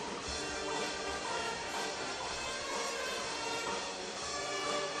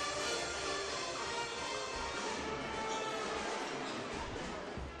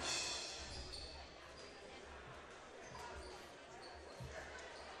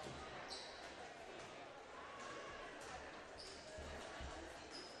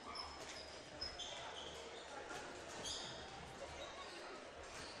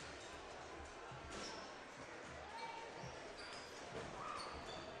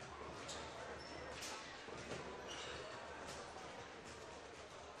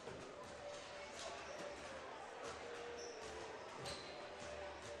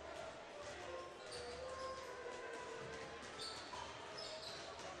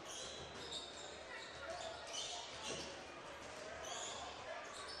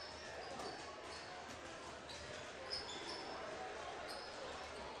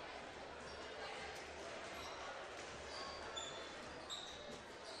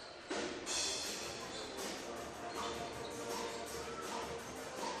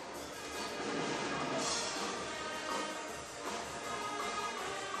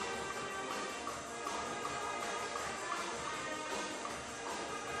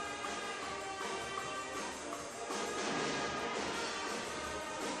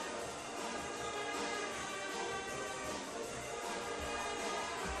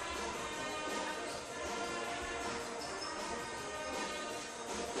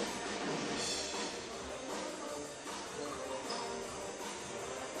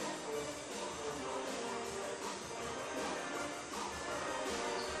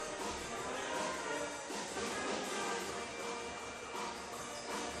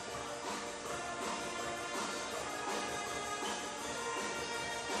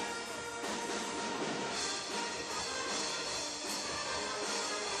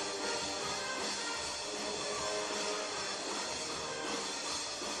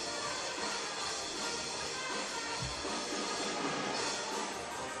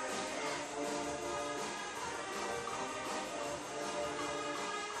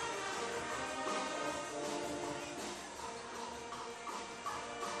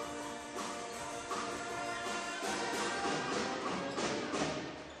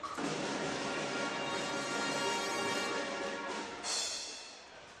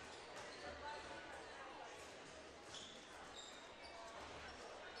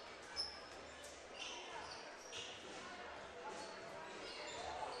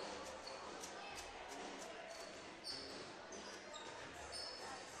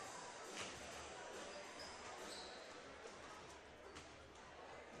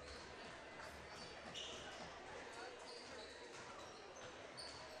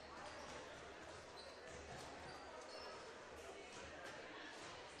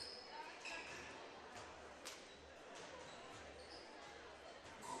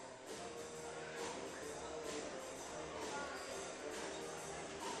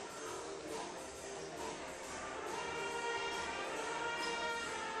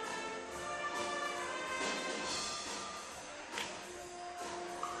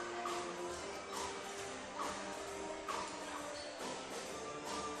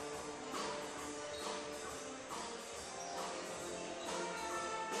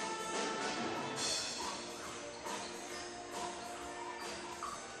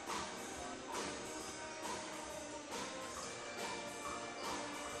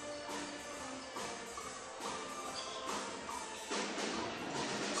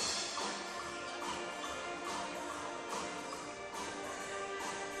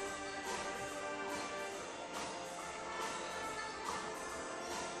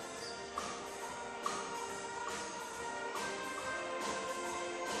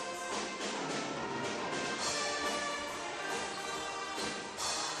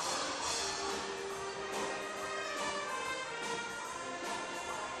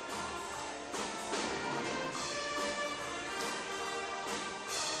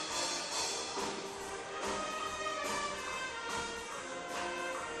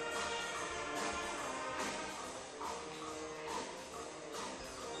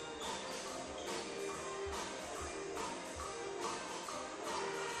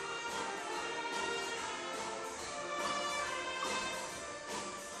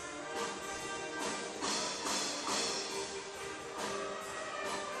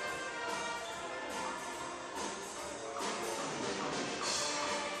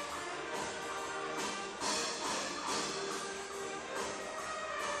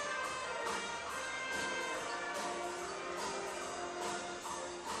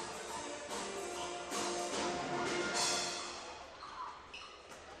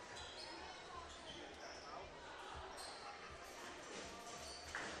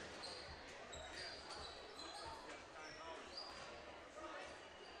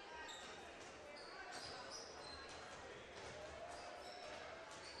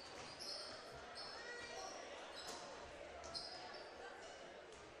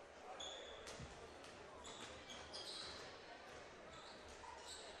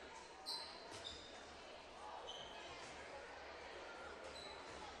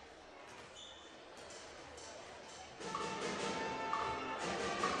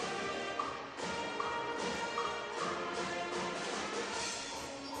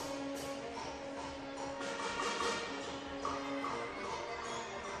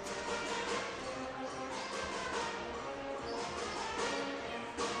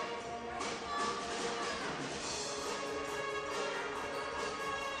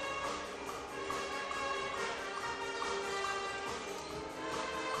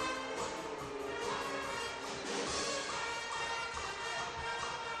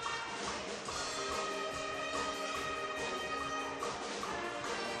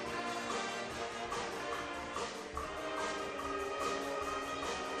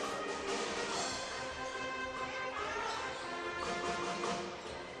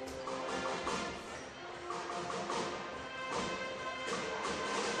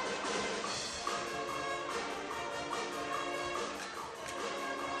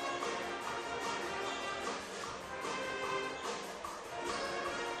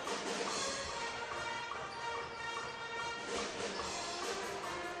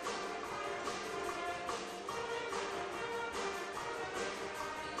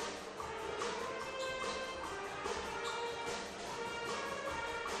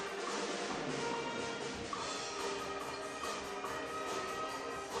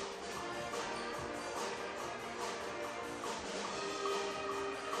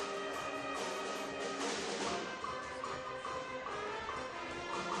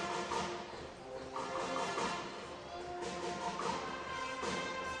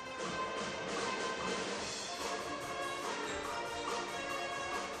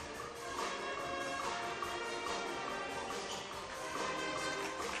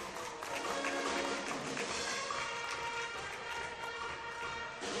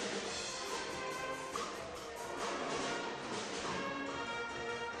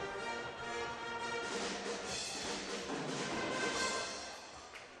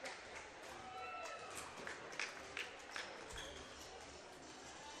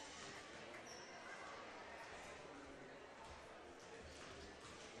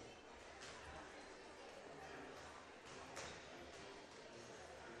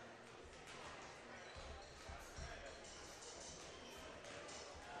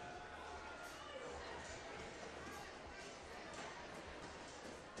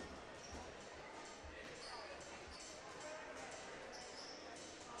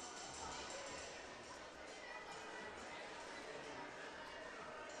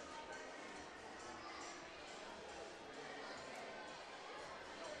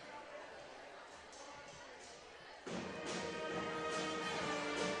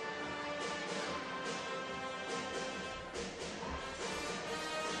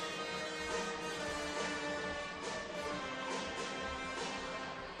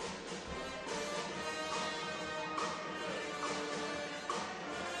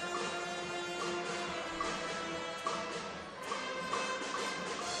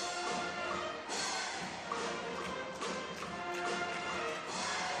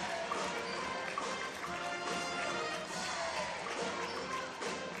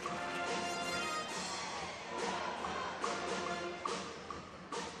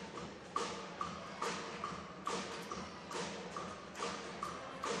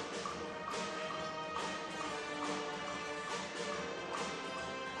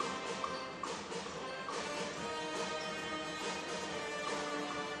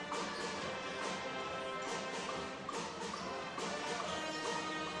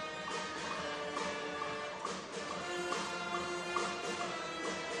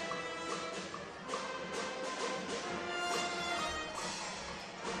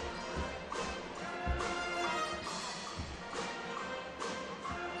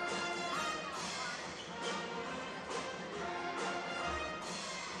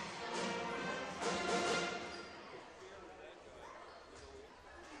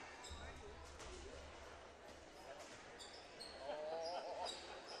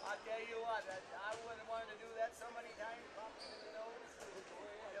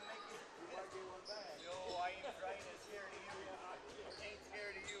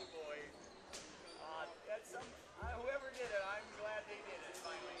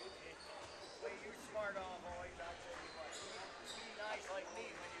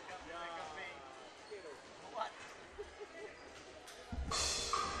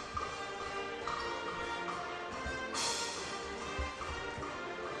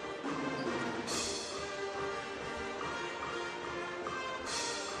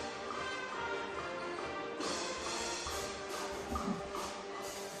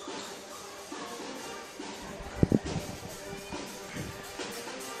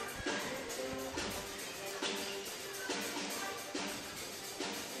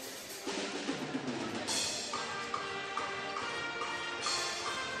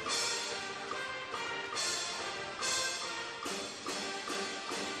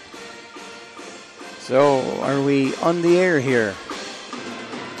 So, are we on the air here?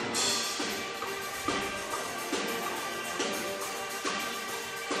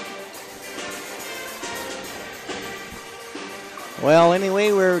 Well,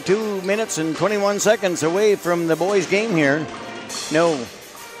 anyway, we're 2 minutes and 21 seconds away from the boys' game here. No.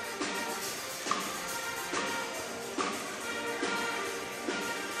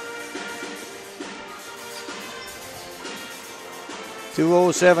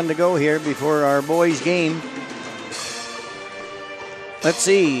 .207 to go here before our boys' game. Let's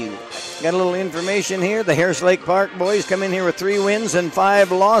see. Got a little information here. The Harris Lake Park boys come in here with 3 wins and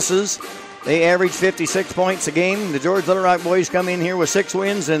 5 losses. They average 56 points a game. The George Little Rock boys come in here with 6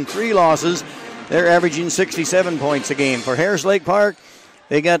 wins and 3 losses. They're averaging 67 points a game. For Harris Lake Park,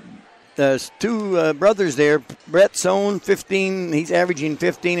 they got 2 brothers there. Brett Sohn, 15. He's averaging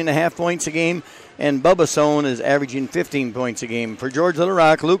 15.5 points a game. And Bubba Sohn is averaging 15 points a game. For George Little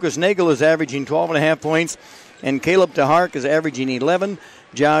Rock, Lucas Nagel is averaging 12.5 points. And Caleb DeHark is averaging 11.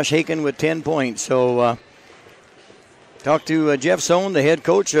 Josh Haken with 10 points. So, talked to Jeff Sohn, the head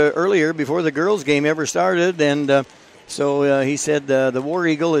coach, earlier before the girls' game ever started. And so he said the War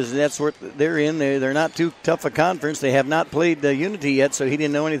Eagle, that's what they're in. They're not too tough a conference. They have not played Unity yet, so he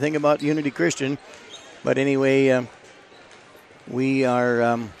didn't know anything about Unity Christian. But anyway, we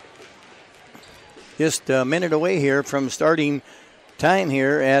are just a minute away here from starting time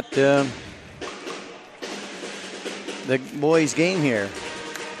here at the boys' game here.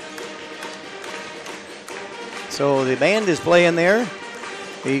 So the band is playing there.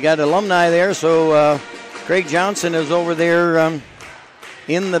 You got alumni there, so Craig Johnson is over there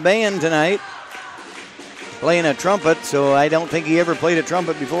in the band tonight playing a trumpet. So I don't think he ever played a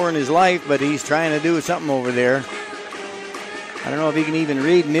trumpet before in his life, but he's trying to do something over there. I don't know if he can even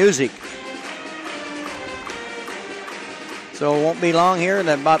read music. So it won't be long here. In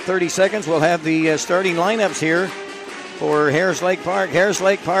about 30 seconds, we'll have the starting lineups here for Harris Lake Park. Harris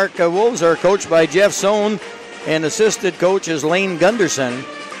Lake Park Wolves are coached by Jeff Sohn, and assistant coach is Lane Gunderson.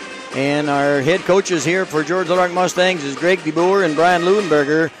 And our head coaches here for George Little Rock Mustangs is Greg DeBoer and Brian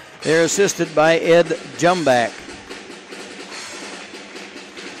Leuenberger. They're assisted by Ed Jumback.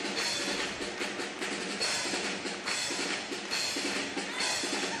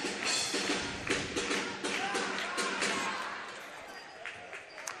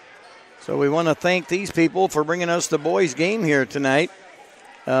 So we want to thank these people for bringing us the boys' game here tonight.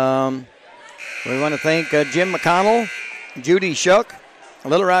 We want to thank Jim McConnell, Judy Shuck,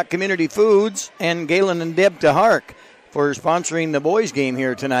 Little Rock Community Foods, and Galen and Deb DeHark for sponsoring the boys' game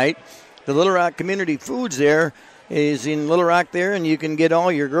here tonight. The Little Rock Community Foods there is in Little Rock there, and you can get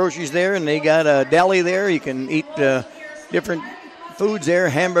all your groceries there, and they got a deli there. You can eat different foods there,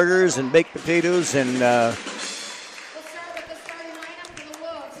 hamburgers and baked potatoes and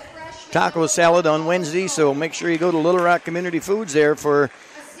taco salad on Wednesday. So make sure you go to Little Rock Community Foods there for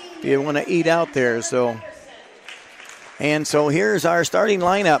if you want to eat out there. So here's our starting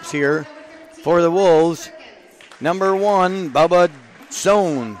lineups here for the Wolves. Number 1, Bubba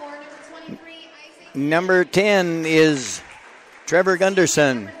Sohn. Number 10 is Trevor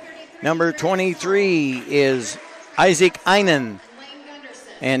Gunderson. Number 23 is Isaac Einen.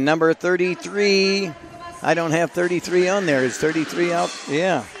 And number 33, I don't have 33 on there. Is 33 out?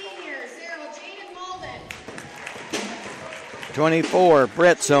 Yeah. 24,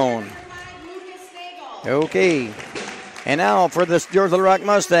 Brett Sohn. Okay. And now for the George Little Rock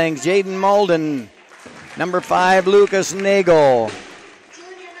Mustangs, Jaden Malden. Number 5, Lucas Nagel.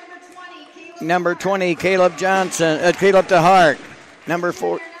 Number 20, Caleb DeHart. Number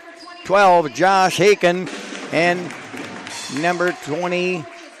 12, Josh Haken. And number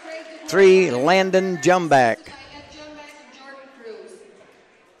 23, Landon Jumback.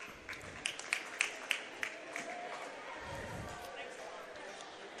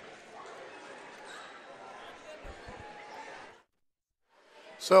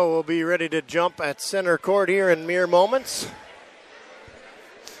 So we'll be ready to jump at center court here in mere moments.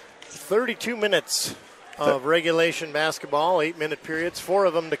 32 minutes of regulation basketball, 8-minute periods, 4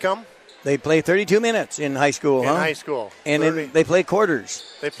 of them to come. They play 32 minutes in high school, In high school. And they play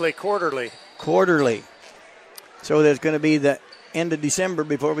quarters. They play quarterly. Quarterly. So there's going to be the end of December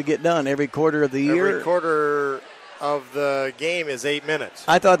before we get done. Every quarter of the year. Every quarter of the game is 8 minutes.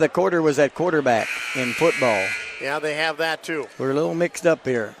 I thought the quarter was at quarterback in football. Yeah, they have that too. We're a little mixed up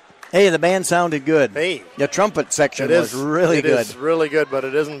here. Hey, the band sounded good. Hey. The trumpet section was really good. It is really good, but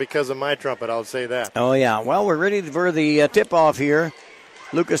it isn't because of my trumpet, I'll say that. Oh, yeah. Well, we're ready for the tip-off here.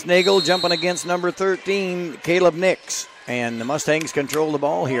 Lucas Nagel jumping against number 13, Caleb Nix. And the Mustangs control the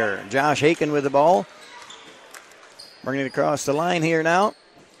ball here. Josh Haken with the ball. Bringing it across the line here now.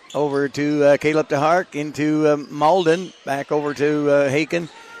 Over to Caleb DeHark, into Malden. Back over to Haken.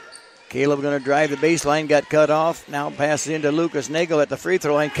 Caleb going to drive the baseline, got cut off. Now passes into Lucas Nagel at the free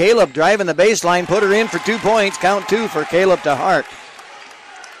throw line. Caleb driving the baseline, put her in for 2 points. Count 2 for Caleb DeHark.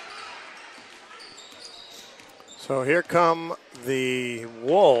 So here come the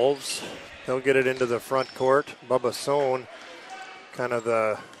Wolves. They'll get it into the front court. Bubba Sohn, kind of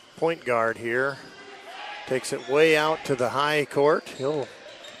the point guard here. Takes it way out to the high court. He'll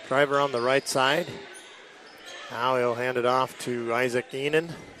drive her on the right side. Now he'll hand it off to Isaac Enan.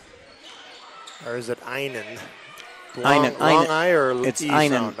 Or is it Einen? Long I or it's E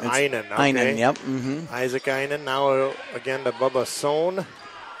Einen. sound? It's Einen, okay. Einen, yep. Mm-hmm. Isaac Einen. Now again to Bubba Sohn.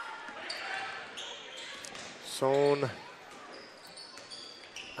 Sohn.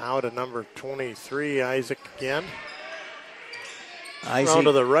 Now to number 23, Isaac again. Now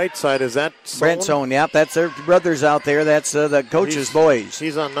to the right side, is that Sohn? Brent Sohn, yep. That's their brothers out there. That's the coach's boys.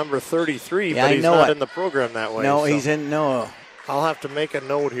 He's on number 33, yeah, but he's not in the program that way. No, so. he's in, no. I'll have to make a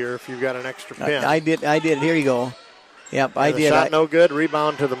note here if you've got an extra pen. I did. Here you go. Yep, I did. Shot no good.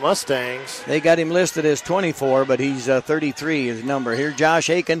 Rebound to the Mustangs. They got him listed as 24, but he's 33 his number. Here, Josh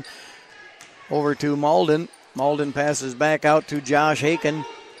Haken over to Malden. Malden passes back out to Josh Haken.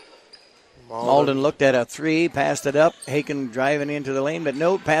 Malden looked at a 3, passed it up. Haken driving into the lane, but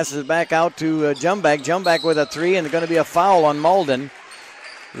no, passes it back out to Jumback. Jumback with a 3, and there's going to be a foul on Malden.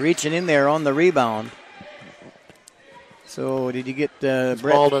 Reaching in there on the rebound. So did you get Brett?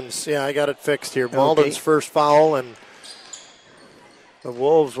 Malden's, yeah, I got it fixed here. Malden's first foul, and the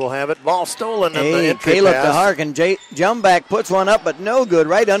Wolves will have it. Ball stolen in the entry Caleb pass. DeHark, and Jumback puts one up, but no good.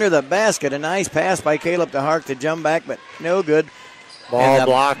 Right under the basket. A nice pass by Caleb DeHark to Jumback, but no good. Ball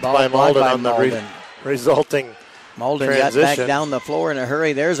blocked by Malden on the resulting Malden transition. Got back down the floor in a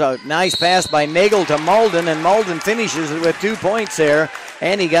hurry. There's a nice pass by Nagel to Malden, and Malden finishes it with 2 points there,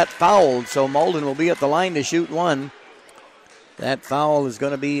 and he got fouled. So Malden will be at the line to shoot 1. That foul is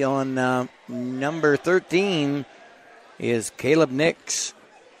going to be on number 13 is Caleb Nix.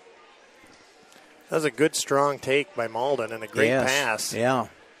 That was a good, strong take by Malden and a great pass. Yeah.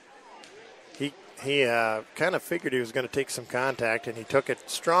 He kind of figured he was going to take some contact, and he took it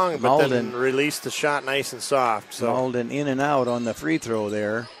strong, but then released the shot nice and soft. So Malden in and out on the free throw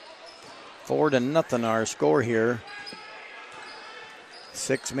there. 4-0 our score here.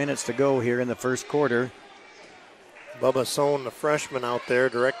 6 minutes to go here in the first quarter. Bubba Sohn, the freshman out there,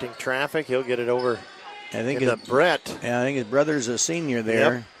 directing traffic. He'll get it over to Brett. Yeah, I think his brother's a senior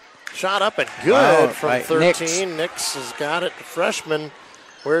there. Yep. Shot up and good from 13. Nix has got it. The freshman.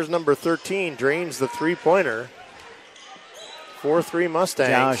 Where's number 13? Drains the three-pointer. 4-3 Mustangs.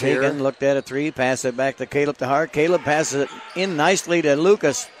 Josh Hagen looked at a 3, passed it back to Caleb DeHark. Caleb passes it in nicely to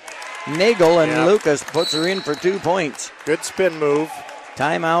Lucas Nagel, and Lucas puts her in for 2 points. Good spin move.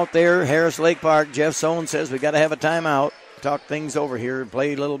 Timeout there, Harris Lake Park. Jeff Sohn says we got to have a timeout. Talk things over here and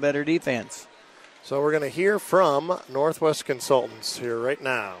play a little better defense. So we're going to hear from Northwest Consultants here right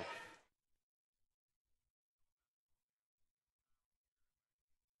now.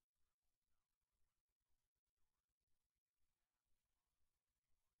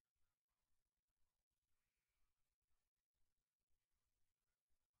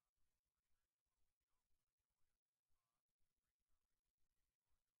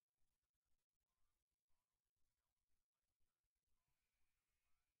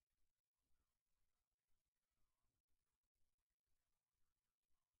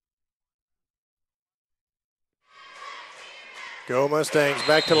 Go Mustangs.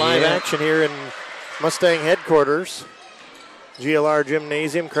 Back to live action here in Mustang headquarters. GLR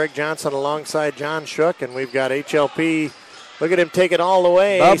Gymnasium. Craig Johnson alongside John Shook, and we've got HLP. Look at him take it all the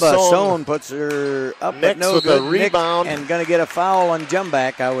way. Bubba Sohn puts her up, Nix but no with good. a rebound. And going to get a foul on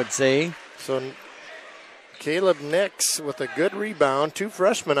Jumback, I would say. So Caleb Nix with a good rebound. 2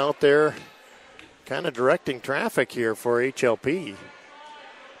 freshmen out there kind of directing traffic here for HLP.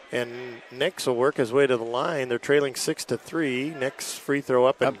 And Nix will work his way to the line. They're trailing 6-3. Nix free throw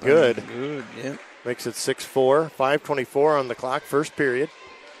up and good. Good, yeah. Makes it 6-4. 5:24 on the clock, first period.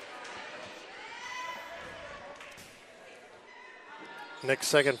 Nix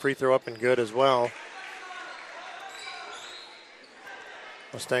second free throw up and good as well.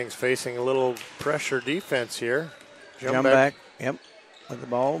 Mustangs facing a little pressure defense here. Jump back. Yep. With the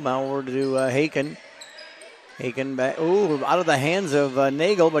ball. Now over to Haken. Haken back. Ooh, out of the hands of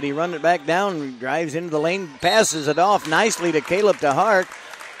Nagel, but he run it back down, drives into the lane, passes it off nicely to Caleb DeHark.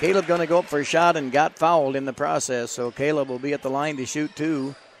 Caleb going to go up for a shot and got fouled in the process, so Caleb will be at the line to shoot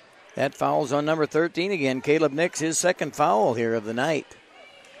 2. That foul's on number 13 again. Caleb Nix, his second foul here of the night.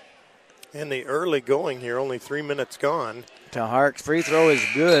 In the early going here, only 3 minutes gone. DeHark's free throw is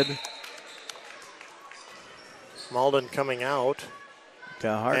good. Malden coming out,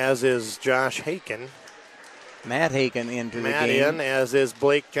 DeHark. as is Josh Haken. Matt Haken into the Matt game. in, as is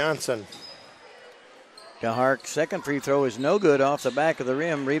Blake Johnson. DeHark's second free throw is no good off the back of the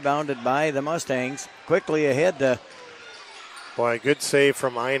rim, rebounded by the Mustangs. Quickly ahead to... Boy, good save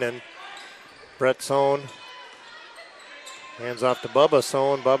from Einen. Brett Sohn. Hands off to Bubba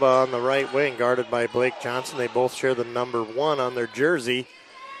Sohn. Bubba on the right wing, guarded by Blake Johnson. They both share the number 1 on their jersey.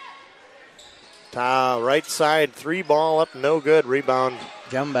 Right side, 3 ball up, no good. Rebound.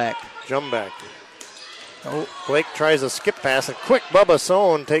 Jump back. Oh, Blake tries a skip pass, and quick Bubba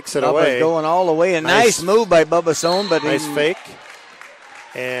Sohn takes it away. Bubba's going all the way. A nice move by Bubba Sohn, but nice fake.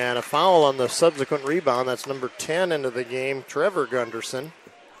 And a foul on the subsequent rebound. That's number 10 into the game, Trevor Gunderson.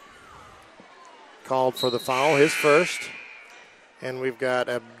 Called for the foul, his first. And we've got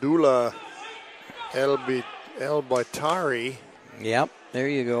Abdullah El-Baitari. Yep, there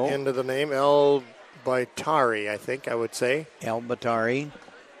you go. Into the name, El-Baitari, I think I would say. El-Baitari.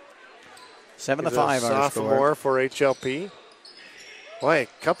 7-5 our sophomore for HLP. Boy, a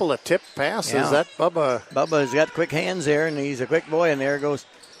couple of tip passes. Yeah. That Bubba's got quick hands there, and he's a quick boy. And there goes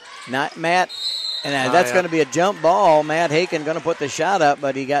Matt. And that's going to be a jump ball. Matt Haken going to put the shot up,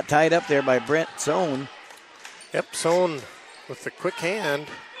 but he got tied up there by Brent Sohn. Yep, Sohn with the quick hand,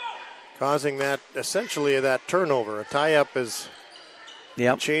 causing that essentially that turnover. A tie-up is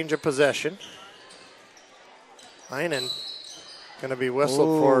change of possession. Einen going to be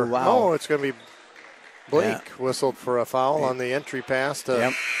whistled for. Wow. Oh, it's going to be Blake whistled for a foul on the entry pass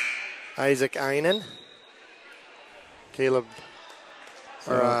to Isaac Einen. Josh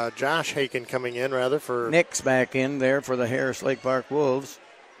Haken coming in rather for Nick's back in there for the Harris Lake Park Wolves.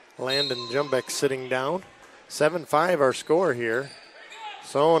 Landon Jumbeck sitting down. 7-5 our score here.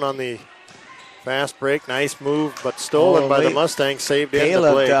 Sohn on the fast break. Nice move, but stolen by the Mustangs. Saved in to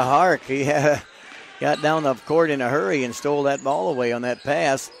Blake. Caleb DeHark. He got down the court in a hurry and stole that ball away on that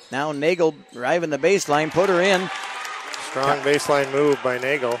pass. Now Nagel driving the baseline, put her in. Strong baseline move by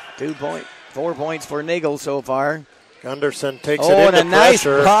Nagel. 4 points for Nagel so far. Gunderson takes it into and a nice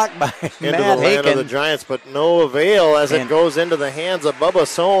pressure block by into Matt the land Haken. of the Giants, but no avail as it goes into the hands of Bubba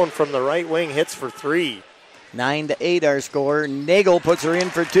Sohn from the right wing, hits for 3. 9-8 our score. Nagel puts her in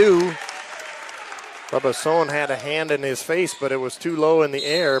for 2. Bubba Sohn had a hand in his face, but it was too low in the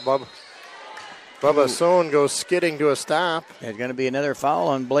air. Bubba Sohn goes skidding to a stop. There's going to be another foul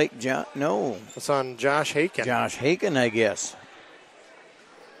on Blake. No. It's on Josh Haken. Josh Haken, I guess.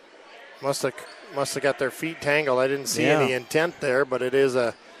 Must have got their feet tangled. I didn't see any intent there, but it is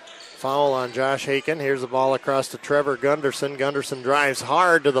a foul on Josh Haken. Here's the ball across to Trevor Gunderson. Gunderson drives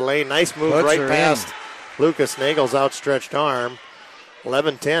hard to the lane. Nice move right past Lucas Nagel's outstretched arm.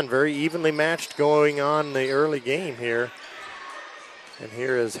 11-10, very evenly matched going on the early game here. And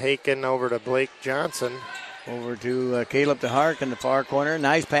here is Haken over to Blake Johnson. Over to Caleb DeHark in the far corner.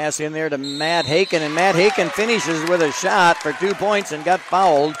 Nice pass in there to Matt Haken, and Matt Haken finishes with a shot for 2 points and got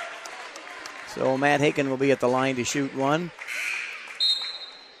fouled. So Matt Haken will be at the line to shoot 1.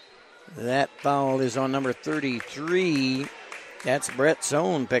 That foul is on number 33. That's Brett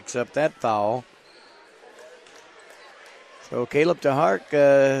Sohn picks up that foul. So Caleb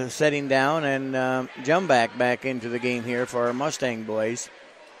DeHark setting down and Jumback back into the game here for our Mustang boys.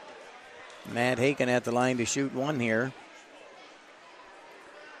 Matt Haken at the line to shoot 1 here.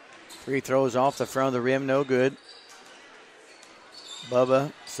 Free throws off the front of the rim, no good.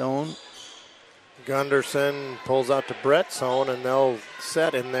 Bubba Sohn. Gunderson pulls out to Brett Sohn, and they'll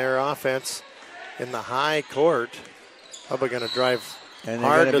set in their offense in the high court. Bubba going to drive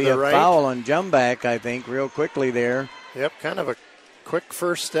hard to the right. And foul on Jumback, I think, real quickly there. Yep, kind of a quick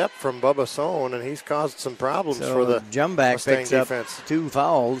first step from Bubba Sohn, and he's caused some problems for the Jumback Mustang picks defense. Up 2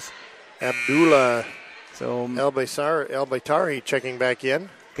 fouls. Abdullah El-Baitari checking back in.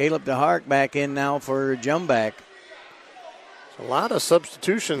 Caleb DeHark back in now for Jumback. A lot of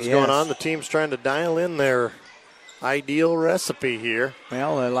substitutions going on. The team's trying to dial in their ideal recipe here.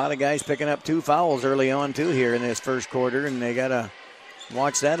 Well, a lot of guys picking up 2 fouls early on, too, here in this first quarter, and they got to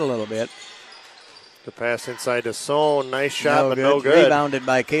watch that a little bit. The pass inside to Sohn. Nice shot, no good. Rebounded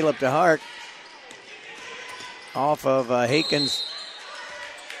by Caleb DeHart. Off of Hakens.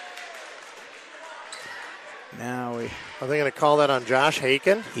 Now Are they going to call that on Josh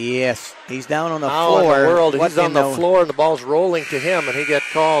Haken? Yes. He's down on the How floor. in the world? He's on the floor, and the ball's rolling to him, and he got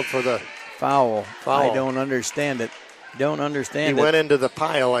called for the foul. I don't understand it. He went into the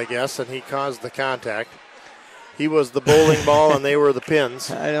pile, I guess, and he caused the contact. He was the bowling ball, and they were the pins.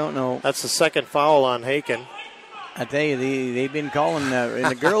 I don't know. That's the second foul on Haken. I tell you, they've been calling, in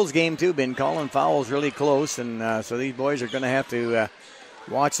the girls' game, too, been calling fouls really close, and so these boys are going to have to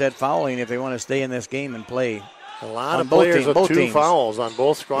watch that fouling if they want to stay in this game and play. A lot of players with 2 fouls on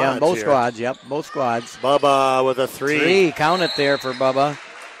both squads. Yeah, on both squads, both squads. Bubba with a 3. Count it there for Bubba.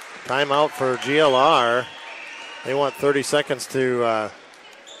 Timeout for GLR. They want 30 seconds to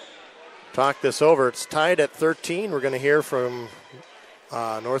talk this over. It's tied at 13. We're going to hear from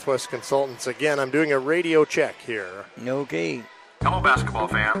Northwest Consultants again. I'm doing a radio check here. Okay. Hello, basketball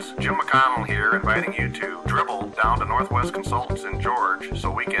fans. Jim McConnell here, inviting you to dribble down to Northwest Consultants in George so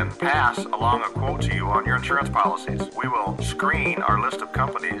we can pass along a quote to you on your insurance policies. We will screen our list of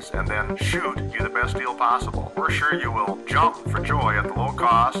companies and then shoot you the best deal possible. We're sure you will jump for joy at the low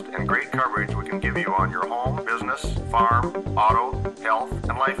cost and great coverage we can give you on your home, business, farm, auto, health,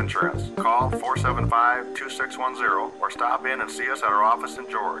 and life insurance. Call 475-2610 or stop in and see us at our office in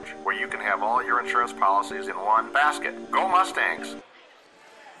George, where you can have all your insurance policies in one basket. Go Mustangs!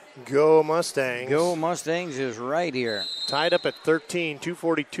 Go Mustangs. Go Mustangs is right here. Tied up at 13,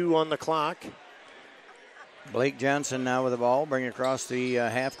 2:42 on the clock. Blake Johnson now with the ball, bring it across the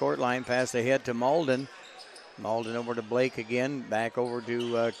half-court line, pass ahead to Malden. Malden over to Blake again, back over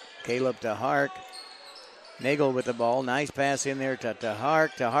to Caleb DeHart. Nagel with the ball, nice pass in there to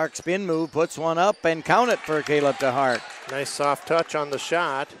DeHart. DeHart spin move, puts one up, and count it for Caleb DeHart. Nice soft touch on the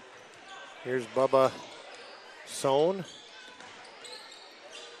shot. Here's Bubba Sohn.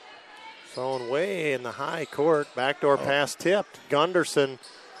 Sohn way in the high court. Backdoor pass tipped. Gunderson,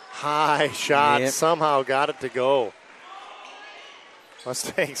 high shot, somehow got it to go.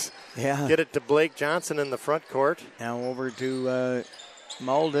 Mustangs get it to Blake Johnson in the front court. Now over to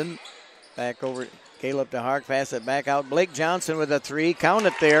Malden. Back over Caleb DeHart. Pass it back out. Blake Johnson with a 3. Count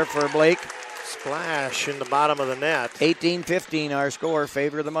it there for Blake. Splash in the bottom of the net. 18-15 our score.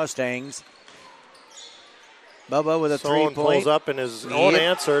 Favor of the Mustangs. Bubba with a Sohn 3-point. pulls up in his own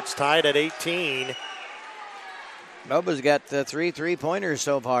answer. It's tied at 18. Bubba's got 3 3-pointers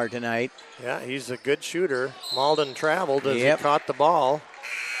so far tonight. Yeah, he's a good shooter. Malden traveled as he caught the ball.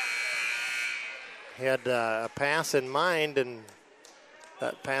 He had a pass in mind, and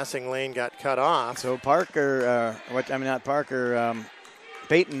that passing lane got cut off. So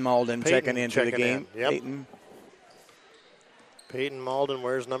Peyton Malden checking into the game. Yep. Peyton Malden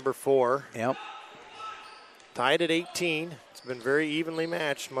wears number 4. Yep. Tied at 18. It's been very evenly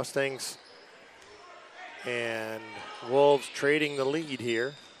matched. Mustangs and Wolves trading the lead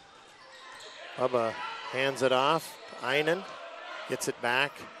here. Bubba hands it off. Einen gets it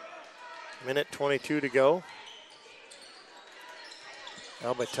back. Minute 22 to go.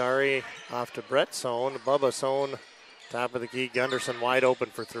 Albatari off to Brett Sohn. Bubba Sohn, top of the key. Gunderson wide open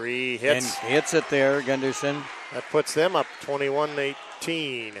for 3. Hits. And hits it there, Gunderson. That puts them up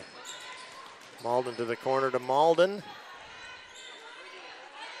 21-18. Malden to the corner to Malden.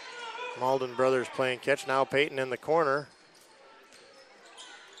 Malden brothers playing catch. Now Peyton in the corner.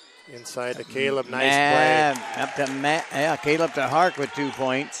 Inside to Caleb. Nice play. Up to Matt. Yeah, Caleb DeHart with 2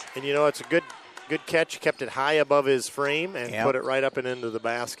 points. And you know, it's a good catch. Kept it high above his frame and put it right up and into the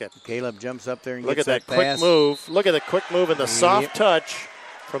basket. Caleb jumps up there and Look gets at that quick move. Look at the quick move and the soft touch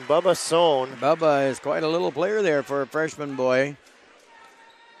from Bubba Sohn. Bubba is quite a little player there for a freshman boy.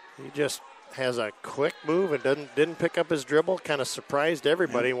 He just has a quick move and didn't pick up his dribble. Kind of surprised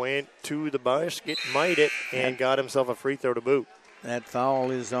everybody. Went to the basket, might it, and got himself a free throw to boot. That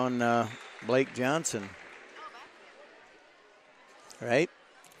foul is on Blake Johnson. Right?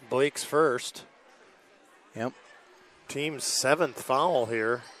 Blake's first. Yep. Team's 7th foul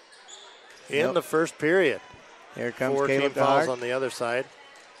here in the first period. Here comes 4 Caleb team fouls DeHart. on the other side.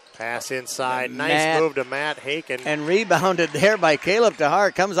 Pass inside. Nice move to Matt Haken. And rebounded there by Caleb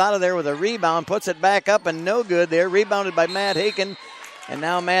DeHart. Comes out of there with a rebound. Puts it back up and no good there. Rebounded by Matt Haken. And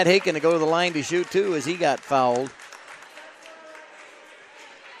now Matt Haken to go to the line to shoot too as he got fouled.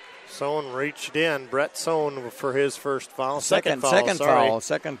 Sohn reached in. Brett Sohn for his first foul. Second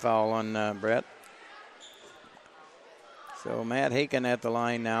foul on Brett. So Matt Haken at the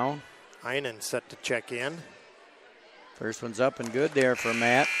line now. Heinen set to check in. First one's up and good there for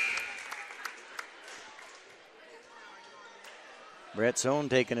Matt. Brett Sohn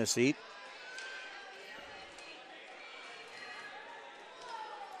taking a seat.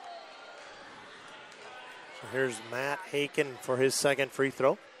 So here's Matt Haken for his second free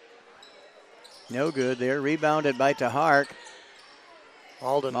throw. No good there. Rebounded by Tahark.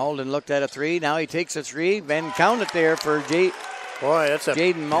 Malden looked at a three. Now he takes a three. Then count it there for Boy, that's a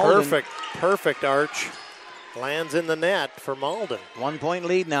Jaden Malden. Perfect arch. Lands in the net for Malden. 1 point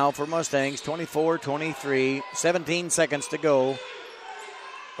lead now for Mustangs. 24-23. 17 seconds to go.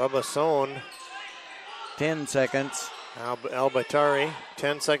 Bubba Sohn. 10 seconds. Albatari.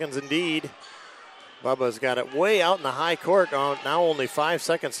 10 seconds indeed. Bubba's got it way out in the high court. Now only 5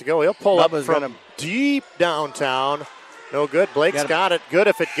 seconds to go. He'll pull Bubba's up from deep downtown. No good. Blake's got it. Good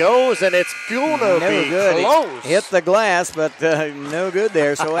if it goes, and it's going to be good. close. Hit the glass, but no good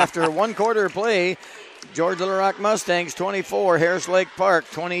there. So after 1 quarter play, George Little Rock Mustangs 24, Harris Lake Park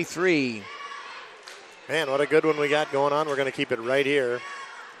 23. Man, what a good one we got going on. We're going to keep it right here.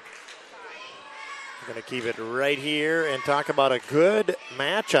 We're going to keep it right here and talk about a good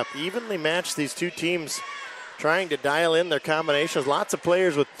matchup. Evenly matched, these two teams trying to dial in their combinations. Lots of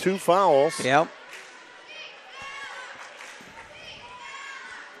players with 2 fouls. Yep.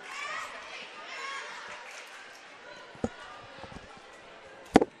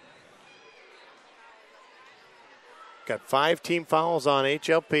 Got 5 team fouls on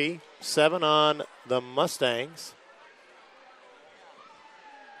HLP, 7 on the Mustangs.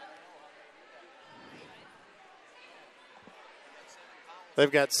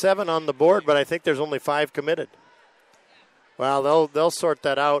 They've got 7 on the board, but I think there's only 5 committed. Well, they'll sort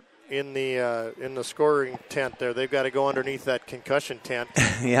that out in the scoring tent there. They've got to go underneath that concussion tent.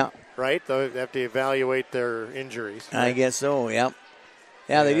 Yeah. Right? They have to evaluate their injuries. Right? I guess so, yep.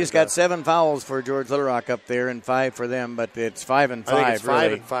 Yeah, they just got 7 fouls for George Little Rock up there and 5 for them, but it's 5 and 5. I think it's 5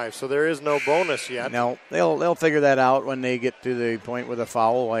 really. and 5, so there is no bonus yet. No, they'll figure that out when they get to the point with a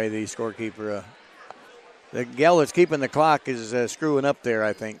foul. Why the scorekeeper, the gal that's keeping the clock is screwing up there,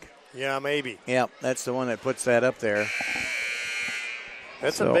 I think. Yeah, maybe. Yeah, that's the one that puts that up there.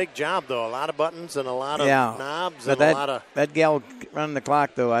 That's a big job, though. A lot of buttons and a lot of knobs but and a lot of. That gal running the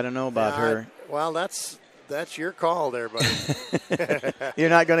clock, though, I don't know about her. Well, that's your call there, buddy. You're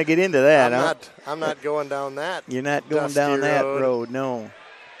not going to get into that, I'm not going down that. You're not going down that road, no.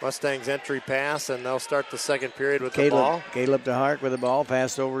 Mustangs entry pass, and they'll start the second period with the ball. Caleb DeHart with the ball,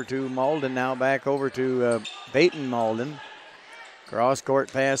 passed over to Malden, now back over to Peyton Malden.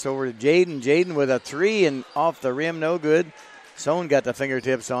 Cross-court pass over to Jaden. Jaden with a 3 and off the rim, no good. Sohn got the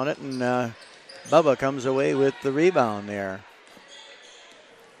fingertips on it, and Bubba comes away with the rebound there.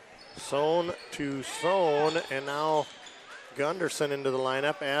 Sohn to Sohn, and now Gunderson into the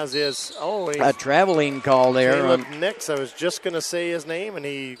lineup, as is a traveling call there. Caleb Nix. I was just going to say his name, and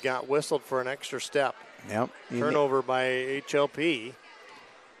he got whistled for an extra step. Yep. Turnover by HLP.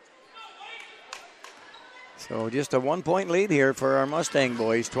 So just a 1 point lead here for our Mustang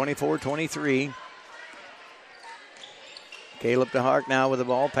boys, 24-23. Caleb DeHart now with the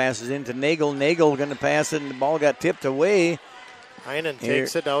ball, passes into Nagel. Nagel going to pass it, and the ball got tipped away. Heinen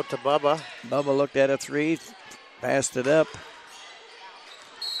takes it out to Bubba. Bubba looked at a 3, passed it up.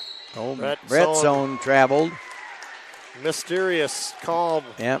 Brett Sohn traveled. Mysterious call.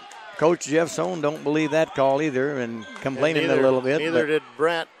 Yep. Coach Jeff Sohn don't believe that call either, and complaining a little bit. Neither did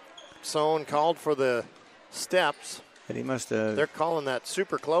Brett. Sohn called for the steps. But he must have. They're calling that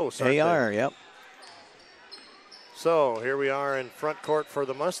super close. They are, yep. So here we are in front court for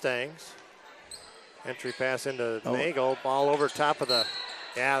the Mustangs. Entry pass into Nagel. Ball over top of the.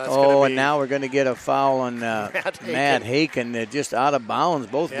 Yeah, that's going to be. And now we're going to get a foul on Matt Haken. Just out of bounds.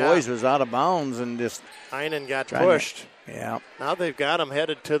 Both boys was out of bounds and just. Heinen got pushed. Yeah. Now they've got him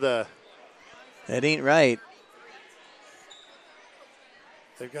headed to the. That ain't right.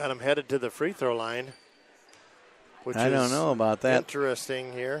 They've got him headed to the free throw line. Which I don't know about that.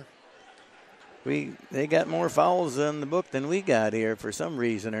 Interesting here. They got more fouls in the book than we got here for some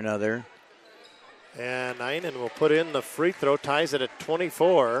reason or another. And Heinen will put in the free throw, ties it at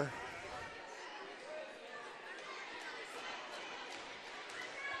 24.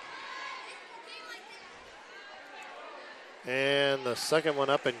 And the second one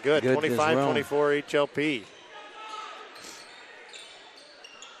up and good 25-24 HLP.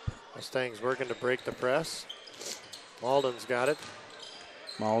 Mustangs working to break the press. Malden's got it.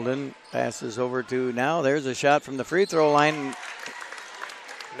 Malden passes over to now. There's a shot from the free throw line.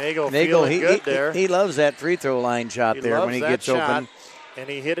 Nagel feeling good there. He loves that free throw line shot there when he gets open. And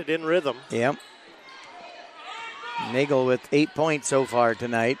he hit it in rhythm. Yep. Nagel with 8 points so far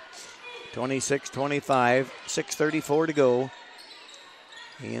tonight. 26-25, 6:34 to go.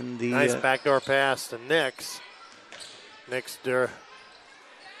 In the nice backdoor pass to Nix.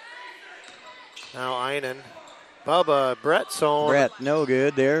 Now Einen. Bubba Bretson. Brett, no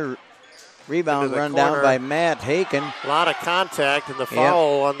good there. Rebound run corner. down by Matt Haken. A lot of contact and the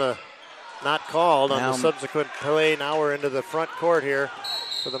foul on the not called on the subsequent play. Now we're into the front court here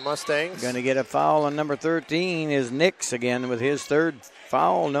for the Mustangs. Going to get a foul on number 13 is Nix again with his third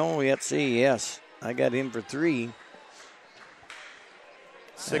foul. No, let's see. Yes, I got him for 3.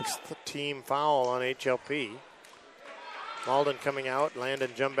 Sixth team foul on HLP. Malden coming out. Landon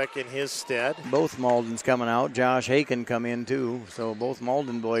Jumbeck in his stead. Both Maldens coming out. Josh Haken come in too. So both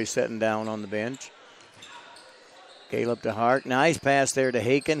Malden boys sitting down on the bench. Caleb to Hart. Nice pass there to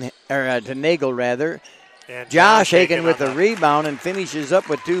Haken, or to Nagel rather. And Josh Haken with the rebound and finishes up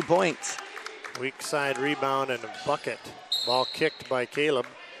with 2 points. Weak side rebound and a bucket. Ball kicked by Caleb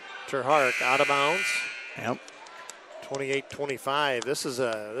Terhark out of bounds. Yep. 28-25. This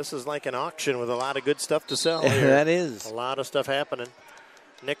is like an auction with a lot of good stuff to sell here. That is. A lot of stuff happening.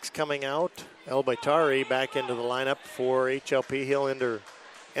 Nix coming out. El Baitari back into the lineup for HLP. He'll enter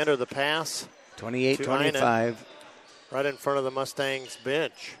the pass. 28-25. Right in front of the Mustangs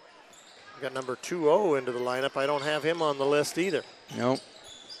bench. We've got number 2-0 into the lineup. I don't have him on the list either. Nope.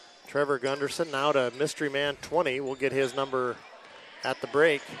 Trevor Gunderson now to mystery man 20. We'll get his number at the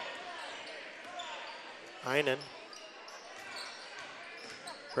break. Einen.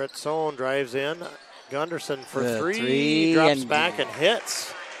 Brett Sohn drives in. Gunderson for three. Drops back and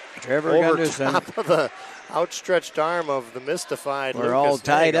hits. Trevor over Gunderson. Top of the outstretched arm of the mystified We're Lucas all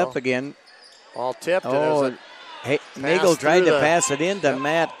tied Nagel. up again. All tipped. Nagel tried to pass it into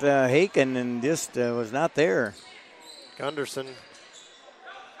Matt Haken and just was not there. Gunderson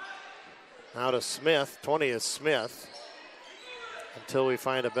now to Smith. 20 is Smith. Until we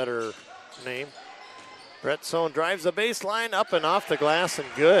find a better name. Brett Sohn drives the baseline up and off the glass and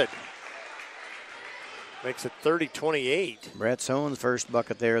good. Makes it 30-28. Brett Sohn's first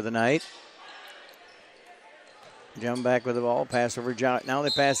bucket there of the night. Jump back with the ball. Pass over John. Now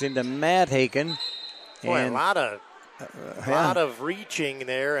they pass into Matt Haken. Boy, a lot of reaching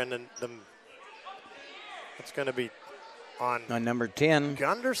there, and then it's going to be on number 10.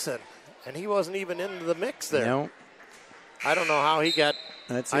 Gunderson, and he wasn't even in the mix there. No. I don't know how he got.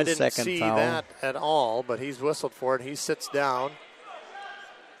 That's I his didn't second see foul. that at all, but he's whistled for it. He sits down.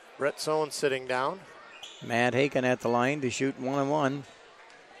 Brett Sohn sitting down. Matt Haken at the line to shoot 1-on-1.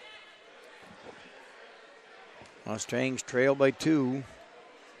 Mustangs trail by 2.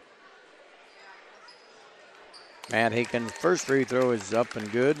 Matt Haken's first free throw is up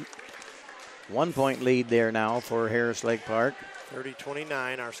and good. 1 point lead there now for Harris Lake Park.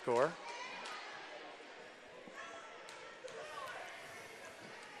 30-29 our score.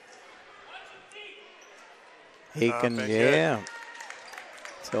 Haken, yeah.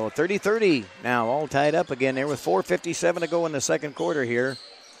 So 30-30 now, all tied up again there with 4:57 to go in the second quarter here.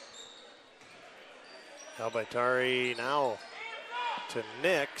 Albaitari now to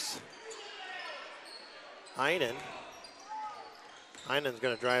Nix. Einen's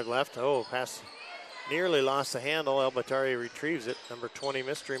going to drive left. Oh, pass nearly lost the handle. Albaitari retrieves it. Number 20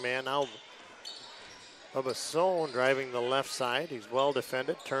 mystery man now. Bubba Sohn driving the left side. He's well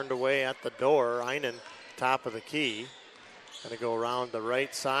defended. Turned away at the door. Einen top of the key. Going to go around the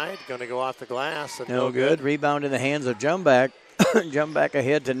right side. Going to go off the glass. And no good. Rebound in the hands of Jumback. Jumback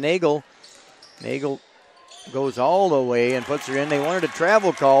ahead to Nagel. Nagel goes all the way and puts her in. They wanted a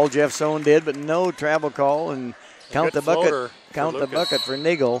travel call. Jeff Sohn did, but no travel call. And count the bucket. Count the bucket for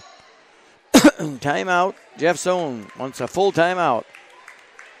Nagel. Timeout. Jeff Sohn wants a full timeout.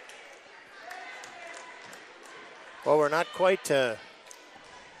 Well, we're not quite. Is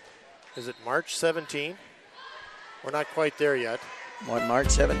it March 17? We're not quite there yet. What, March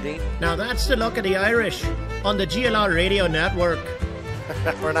 17? Now that's the look of the Irish on the GLR Radio Network.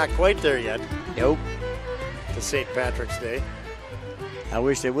 We're not quite there yet. Nope. To St. Patrick's Day. I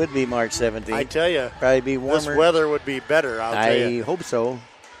wish it would be March 17th. I tell you. Probably be warmer. This weather would be better, I'll tell you. I hope so.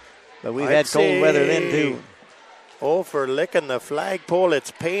 But we've had cold weather then, too. Oh, for licking the flagpole,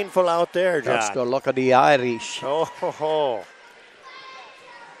 it's painful out there, John. That's the look of the Irish. Oh.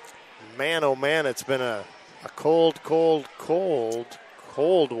 Man, oh, man, it's been a cold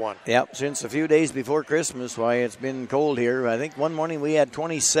one. Yep, since a few days before Christmas, why it's been cold here. I think one morning we had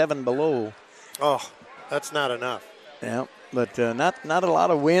 27 below. Oh, that's not enough. Yeah, but not a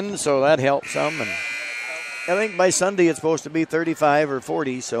lot of wind, so that helps some. And I think by Sunday it's supposed to be 35 or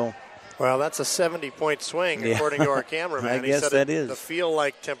 40, so. Well, that's a 70-point swing, according to our cameraman. I guess he said that is. The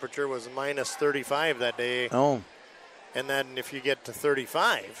feel-like temperature was minus 35 that day. Oh. And then if you get to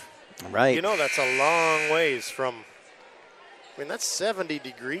 35, right? You know that's a long ways from. I mean, that's 70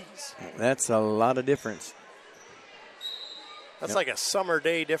 degrees. That's a lot of difference. That's like a summer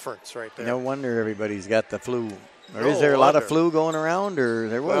day difference right there. No wonder everybody's got the flu. Or No is there a lot of wonder. flu going around, or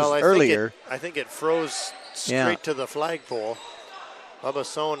there was Well, earlier? I think it froze straight to the flagpole. Bubba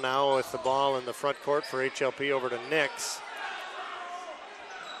Sohn now with the ball in the front court for HLP over to Nix.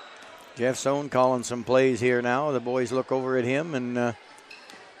 Jeff Sohn calling some plays here now. The boys look over at him and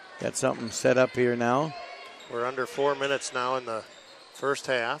got something set up here now. We're under 4 minutes now in the first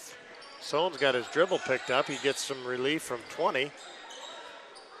half. Sohn's got his dribble picked up. He gets some relief from 20.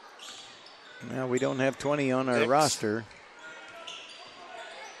 Now we don't have 20 on our Nix. roster.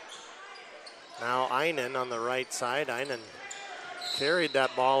 Now Einen on the right side. Einen carried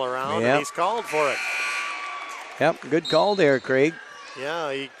that ball around, Yep. and he's called for it. Yep, good call there, Craig.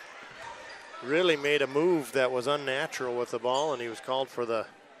 Yeah, he really made a move that was unnatural with the ball, and he was called for the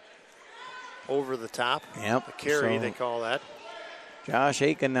over the top. Yep. The carry, so they call that. Josh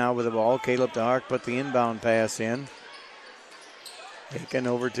Aiken now with the ball. Caleb DeHark put the inbound pass in. Aiken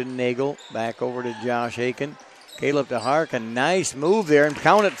over to Nagel. Back over to Josh Aiken. Caleb DeHark, a nice move there, and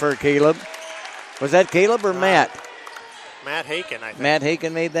count it for Caleb. Was that Caleb or Matt? Matt Haken, I think. Matt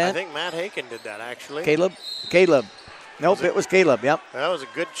Haken made that? I think Matt Haken did that, actually. Caleb? Nope, it was Caleb, yep. That was a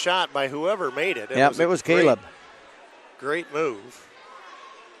good shot by whoever made it. It was Caleb. Great move.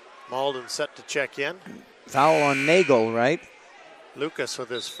 Malden set to check in. Foul on Nagel, right? Lucas with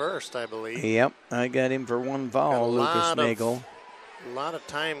his first, I believe. Yep, I got him for one foul, Lucas Nagel. A lot of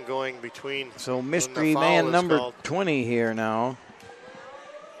time going between. So mystery man number 20 here now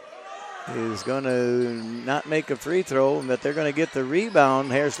is going to not make a free throw, but they're going to get the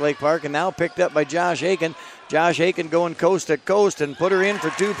rebound. Harris Lake Park, and now picked up by Josh Aiken. Josh Aiken going coast to coast and put her in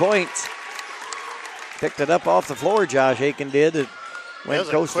for 2 points. Picked it up off the floor, Josh Aiken did. It went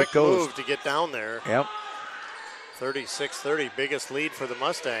coast to quick coast. move to get down there. Yep. 36-30, biggest lead for the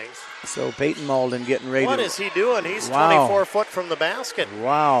Mustangs. So Peyton Malden getting ready. What is he doing? He's Wow. 24 foot from the basket.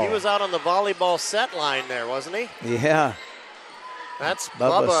 Wow. He was out on the volleyball set line there, wasn't he? Yeah. That's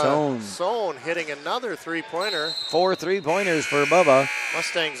Bubba Bubba Sohn. Sohn hitting another three-pointer. 4 3-pointers for Bubba.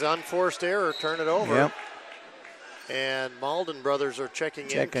 Mustangs unforced error, turn it over. Yep. And Malden brothers are checking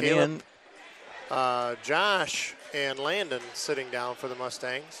Checking in. in. Josh and Landon sitting down for the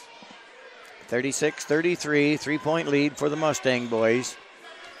Mustangs. 36-33, 3-point lead for the Mustang boys.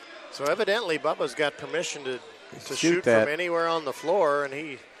 So evidently Bubba's got permission to Shoot shoot that. from anywhere on the floor, and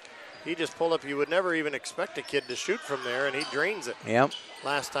he just pulled up. You would never even expect a kid to shoot from there, and he drains it. Yep.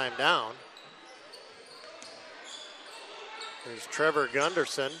 Last time down. There's Trevor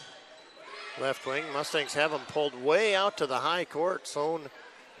Gunderson, left wing. Mustangs have him pulled way out to the high court. Sohn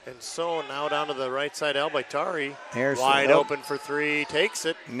now down to the right side. Albaytari wide open for three. Takes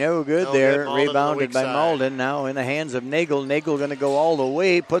it. No good No there. good. Malden on the Rebounded weak by side. Malden. Now in the hands of Nagel. Nagel going to go all the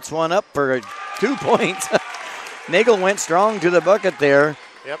way. Puts one up for 2 points. Nagel went strong to the bucket there.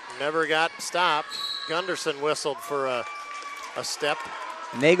 Yep, never got stopped. Gunderson whistled for a step.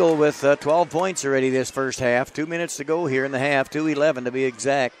 Nagel with 12 points already this first half. 2 minutes to go here in the half. 2:11 to be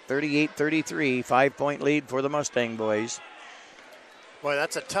exact. 38-33. 5-point lead for the Mustang boys. Boy,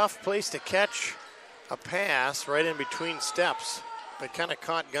 that's a tough place to catch a pass right in between steps. They kind of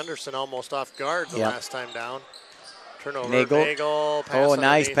caught Gunderson almost off guard the last time down. Turnover, Nagel. Pass a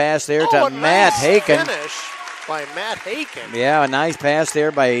nice underneath. pass there to a Matt nice Haken. Finish by Matt Haken. Yeah, a nice pass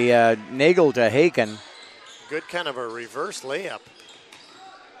there by Nagel to Haken. Good kind of a reverse layup.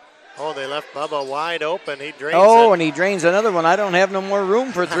 Oh, they left Bubba wide open. He drains Oh, it. and he drains another one. I don't have no more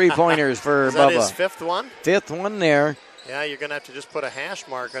room for three-pointers for Is that Bubba. his fifth one? Fifth one there. Yeah, you're going to have to just put a hash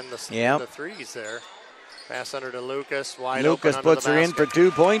mark on the threes there. Pass under to Lucas, wide Lucas open puts under her the in for basket.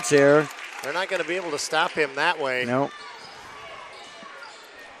 2 points there. They're not going to be able to stop him that way. No.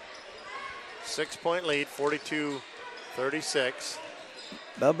 6-point lead, 42-36.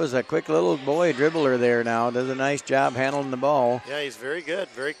 Bubba's a quick little boy dribbler there now. Does a nice job handling the ball. Yeah, he's very good,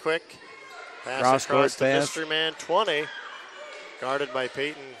 very quick. Pass Cross-court across to pass. mystery man, 20. Guarded by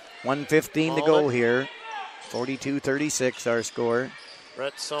Peyton. 1:15 to go Malden. here. 42-36 our score.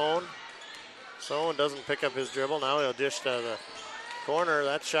 Brett Sohn. Sohn doesn't pick up his dribble. Now he'll dish to the corner.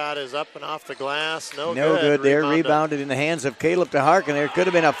 That shot is up and off the glass. No good there. Rebounded in the hands of Caleb DeHark, and there could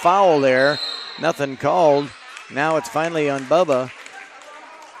have been a foul there. Nothing called. Now it's finally on Bubba.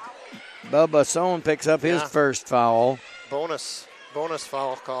 Bubba Sohn picks up his first foul. Bonus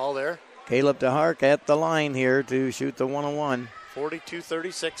foul call there. Caleb DeHark at the line here to shoot the 1-on-1.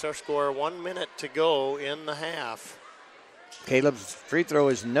 42-36 our score. 1 minute to go in the half. Caleb's free throw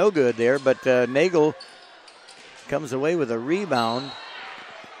is no good there, but Nagel comes away with a rebound.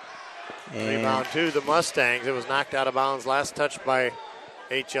 And rebound to the Mustangs. It was knocked out of bounds. Last touch by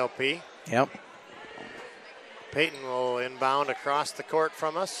HLP. Yep. Peyton will inbound across the court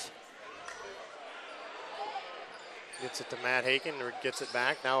from us. Gets it to Matt Haken, or gets it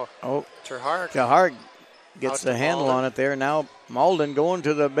back. Now, Chahar gets the handle on it there. Now, Malden going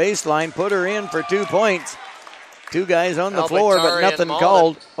to the baseline, put her in for 2 points. 2 guys on the floor, but nothing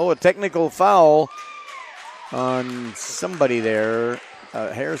called. Oh, a technical foul on somebody there.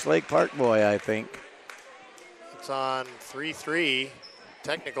 Harris Lake Park boy, I think. It's on 3-3.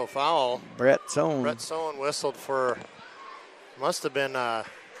 Technical foul. Brett Sohn whistled for, must have been a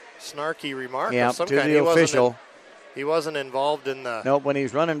snarky remark of some to kind. The official. He wasn't involved in the. Nope, when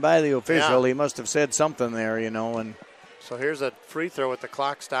he's running by the official, he must have said something there, And so here's a free throw with the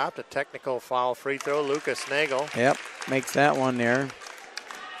clock stopped. A technical foul free throw. Lucas Nagel. Yep, makes that one there.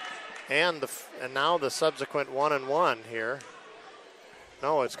 And now the subsequent 1-1 here.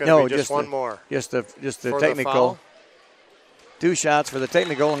 No, it's going to be just one more. Just the technical. 2 shots for the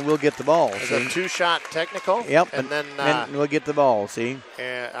technical, and we'll get the ball. It's a 2-shot technical. Yep, and then we'll get the ball. See.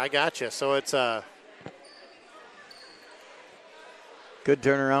 I got you. So it's a. Could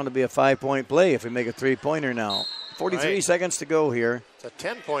turn around to be a 5-point play if we make a 3-pointer now. 43 seconds to go here. It's a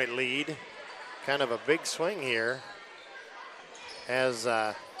 10-point lead. Kind of a big swing here as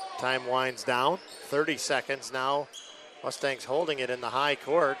time winds down. 30 seconds now. Mustangs holding it in the high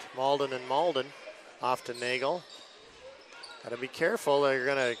court. Malden off to Nagel. Got to be careful. They're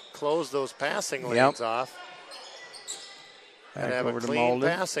going to close those passing lanes off. Got to have a clean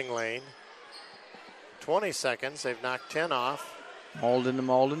passing lane. 20 seconds. They've knocked 10 off. Malden to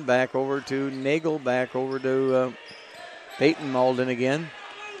Malden. Back over to Nagel. Back over to Peyton Malden again.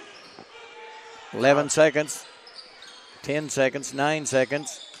 11 seconds. 10 seconds. 9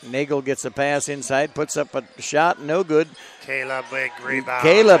 seconds. Nagel gets a pass inside. Puts up a shot. No good. Caleb, big rebound.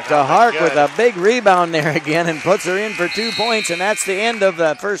 Caleb to Hark with a big rebound there again and puts her in for 2 points. And that's the end of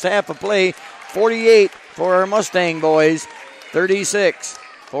the first half of play. 48 for our Mustang boys. 36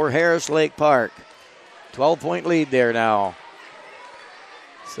 for Harris Lake Park. 12-point lead there now.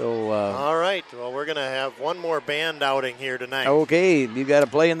 So. All right. Well, we're going to have one more band outing here tonight. Okay. You got to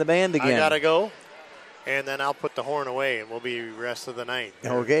play in the band again. I got to go. And then I'll put the horn away, and we'll be the rest of the night.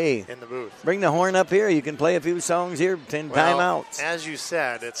 Okay. In the booth. Bring the horn up here. You can play a few songs here. 10 timeouts. As you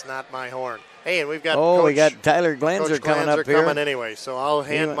said, it's not my horn. Hey, and we've got. We got Tyler Glanzer coming up here. Coming anyway, so I'll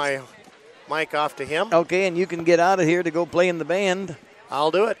hand my mic off to him. Okay, and you can get out of here to go play in the band.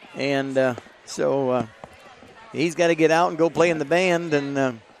 I'll do it. And so he's got to get out and go play in the band,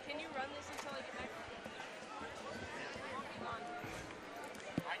 and.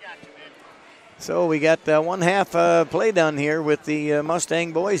 So we got one half play done here with the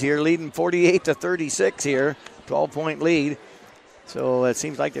Mustang boys here, leading 48-36 here, 12-point lead. So it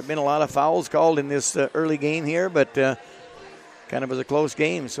seems like there have been a lot of fouls called in this early game here, but kind of was a close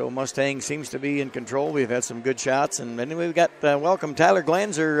game. So Mustang seems to be in control. We've had some good shots. And anyway, we've got welcome Tyler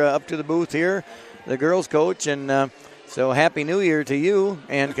Glanzer up to the booth here, the girls coach. And so Happy New Year to you,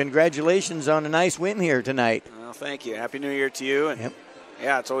 and congratulations on a nice win here tonight. Well, thank you. Happy New Year to you. And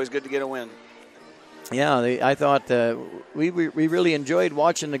yeah, it's always good to get a win. Yeah, I thought we really enjoyed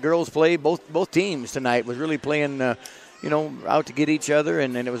watching the girls play. Both teams tonight was really playing, out to get each other,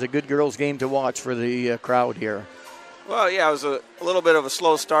 and it was a good girls game to watch for the crowd here. Well, yeah, it was a little bit of a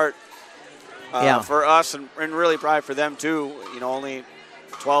slow start for us, and really probably for them too. Only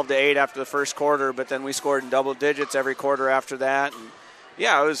 12-8 after the first quarter, but then we scored in double digits every quarter after that. And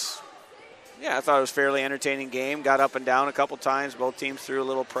I thought it was a fairly entertaining game. Got up and down a couple times. Both teams threw a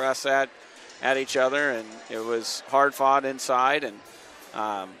little press at each other, and it was hard fought inside, and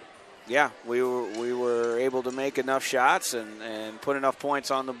we were able to make enough shots and put enough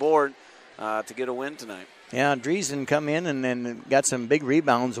points on the board to get a win tonight. Yeah, Driesen come in and got some big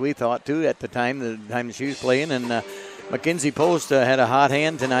rebounds, we thought too at the time she was playing, and Mackenzie Post had a hot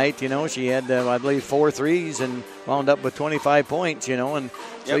hand tonight. She had I believe 4 threes and wound up with 25 points. And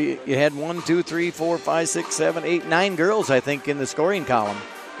so you had 1, 2, 3, 4, 5, 6, 7, 8, 9 girls I think in the scoring column.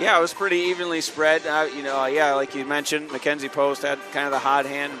 Yeah, it was pretty evenly spread. Like you mentioned, Mackenzie Post had kind of the hot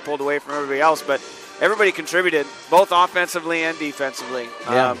hand and pulled away from everybody else, but everybody contributed, both offensively and defensively.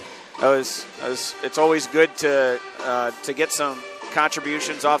 Yeah. It's always good to get some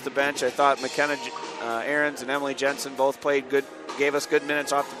contributions off the bench. I thought McKenna Ahrens and Emily Jensen both played good, gave us good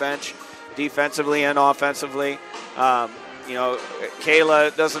minutes off the bench, defensively and offensively.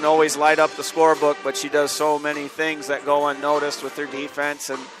 Kayla doesn't always light up the scorebook, but she does so many things that go unnoticed with her defense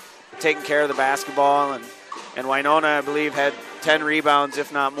and taking care of the basketball. And Winona, I believe, had 10 rebounds,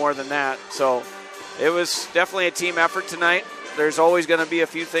 if not more than that. So it was definitely a team effort tonight. There's always going to be a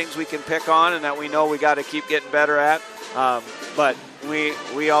few things we can pick on and that we know we got to keep getting better at. But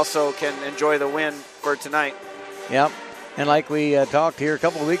we also can enjoy the win for tonight. Yep. And like we talked here a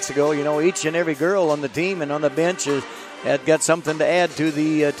couple of weeks ago, each and every girl on the team and on the bench had got something to add to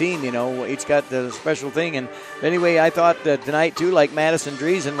the team. Each got the special thing. And anyway, I thought tonight, too, like Madison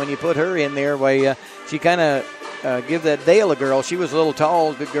Driesen, when you put her in there, she kind of give that Vale a girl. She was a little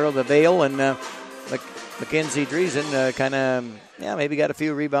tall, the girl, the Vale, and Mackenzie Driesen kind of, maybe got a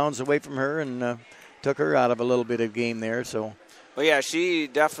few rebounds away from her and took her out of a little bit of game there. So, well, yeah, she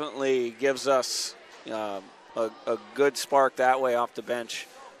definitely gives us a good spark that way off the bench.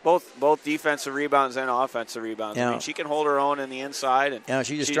 Both defensive rebounds and offensive rebounds. Yeah. I mean, she can hold her own in the inside. And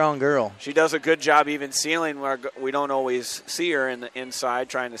she's a strong girl. She does a good job even sealing where we don't always see her in the inside,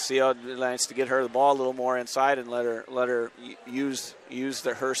 trying to seal. It's nice to get her the ball a little more inside and let her use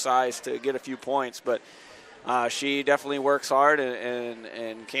her size to get a few points. But she definitely works hard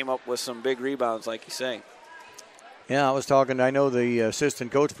and came up with some big rebounds, like you say. Yeah, I know the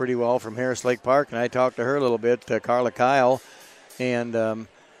assistant coach pretty well from Harris Lake Park, and I talked to her a little bit, Carla Kyle, and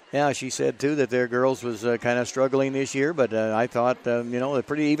she said too that their girls was kind of struggling this year, but I thought they're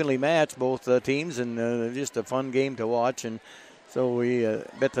pretty evenly matched, both teams, and just a fun game to watch. And so we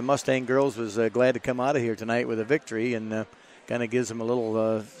bet the Mustang girls was glad to come out of here tonight with a victory, and kind of gives them a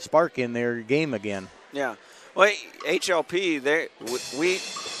little spark in their game again. Yeah. Well, HLP, they're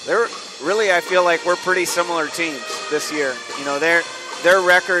really, I feel like we're pretty similar teams this year. Their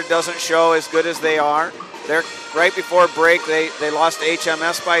record doesn't show as good as they are. They're right before break. They lost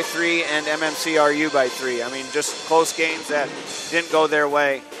HMS by 3 and MMCRU by 3. I mean, just close games that didn't go their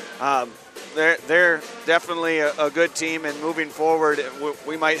way. They're definitely a good team, and moving forward,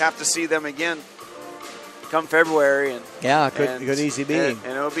 we might have to see them again come February. Could easily be. And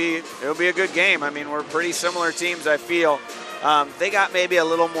it'll be a good game. I mean, we're pretty similar teams, I feel. They got maybe a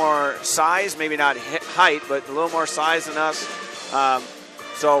little more size, maybe not height, but a little more size than us.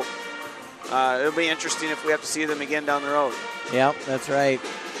 So it'll be interesting if we have to see them again down the road. Yeah, that's right.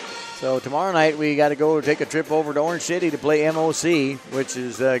 So tomorrow night we got to go take a trip over to Orange City to play MOC, which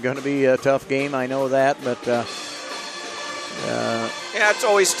is going to be a tough game. I know that, but it's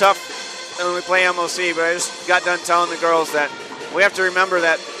always tough when we play MOC. But I just got done telling the girls that we have to remember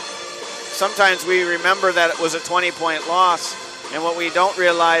that sometimes we remember that it was a 20-point loss, and what we don't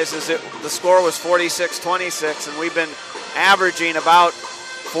realize is that the score was 46-26, and we've been averaging about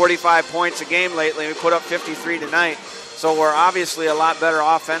 45 points a game lately. We put up 53 tonight, so we're obviously a lot better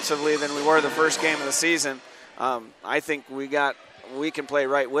offensively than we were the first game of the season. I think we can play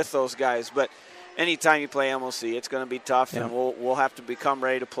right with those guys, but anytime you play MOC, it's going to be tough, and we'll have to become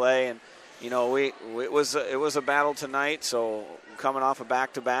ready to play. And it was a battle tonight, so coming off a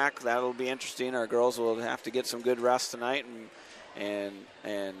back-to-back, that'll be interesting. Our girls will have to get some good rest tonight and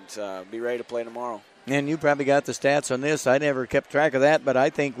be ready to play tomorrow. And you probably got the stats on this. I never kept track of that, but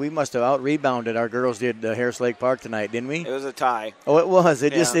I think we must have out-rebounded our girls did Harris Lake Park tonight, didn't we? It was a tie. Oh, it was.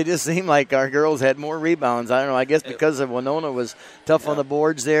 It just seemed like our girls had more rebounds. I don't know. I guess because of Winona was tough on the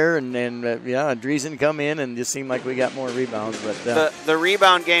boards there, and Driesen come in and just seemed like we got more rebounds. But the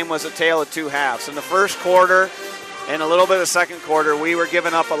rebound game was a tale of two halves. In the first quarter and a little bit of the second quarter, we were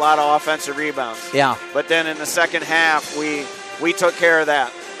giving up a lot of offensive rebounds. Yeah. But then in the second half, we took care of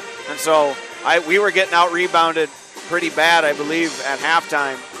that. And so we were getting out-rebounded pretty bad, I believe, at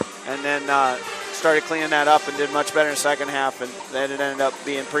halftime, and then started cleaning that up and did much better in the second half, and then it ended up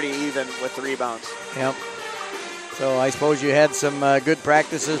being pretty even with the rebounds. Yep. So I suppose you had some good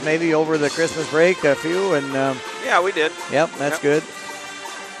practices maybe over the Christmas break, a few, and yeah, we did. Yep, that's good.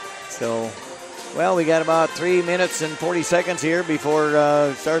 So, well, we got about 3 minutes and 40 seconds here before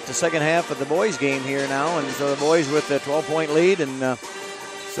start the second half of the boys' game here now, and so the boys with a 12-point lead, and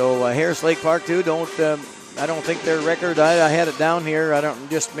so Harris Lake Park too. I don't think their record. I had it down here. I don't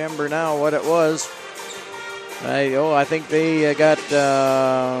just remember now what it was. I think they got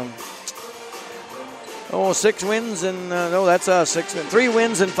 6 wins and no, that's 3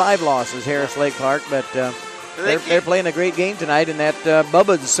 wins and 5 losses. Harris Lake Park, but they're playing a great game tonight. And that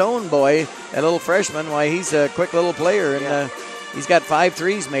Bubba Sohn boy, that little freshman, he's a quick little player, and he's got 5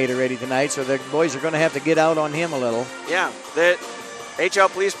 threes made already tonight. So the boys are going to have to get out on him a little. Yeah,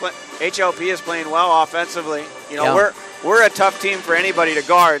 HLP is playing well offensively. We're a tough team for anybody to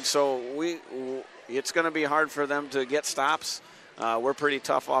guard, so it's going to be hard for them to get stops. We're pretty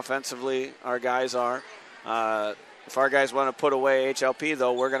tough offensively. Our guys are. If our guys want to put away HLP,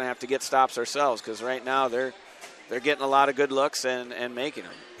 though, we're going to have to get stops ourselves because right now they're getting a lot of good looks and making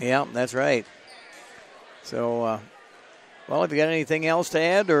them. Yeah, that's right. So, Well, if you got anything else to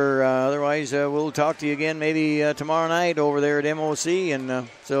add, or otherwise, we'll talk to you again maybe tomorrow night over there at MOC. And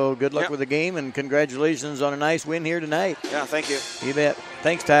so good luck with the game, and congratulations on a nice win here tonight. Yeah, thank you. You bet.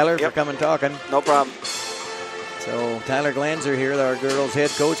 Thanks, Tyler, for coming talking. No problem. So Tyler Glanzer here, our girls'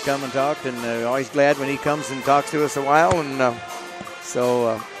 head coach, come and talked, and always glad when he comes and talks to us a while. And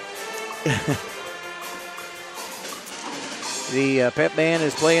the pep band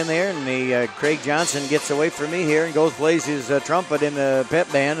is playing there, and the Craig Johnson gets away from me here and goes plays his trumpet in the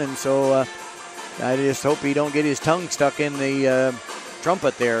pep band, and so I just hope he don't get his tongue stuck in the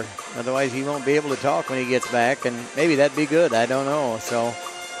trumpet there. Otherwise, he won't be able to talk when he gets back, and maybe that'd be good. I don't know. So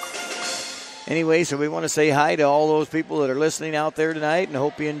anyway, so we want to say hi to all those people that are listening out there tonight, and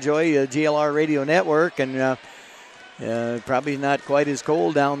hope you enjoy GLR Radio Network. And probably not quite as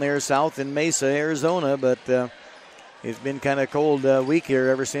cold down there south in Mesa, Arizona, but it's been kind of cold week here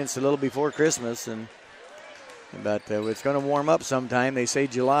ever since a little before Christmas, but it's going to warm up sometime. They say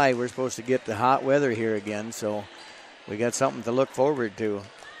July we're supposed to get the hot weather here again, so we got something to look forward to.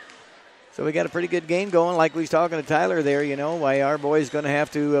 So we got a pretty good game going, like we was talking to Tyler there. Why our boy's going to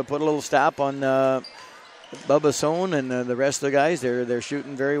have to put a little stop on Bubba Sohn and the rest of the guys. They're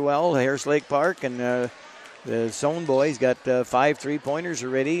shooting very well. Harris Lake Park and the Sohn boys got 5 3-pointers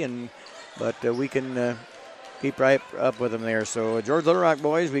already, but we can. Keep right up with them there. So George Little Rock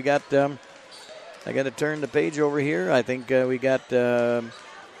boys, we got, I got to turn the page over here. I think we got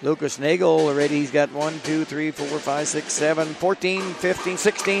Lucas Nagel already. He's got 1, 2, 3, 4, 5, 6, 7, 14, 15,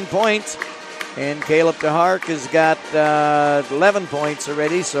 16 points. And Caleb DeHark has got 11 points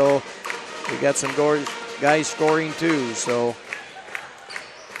already. So we got some guys scoring too. So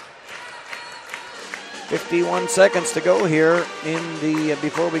 51 seconds to go here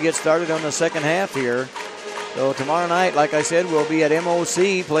before we get started on the second half here. So tomorrow night, like I said, we'll be at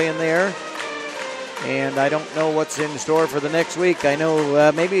MOC playing there. And I don't know what's in store for the next week. I know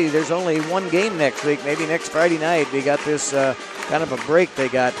maybe there's only one game next week. Maybe next Friday night. They got this kind of a break they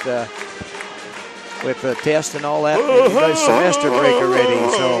got with the test and all that. Semester break already.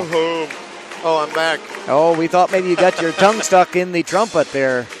 So. Oh, I'm back. Oh, we thought maybe you got your tongue stuck in the trumpet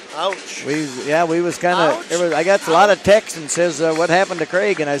there. Ouch. We was kind of. I got a lot of text and says, "What happened to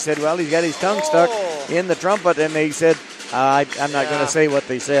Craig?" And I said, "Well, he's got his tongue stuck in the trumpet." And they said, "I'm not going to say what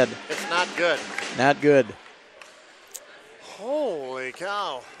they said." It's not good. Not good. Holy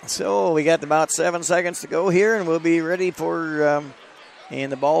cow! So we got about 7 seconds to go here, and we'll be ready for.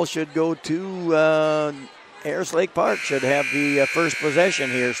 And the ball should go to Harris Lake Park. Should have the first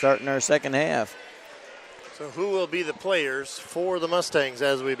possession here, starting our second half. So who will be the players for the Mustangs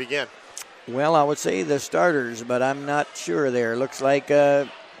as we begin? Well, I would say the starters, but I'm not sure there. Looks like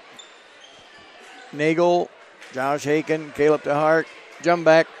Nagel, Josh Haken, Caleb DeHart,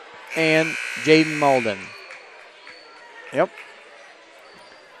 Jumback, and Jaden Malden. Yep.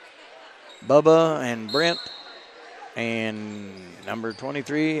 Bubba and Brent and number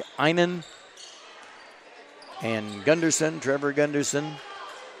 23, Einan, and Gunderson, Trevor Gunderson.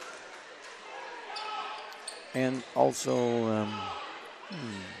 And also,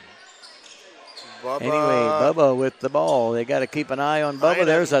 Bubba with the ball. They got to keep an eye on Bubba. Einan.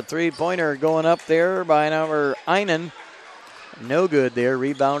 There's a three-pointer going up there by number Einan. No good there.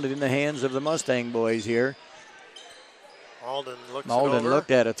 Rebounded in the hands of the Mustang boys here. Malden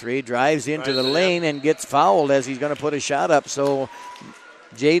looked at a three, drives into the lane and gets fouled as he's going to put a shot up. So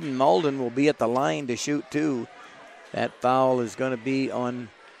Jaden Malden will be at the line to shoot two. That foul is going to be on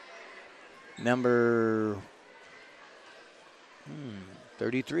number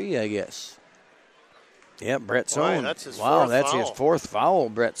 33, I guess. Yeah, Brett Sohn. That's his his fourth foul,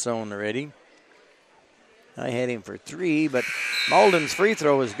 Brett Sohn already. I had him for 3, but Malden's free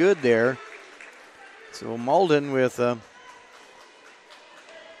throw is good there. So Malden with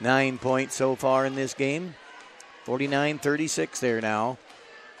 9 points so far in this game. 49-36 there now.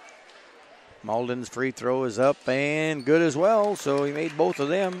 Malden's free throw is up and good as well, so he made both of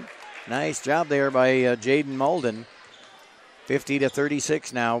them. Nice job there by Jaden Malden.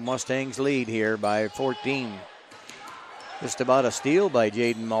 50-36 now. Mustangs lead here by 14. Just about a steal by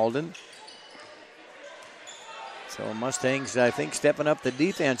Jaden Malden. So Mustangs, I think, stepping up the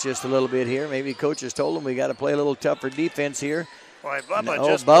defense just a little bit here. Maybe coaches told them we got to play a little tougher defense here. Boy,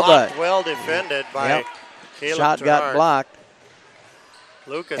 Bubba blocked, well defended by Caleb Shot Gerard. got blocked.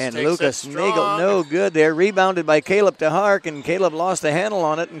 Lucas Nagel, no good there. Rebounded by Caleb DeHark, and Caleb lost the handle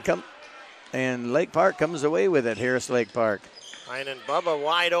on it, and Lake Park comes away with it, Harris Lake Park. Einan Bubba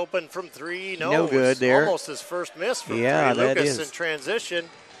wide open from 3. No good there. Almost his first miss from 3. That Lucas is. in transition.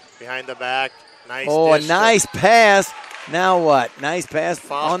 Behind the back. Nice a dish nice pass. Now what? Nice pass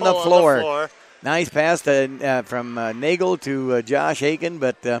foul on the floor. Nice pass from Nagel to Josh Haken,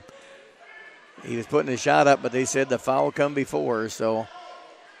 but he was putting a shot up, but they said the foul come before. So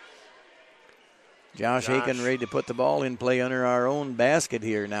Josh Haken ready to put the ball in play under our own basket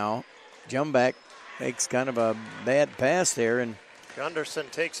here now. Jumback makes kind of a bad pass there, and Gunderson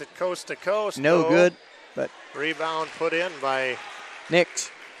takes it coast to coast. No good, but rebound put in by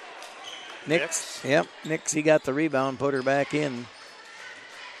Nix. Yep, Nix, he got the rebound, put her back in.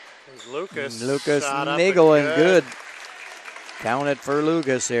 Lucas Nagel and good. Count it for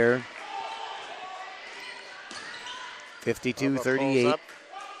Lucas there. 52-38.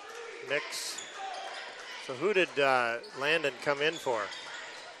 Nix. So who did Landon come in for?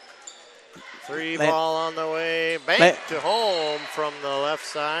 Ball on the way. Bank to home from the left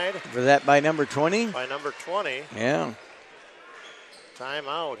side. Was that by number 20? By number 20. Yeah.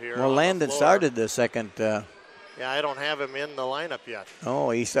 Timeout here. Well, Landon started the second. Yeah, I don't have him in the lineup yet. Oh,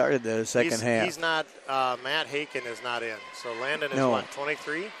 he started the second half. He's not, Matt Haken is not in. So Landon is what,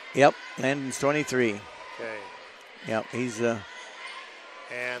 23? Yep, Landon's 23. Okay. Yep, he's. And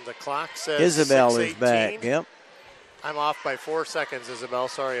the clock says Isabel 6:18. is back. Yep. I'm off by 4 seconds, Isabel.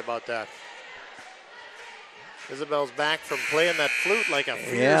 Sorry about that. Isabel's back from playing that flute like a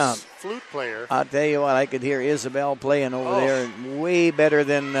fierce flute player. I'll tell you what, I could hear Isabel playing over there way better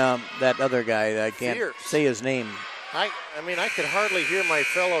than that other guy. I can't say his name. I mean, I could hardly hear my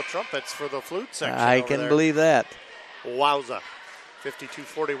fellow trumpets for the flute section. I can believe that. Wowza.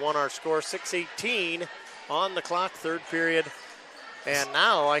 52-41 our score. 6:18 on the clock, third period. And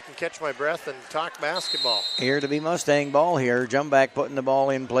now I can catch my breath and talk basketball. Here to be Mustang ball here. Jumback putting the ball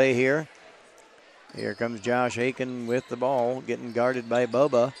in play here. Here comes Josh Haken with the ball, getting guarded by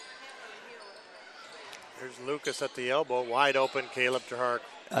Bubba. Here's Lucas at the elbow, wide open, Caleb Terhark.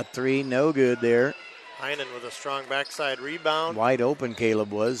 A three, no good there. Heinen with a strong backside rebound. Wide open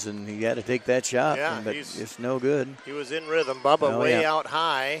Caleb was, and he had to take that shot, but it's no good. He was in rhythm. Bubba out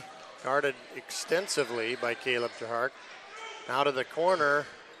high, guarded extensively by Caleb Terhark. Now to the corner,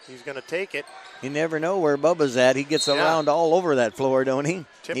 he's going to take it. You never know where Bubba's at. He gets around all over that floor, don't he?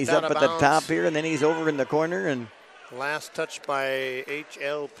 He's up at the top here, and then he's over in the corner. And last touch by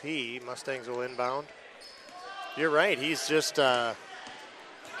HLP. Mustangs will inbound. You're right. He's just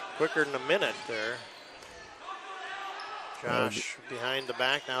quicker than a minute there. Josh behind the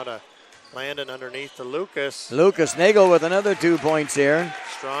back now to Landon underneath to Lucas. Lucas Nagel with another 2 points here.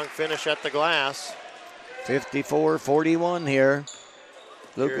 Strong finish at the glass. 54-41 here.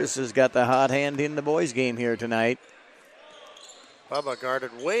 Lucas has got the hot hand in the boys' game here tonight. Bubba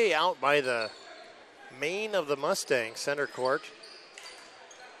guarded way out by the main of the Mustang center court.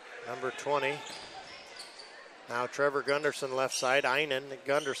 Number 20. Now Trevor Gunderson left side. Einen,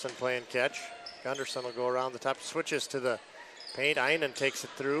 Gunderson playing catch. Gunderson will go around the top, switches to the paint. Einen takes it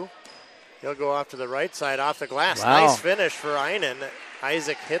through. He'll go off to the right side, off the glass. Wow. Nice finish for Einen.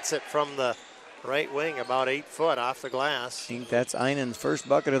 Isaac hits it from the right wing, about 8 foot off the glass. I think that's Einen's first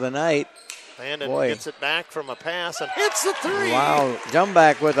bucket of the night. Landon gets it back from a pass and hits the three. Wow,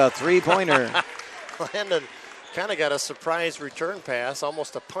 Jumback with a three-pointer. Landon kind of got a surprise return pass,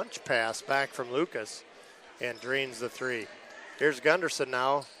 almost a punch pass back from Lucas, and drains the three. Here's Gunderson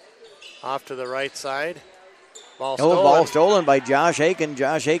now, off to the right side. Ball stolen by Josh Haken.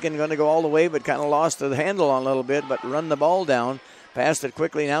 Josh Haken going to go all the way, but kind of lost the handle on a little bit, but run the ball down. Passed it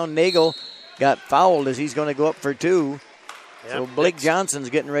quickly now. Nagel got fouled as he's going to go up for two. Yep, so Blake Johnson's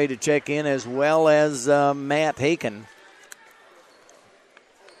getting ready to check in, as well as Matt Haken.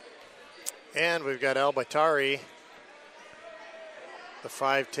 And we've got El Batari, the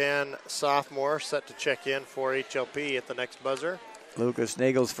 5'10 sophomore, set to check in for HLP at the next buzzer. Lucas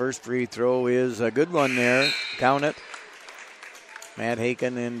Nagel's first free throw is a good one there. Count it. Matt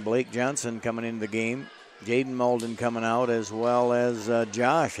Haken and Blake Johnson coming into the game. Jaden Malden coming out, as well as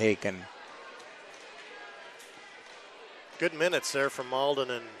Josh Haken. Good minutes there from Malden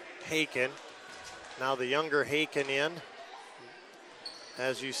and Haken. Now the younger Haken in,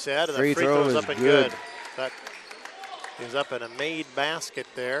 as you said. And the free throw's up and good. That is up in a made basket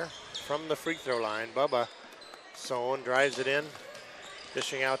there from the free throw line. Bubba Sohn drives it in,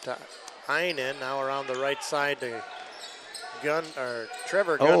 dishing out to Einen. Now around the right side to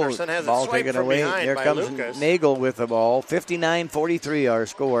Trevor Gunderson has it swiped from behind There by comes Lucas. Nagel with the ball. 59-43 our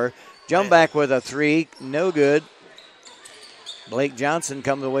score. Jumback with a three, no good. Blake Johnson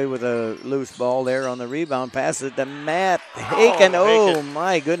comes away with a loose ball there on the rebound. Passes it to Matt Haken. Oh,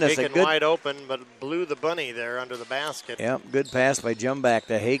 my goodness. Haken wide open, but blew the bunny there under the basket. Yep, good pass by Jumback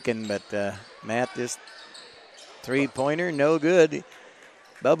to Haken, but Matt just three-pointer, no good.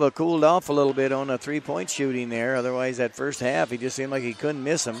 Bubba cooled off a little bit on a three-point shooting there. Otherwise, that first half, he just seemed like he couldn't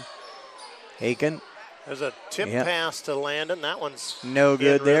miss him. Haken. There's a tip pass to Landon. That one's no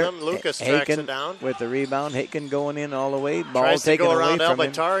good there. Lucas tracks it down. With the rebound. Haken going in all the way. Ball tries taken to go away around from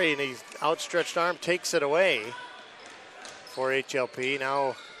him. Albatari, and his outstretched arm takes it away for HLP.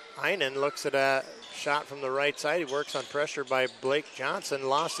 Now Einen looks at a shot from the right side. He works on pressure by Blake Johnson.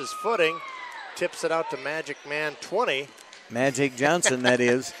 Lost his footing. Tips it out to Magic Man 20. Magic Johnson, that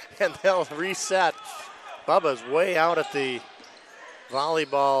is. And they'll reset. Bubba's way out at the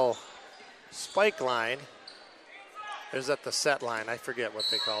volleyball spike line. Is that the set line? I forget what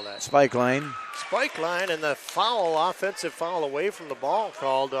they call that. Spike line. Spike line, and the foul, offensive foul away from the ball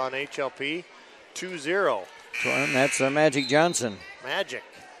called on HLP. 2-0. That's Magic Johnson. Magic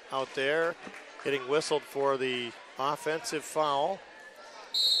out there getting whistled for the offensive foul.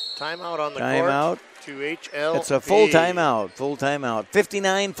 Timeout on the court to HLP. It's a full timeout.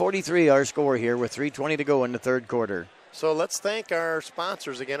 59-43 our score here with 3:20 to go in the third quarter. So let's thank our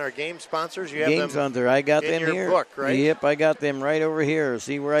sponsors again, our game sponsors. You have game them sponsor. I got in them your here. Book, right? Yep, I got them right over here.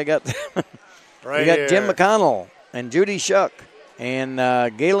 See where I got them? Right we got here. Jim McConnell and Judy Shuck and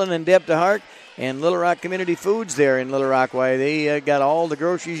Galen and Deb DeHart and Little Rock Community Foods there in Little Rock. Why they got all the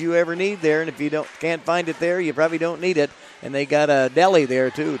groceries you ever need there, and if you can't find it there, you probably don't need it. And they got a deli there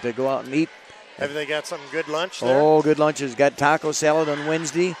too to go out and eat. Have they got some good lunch there? Oh, good lunches. Got taco salad on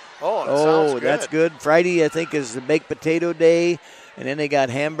Wednesday. Sounds good. That's good. Friday, I think, is the baked potato day, and then they got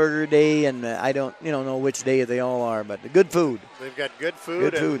hamburger day, and I don't know which day they all are, but the good food. They've got good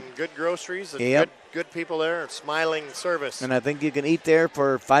food and good groceries and good people there and smiling service. And I think you can eat there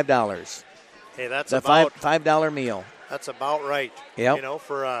for $5. Hey, that's about $5 meal. That's about right. Yep. You know,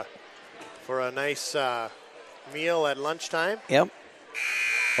 for a nice meal at lunchtime. Yep.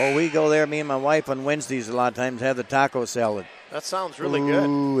 Oh, we go there, me and my wife, on Wednesdays a lot of times, have the taco salad. That sounds really good.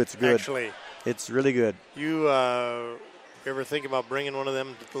 Ooh, it's good. Actually. It's really good. You ever think about bringing one of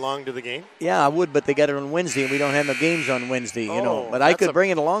them along to the game? Yeah, I would, but they got it on Wednesday, and we don't have no games on Wednesday, But I could bring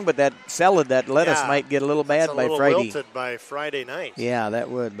it along, but that salad, that lettuce might get a little bad by Friday. Wilted by Friday night. Yeah, that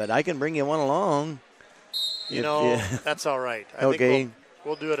would, but I can bring you one along. That's all right. I think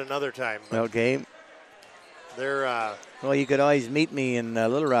we'll do it another time. Okay. They're well, you could always meet me in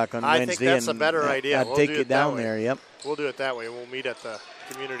Little Rock on Wednesday. I think that's a better idea. I'd take you down there, yep. We'll do it that way. We'll meet at the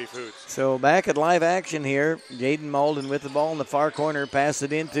Community Foods. So back at live action here, Jaden Malden with the ball in the far corner, pass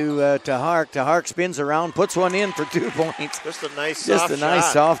it into to Hark. Hark spins around, puts one in for 2 points. Just a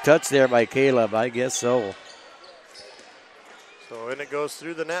nice soft touch there by Caleb, I guess so. So, and it goes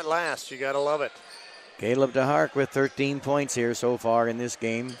through the net last. You got to love it. Caleb DeHark with 13 points here so far in this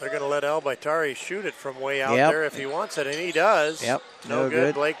game. They're going to let Albatari shoot it from way out there if he wants it, and he does. Yep, no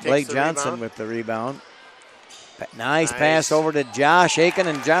good. Blake takes Johnson rebound. with the rebound. Nice pass over to Josh Aiken,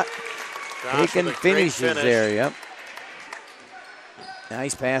 and Aiken finishes there. Yep.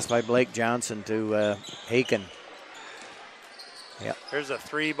 Nice pass by Blake Johnson to Aiken. Yep. There's a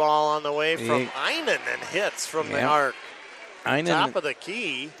 3 ball on the way from Einen and hits from the arc. Einen, top of the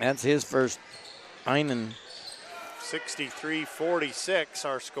key. That's his first. Einen. 63-46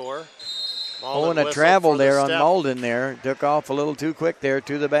 our score. Malden and a travel there on Malden there. Took off a little too quick there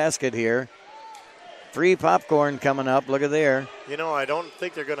to the basket here. Free popcorn coming up. Look at there. I don't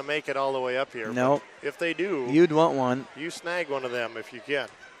think they're going to make it all the way up here. No. If they do, you'd want one. You snag one of them if you can.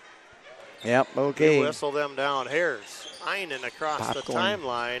 Yep, okay. You whistle them down. Here's Einen across the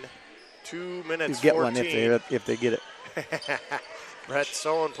timeline. 2 minutes, you get 14. one if they get it. Brett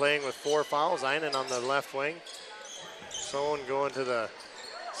Sohn playing with 4 fouls. Einen on the left wing. Sohn going to the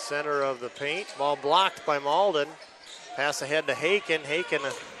center of the paint. Ball blocked by Malden. Pass ahead to Haken. Haken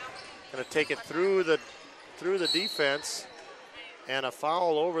going to take it through the defense, and a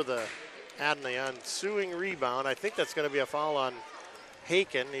foul over the ensuing rebound. I think that's going to be a foul on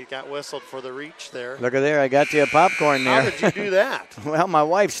Haken. He got whistled for the reach there. Look at there. I got you a popcorn there. How did you do that? Well, my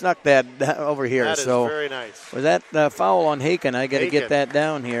wife snuck that over here. That is very nice. Was that foul on Haken? I got to get that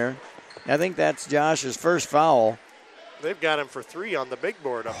down here. I think that's Josh's first foul. They've got him for 3 on the big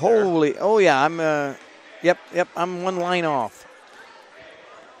board up there. Oh, yeah. I'm, yep, I'm one line off.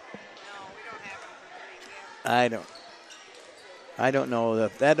 I don't know.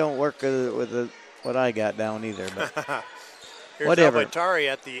 That don't work with what I got down either. But here's whatever. Albatari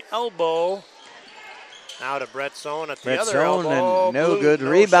at the elbow. Now to Brett Sohn at the other Sohn elbow. And no good.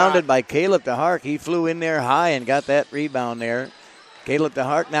 Rebounded by Caleb DeHark. He flew in there high and got that rebound there. Caleb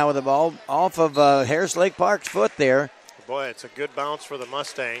DeHark now with the ball off of Harris Lake Park's foot there. Boy, it's a good bounce for the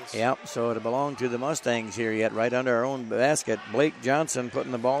Mustangs. Yep, so it belonged to the Mustangs here yet, right under our own basket. Blake Johnson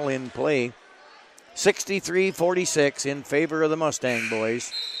putting the ball in play. 63-46 in favor of the Mustang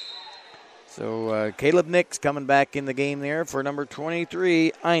boys. So Caleb Nix coming back in the game there for number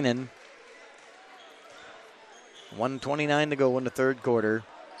 23, Einen. 1:29 to go in the third quarter.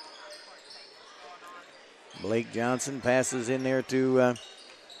 Blake Johnson passes in there to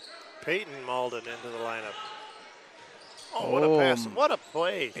Peyton Malden into the lineup. Oh, what a pass. What a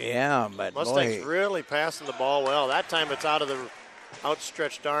play. Yeah, but Mustangs boy. really passing the ball well. That time it's out of the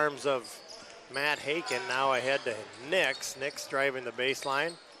outstretched arms of Matt Haken. Now ahead to Nix. Nix driving the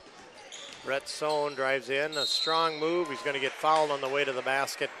baseline. Brett Sohn drives in. A strong move. He's going to get fouled on the way to the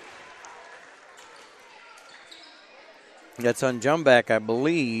basket. That's on Jumback, I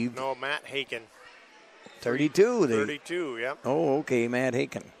believe. No, Matt Haken. 32. 32, yep. Oh, okay, Matt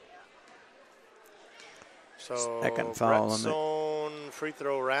Haken. So second foul Brett on Sohn, free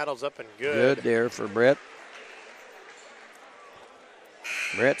throw rattles up and good. Good there for Brett.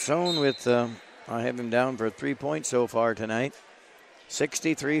 Brett Sohn with, I have him down for 3 points so far tonight.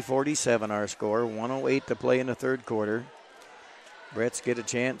 63-47 our score. 1:08 to play in the third quarter. Brett's get a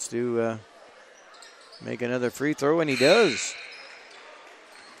chance to make another free throw, and he does.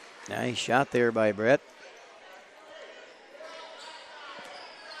 Nice shot there by Brett.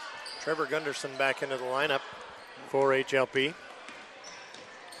 Trevor Gunderson back into the lineup for HLP.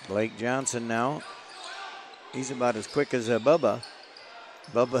 Blake Johnson now. He's about as quick as Bubba.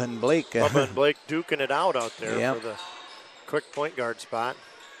 Bubba and Blake. Bubba and Blake duking it out there Yep. for the quick point guard spot.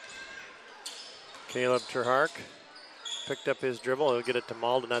 Caleb Terhark picked up his dribble. He'll get it to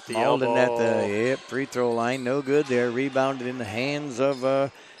Malden at the elbow. Malden at the free throw line. No good there. Rebounded in the hands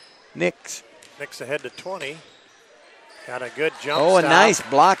of Nix. Nix ahead to 20. Got a good jump Oh, a stop. nice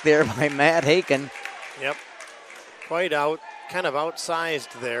block there by Matt Haken. Yep. Quite kind of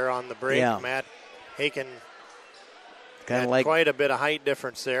outsized there on the break. Yeah. Matt Haken Kind had of like quite a bit of height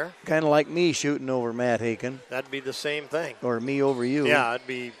difference there. kind of like me shooting over Matt Haken, That'd be the same thing. or me over you. Yeah, it'd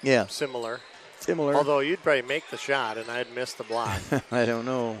be Yeah. similar. Similar. Although you'd probably make the shot and I'd miss the block. I don't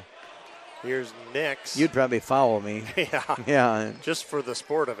know. Here's Nix. You'd probably foul me. Yeah. Yeah. Just for the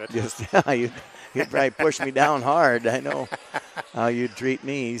sport of it. Just you'd probably push me down hard. I know how you'd treat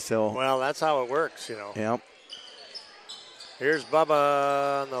me. So. Well, that's how it works, you know. Yep. Here's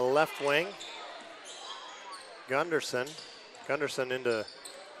Bubba on the left wing. Gunderson runs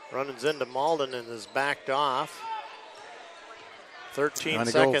into Malden and is backed off. 13 Going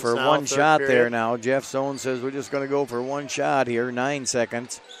to seconds go for now, one third shot period. there now. Jeff Sohn says we're just going to go for one shot here. 9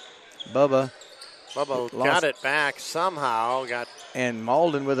 seconds. Bubba got it back somehow. and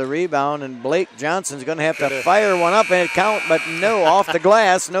Malden with a rebound, and Blake Johnson's going to have to fire one up and count, but no, off the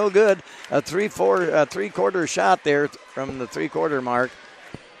glass, no good. A three-quarter shot there from the three-quarter mark,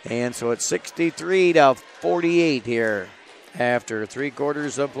 and so it's 63-48 here after 3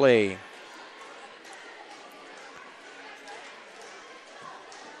 quarters of play.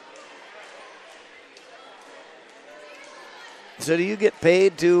 So do you get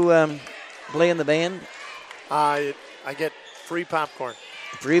paid to play in the band? I get free popcorn.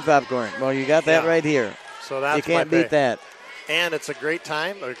 Free popcorn. Well, you got that right here. So that's you can't my beat that. And it's a great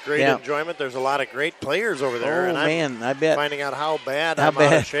time, a great enjoyment. There's a lot of great players over there. Oh, and man, I bet. Finding out how bad I'm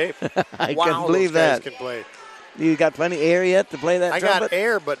out of shape. I wow, can believe those guys that. can play. You got plenty of air yet to play that trumpet? I got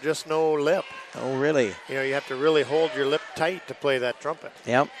air, but just no lip. Oh, really? You know, you have to really hold your lip tight to play that trumpet.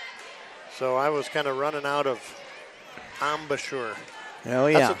 Yep. So I was kind of running out of embouchure. Oh,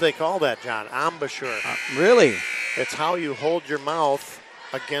 yeah. That's what they call that, John, embouchure. Really? It's how you hold your mouth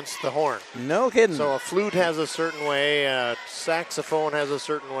against the horn. No kidding. So a flute has a certain way, a saxophone has a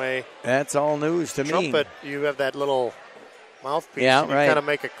certain way. That's all news to me. Trumpet, you have that little mouthpiece. Yeah, and you right. kind of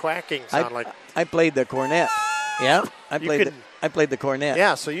make a quacking sound like. I played the cornet. Yeah, I played the cornet.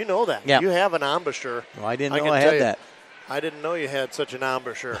 Yeah, so you know that. Yeah. You have an embouchure. Well, I didn't know can I tell had you, that. I didn't know you had such an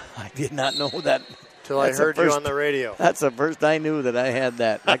embouchure. I did not know that. Till I heard you on the radio. That's the first I knew that I had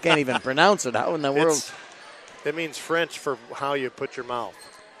that. I can't even pronounce it. How in the world? It means French for how you put your mouth.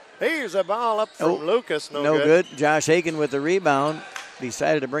 Here's a ball up from Lucas. No good. Josh Haken with the rebound.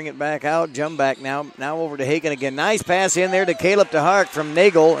 Decided to bring it back out. Jump back now. Now over to Haken again. Nice pass in there to Caleb Tahark from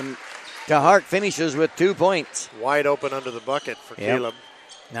Nagel. And Tahark finishes with 2 points. Wide open under the bucket for Caleb.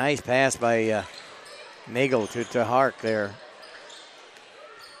 Nice pass by Nagel to Tahark there.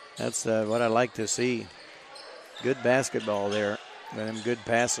 That's what I like to see. Good basketball there. And them good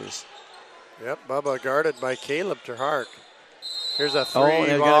passes. Yep, Bubba guarded by Caleb Terhark. Here's a three. Oh,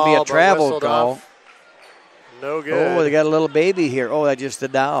 there's going to be a travel call. No good. Oh, they got a little baby here. Oh, that's just a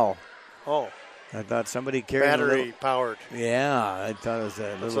doll. Oh. I thought somebody carried battery powered. Yeah, I thought it was a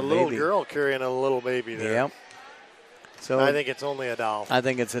little baby. It's a little girl carrying a little baby there. Yep. So I think it's only a doll. I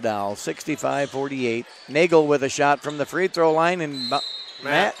think it's a doll. 65-48. Nagel with a shot from the free throw line, and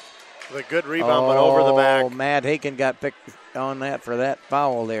Matt. The good rebound, but over the back. Matt Haken got picked on that for that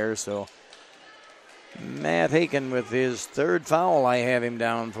foul there. So Matt Haken with his third foul I have him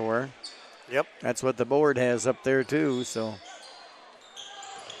down for. Yep. That's what the board has up there too, so.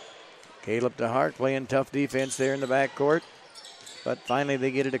 Caleb DeHart playing tough defense there in the backcourt. But finally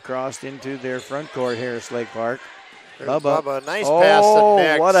they get it across into their front court, Harris Lake Park. Bubba, nice pass to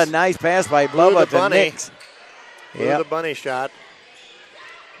Nix. What a nice pass by Bubba to Nix. Blew the bunny shot.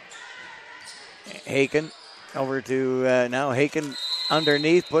 Haken over to now Haken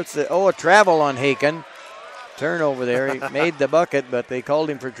underneath, puts a travel on Haken. Turnover there. He made the bucket, but they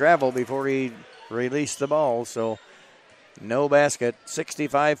called him for travel before he released the ball. So no basket.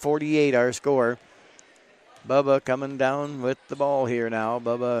 65-48 our score. Bubba coming down with the ball here now.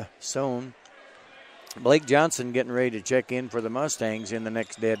 Bubba Sohn. Blake Johnson getting ready to check in for the Mustangs in the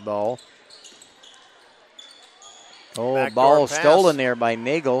next dead ball. Ball stolen there by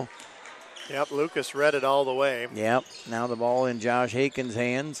Nagel. Yep, Lucas read it all the way. Yep, now the ball in Josh Haken's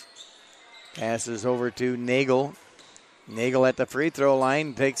hands. Passes over to Nagel. Nagel at the free throw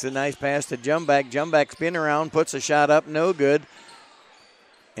line takes a nice pass to Jumback. Jumback spin around, puts a shot up, no good.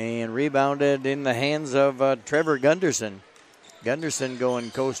 And rebounded in the hands of Trevor Gunderson. Gunderson going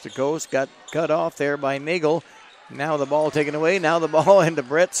coast to coast, got cut off there by Nagel. Now the ball taken away. Now the ball into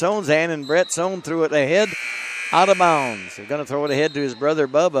Brett Sohn's hand, and Brett Sohn threw it ahead, out of bounds. He's going to throw it ahead to his brother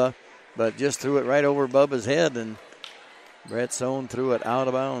Bubba, but just threw it right over Bubba's head, and Brett Sohn threw it out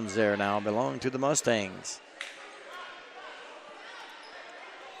of bounds there now, belonging to the Mustangs.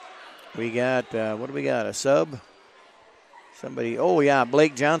 We got, what do we got, a sub? Somebody,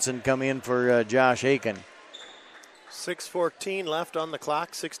 Blake Johnson come in for Josh Haken. 6:14 left on the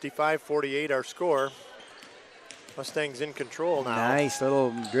clock, 65-48 our score. Mustangs in control now. Nice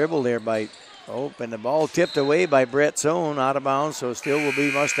little dribble there by, and the ball tipped away by Brett Sohn, out of bounds, so still will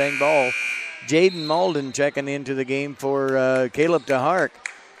be Mustang ball. Jaden Malden checking into the game for Caleb DeHart.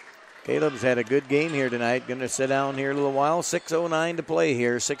 Caleb's had a good game here tonight. Going to sit down here a little while. 6:09 to play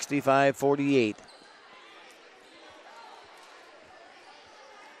here, 65-48.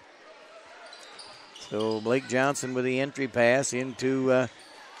 So Blake Johnson with the entry pass into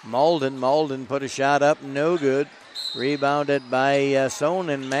Malden. Malden put a shot up, no good. Rebounded by Sohn,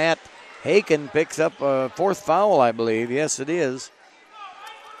 and Matt Haken picks up a fourth foul, I believe. Yes, it is.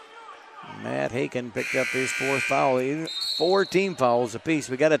 Matt Haken picked up his fourth foul. 4 team fouls apiece.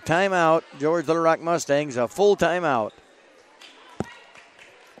 We got a timeout. George Little Rock Mustangs, a full timeout.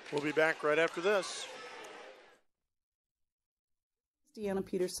 We'll be back right after this. Deanna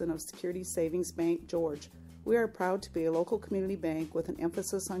Peterson of Security Savings Bank, George. We are proud to be a local community bank with an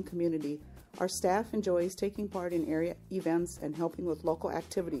emphasis on community. Our staff enjoys taking part in area events and helping with local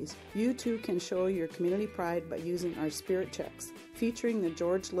activities. You too can show your community pride by using our Spirit Checks, featuring the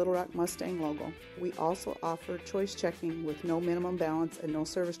George Little Rock Mustang logo. We also offer choice checking with no minimum balance and no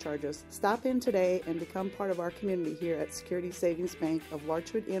service charges. Stop in today and become part of our community here at Security Savings Bank of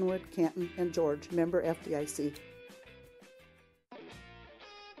Larchwood, Inwood, Canton, and George, member FDIC.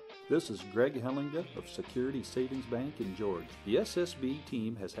 This is Greg Hellinga of Security Savings Bank in George. The SSB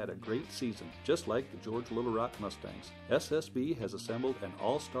team has had a great season, just like the George Little Rock Mustangs. SSB has assembled an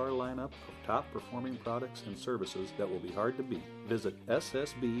all-star lineup of top-performing products and services that will be hard to beat. Visit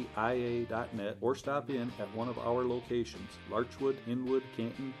ssbia.net or stop in at one of our locations, Larchwood, Inwood,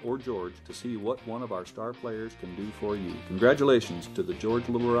 Canton, or George, to see what one of our star players can do for you. Congratulations to the George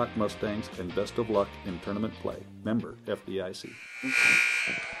Little Rock Mustangs and best of luck in tournament play. Member FDIC.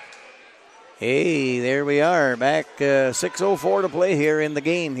 Hey, there we are. Back 6:04 to play here in the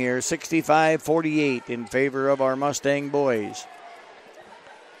game here. 65-48 in favor of our Mustang boys.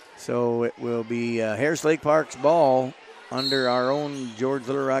 So it will be Harris Lake Park's ball under our own George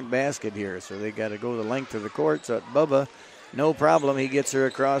Little Rock basket here. So they got to go the length of the court. So Bubba, no problem. He gets her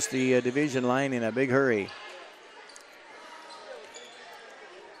across the division line in a big hurry.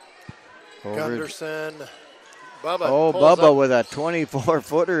 Gunderson. Bubba. Bubba with a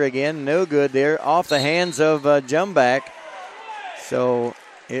 24-footer again. No good there. Off the hands of Jumback. So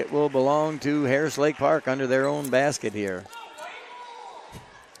it will belong to Harris Lake Park under their own basket here.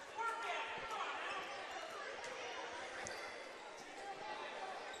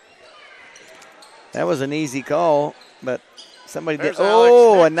 That was an easy call, but somebody did.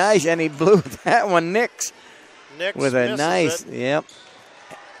 A nice, and he blew that one. Nix with a nice, yep.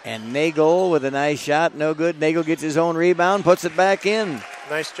 And Nagel with a nice shot, no good. Nagel gets his own rebound, puts it back in.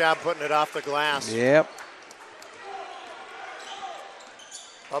 Nice job putting it off the glass. Yep.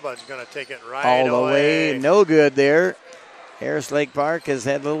 Bubba's going to take it right all the way. No good there. Harris Lake Park has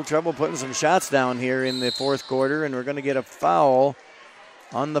had a little trouble putting some shots down here in the fourth quarter, and we're going to get a foul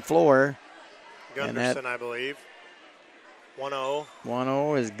on the floor. Gunderson, I believe. 1-0.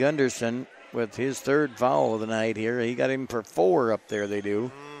 1-0 is Gunderson. with his third foul of the night here. He got him for 4 up there, they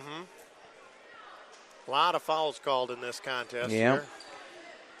do. A lot of fouls called in this contest Yep. here.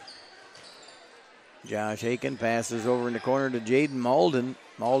 Josh Aiken passes over in the corner to Jaden Malden.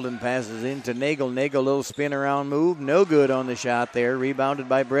 Malden passes into Nagel. Nagel, little spin around move. No good on the shot there. Rebounded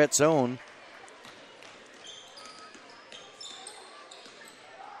by Brett Sohn.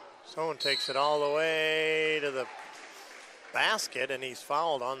 Sohn takes it all the way to the basket, and he's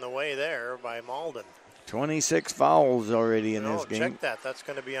fouled on the way there by Malden. 26 fouls already in this game. Check that. That's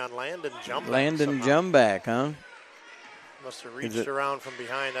going to be on Landon Jumback. Landon Jumback, huh? Must have reached around from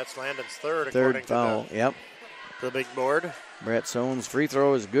behind. That's Landon's third Third foul, to the big board. Brett Sohn's free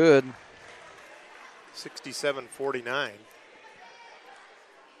throw is good. 67-49.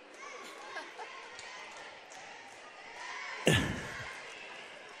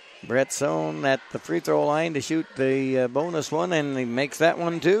 Brett Sohn at the free throw line to shoot the bonus one, and he makes that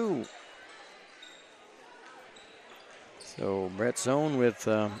one too. So Brett Sohn with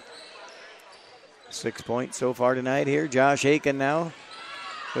 6 points so far tonight here. Josh Aiken now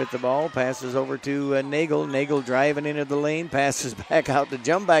with the ball. Passes over to Nagel. Nagel driving into the lane. Passes back out to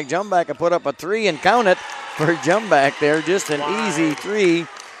Jumback. Jumback will put up a 3 and count it for Jumback there. Just an easy 3.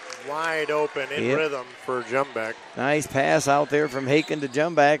 Wide open in rhythm for Jumback. Nice pass out there from Aiken to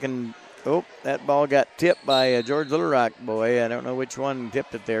Jumback. And, that ball got tipped by George Little Rock boy. I don't know which one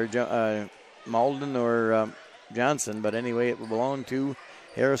tipped it there, Malden or Johnson. But anyway, it belonged to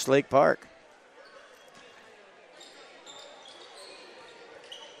Harris Lake Park.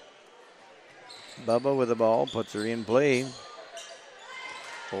 Bubba with the ball, puts her in play.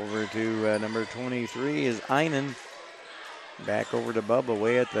 Over to number 23 is Einen. Back over to Bubba,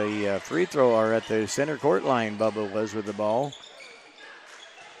 way at the free throw, or at the center court line, Bubba was with the ball.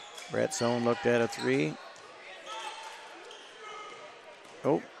 Brett Sohn looked at a 3.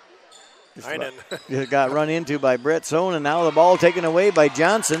 Just got run into by Brett Sohn, and now the ball taken away by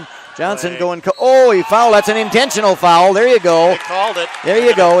Johnson. Johnson going, he fouled. That's an intentional foul. There you go. They called it. There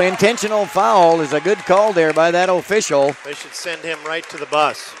you go. Intentional foul is a good call there by that official. They should send him right to the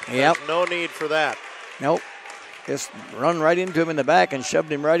bus. Yep. There's no need for that. Nope. Just run right into him in the back and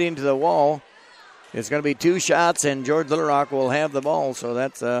shoved him right into the wall. It's going to be 2 shots, and George Little Rock will have the ball. So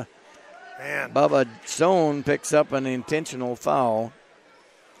that's Bubba Sohn picks up an intentional foul.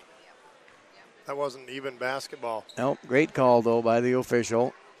 That wasn't even basketball. Nope. Great call, though, by the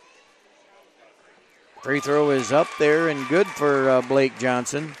official. Free throw is up there and good for Blake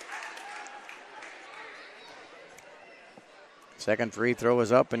Johnson. Second free throw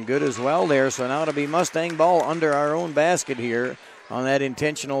is up and good as well there. So now it'll be Mustang ball under our own basket here on that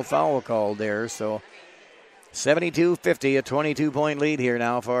intentional foul call there. So 72-50, a 22-point lead here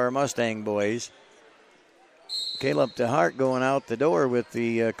now for our Mustang boys. Caleb DeHart going out the door with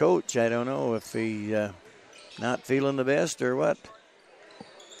the coach. I don't know if he not feeling the best or what.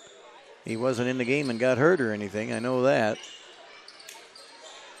 He wasn't in the game and got hurt or anything. I know that.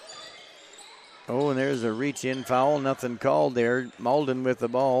 And there's a reach-in foul. Nothing called there. Malden with the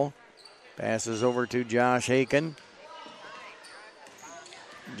ball. Passes over to Josh Aiken.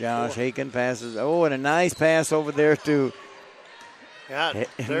 Josh Aiken passes. And a nice pass over there to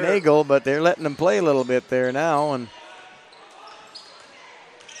Nagel, but they're letting them play a little bit there now. And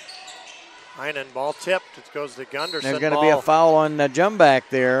Heinen, ball tipped. It goes to Gunderson. There's going to be a foul on Jumback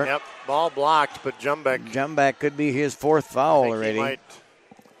there. Yep, ball blocked, but Jumback could be his 4th foul already. He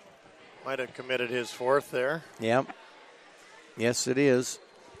might have committed his 4th there. Yep. Yes, it is.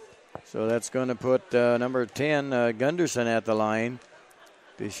 So that's going to put number 10, Gunderson, at the line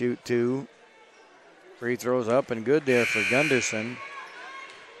to shoot 2. Free throws up and good there for Gunderson.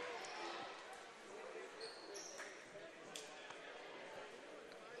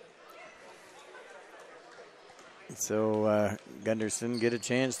 So Gunderson get a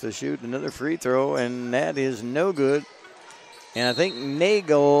chance to shoot another free throw, and that is no good. And I think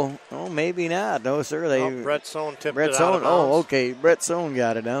Nagel, maybe not. No, sir. Brett Sohn tipped it out of bounds. Okay. Brett Sohn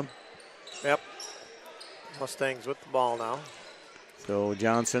got it, huh? Yep. Mustangs with the ball now. So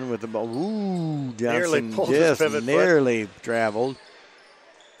Johnson with the ball. Johnson just nearly traveled.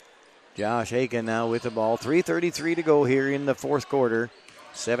 Josh Aiken now with the ball. 3:33 to go here in the 4th quarter.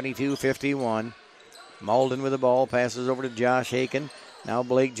 72-51. Malden with the ball. Passes over to Josh Aiken. Now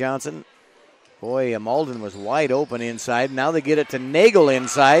Blake Johnson. Malden was wide open inside. Now they get it to Nagel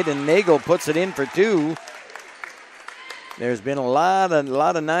inside, and Nagel puts it in for 2. There's been a lot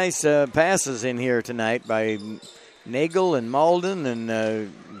of nice passes in here tonight by Nagel and Malden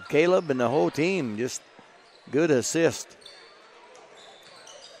and Caleb and the whole team. Just good assist.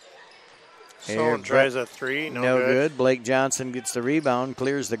 Sohn tries a 3. No good. Blake Johnson gets the rebound,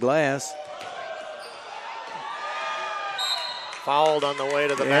 clears the glass. Fouled on the way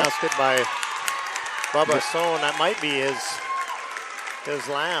to the basket by Bubba Sohn. That might be his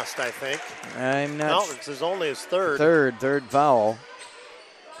last, I think. I'm not. No, it's only his third. Third foul.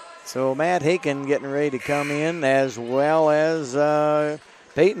 So Matt Haken getting ready to come in, as well as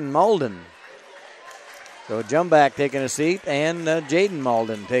Peyton Malden. So Jumback taking a seat, and Jaden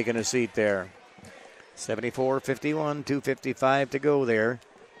Malden taking a seat there. 74-51, 2:55 to go there.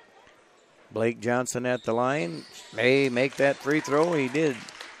 Blake Johnson at the line. May make that free throw. He did.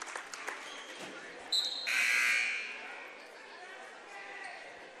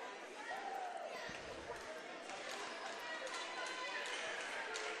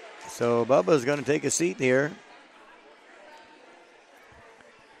 So Bubba's going to take a seat here.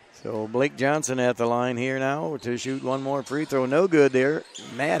 So Blake Johnson at the line here now to shoot one more free throw. No good there.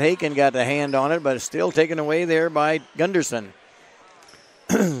 Matt Haken got the hand on it, but it's still taken away there by Gunderson.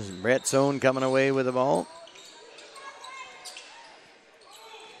 Brett Sohn coming away with the ball.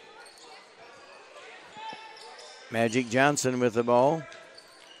 Magic Johnson with the ball.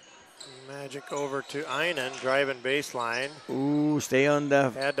 Magic over to Einen, driving baseline. Ooh, stay on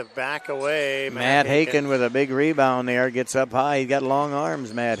the... Had to back away. Matt Haken with a big rebound there. Gets up high. He got long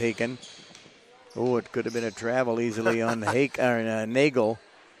arms, Matt Haken. Oh, it could have been a travel easily on Nagel.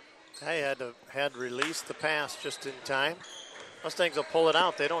 I had released the pass just in time. Mustangs will pull it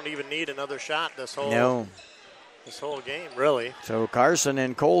out. They don't even need another shot this whole game, really. So Carson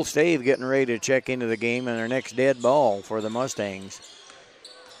and Cole Stave getting ready to check into the game and their next dead ball for the Mustangs.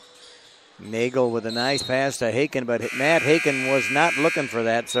 Nagel with a nice pass to Haken, but Matt Haken was not looking for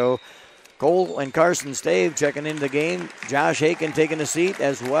that. So Cole and Carson Stave checking into the game. Josh Haken taking a seat,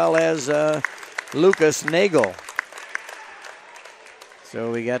 as well as Lucas Nagel.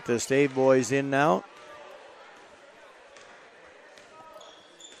 So we got the Stave boys in now.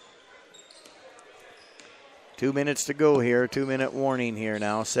 Two minutes to go here. 2-minute warning here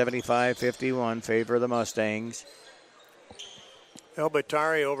now. 75-51, favor of the Mustangs. El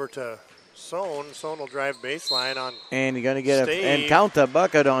Batari over to Sohn. Sohn will drive baseline on. And you're going to get and count the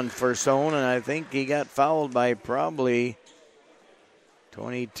bucket on for Sohn, and I think he got fouled by probably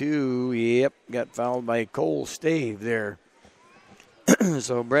 22. Yep, got fouled by Cole Stave there.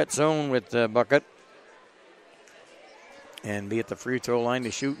 So Brett Sohn with the bucket. And be at the free throw line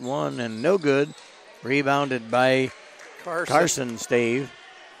to shoot one, and no good. Rebounded by Carson Stave.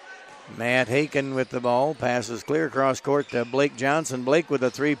 Matt Haken with the ball. Passes clear across court to Blake Johnson. Blake with a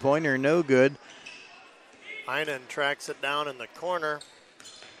three-pointer, no good. Einen tracks it down in the corner.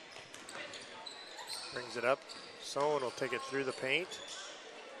 Brings it up. Sohn will take it through the paint.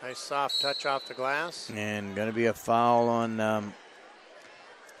 Nice soft touch off the glass. And going to be a foul on Matt.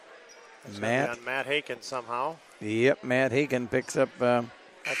 On Matt Haken somehow. Yep, Matt Haken picks up...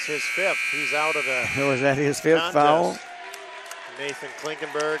 that's his fifth. He's out of the Was that his fifth contest. foul? Nathan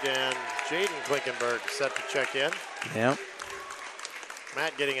Klinkenberg and Jaden Klinkenberg set to check in. Yep.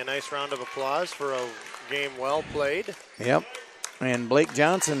 Matt getting a nice round of applause for a game well played. Yep. And Blake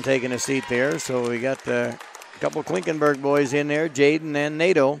Johnson taking a seat there. So we got a couple Klinkenberg boys in there, Jaden and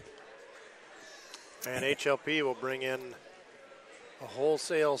Nato. And HLP will bring in a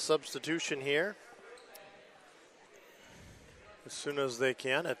wholesale substitution here as soon as they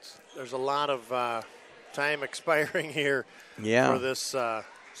can. There's a lot of time expiring here for this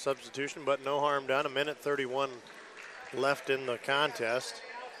substitution, but no harm done. 1:31 left in the contest.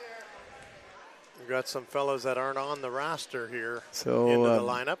 We've got some fellows that aren't on the roster here into the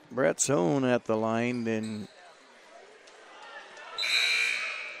lineup. Brett Sohn at the line and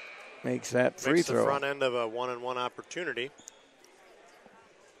makes that free throw. The front end of a one-on-one opportunity.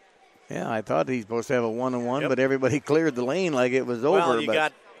 Yeah, I thought he's supposed to have a one-on-one, but everybody cleared the lane like it was over. Well, you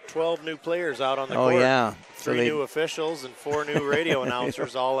got 12 new players out on the court. Oh, yeah. Three new officials and 4 new radio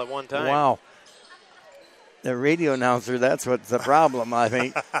announcers all at one time. Wow. The radio announcer, that's what's the problem, I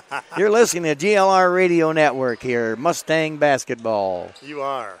think. You're listening to GLR Radio Network here, Mustang Basketball. You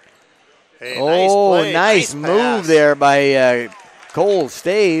are. Hey, nice move there by Cole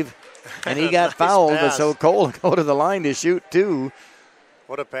Stave. And he got fouled, but so Cole go to the line to shoot two.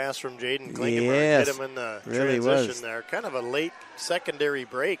 What a pass from Jaden Klinkenberg. Yes, hit him in the really transition there. Kind of a late secondary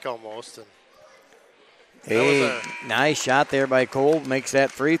break almost. And nice shot there by Cole. Makes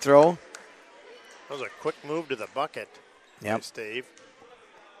that free throw. That was a quick move to the bucket. Yep. Stave.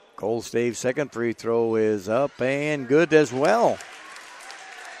 Cole Stave's second free throw is up and good as well.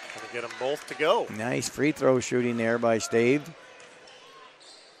 Going to get them both to go. Nice free throw shooting there by Stave.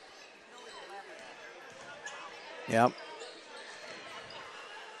 Yep.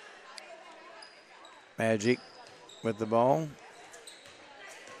 Magic with the ball.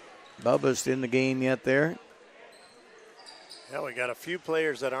 Bubba's in the game yet there. Yeah, we got a few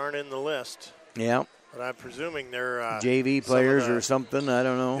players that aren't in the list. Yeah. But I'm presuming they're JV players or something. I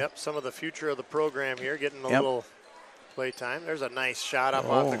don't know. Yep, some of the future of the program here getting a little play time. There's a nice shot up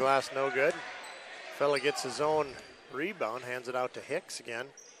off the glass, no good. Fella gets his own rebound, hands it out to Hicks again.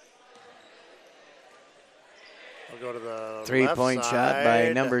 We'll go to the three-point shot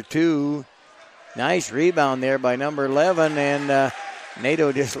by number 2. Nice rebound there by number 11, and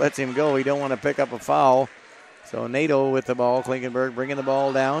Nato just lets him go. He don't want to pick up a foul. So Nato with the ball. Klinkenberg bringing the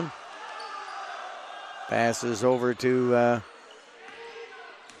ball down. Passes over to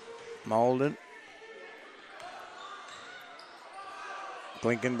Malden.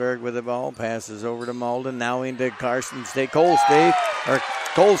 Klinkenberg with the ball. Passes over to Malden. Now into Colstave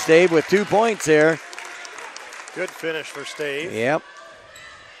with 2 points there. Good finish for Stave. Yep.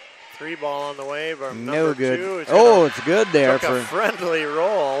 3 ball on the way. No good. 2. It's good there. Took a friendly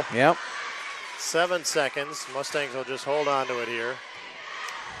roll. Yep. 7 seconds. Mustangs will just hold on to it here.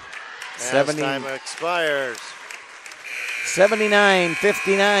 As time expires.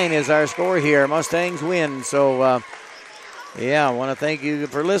 79-59 is our score here. Mustangs win. So, I want to thank you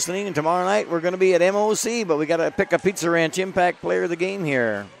for listening. And tomorrow night we're going to be at MOC, but we got to pick a Pizza Ranch Impact Player of the Game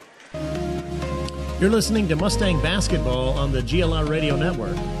here. You're listening to Mustang Basketball on the GLR Radio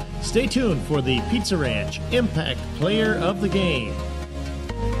Network. Stay tuned for the Pizza Ranch Impact Player of the Game.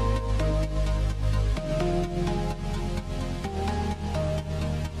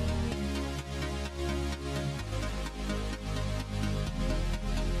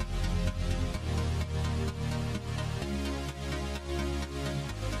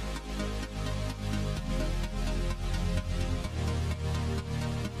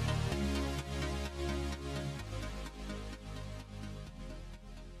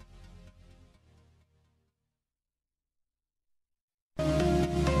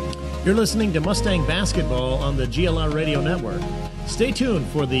 You're listening to Mustang Basketball on the GLR Radio Network. Stay tuned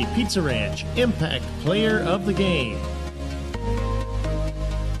for the Pizza Ranch Impact Player of the Game.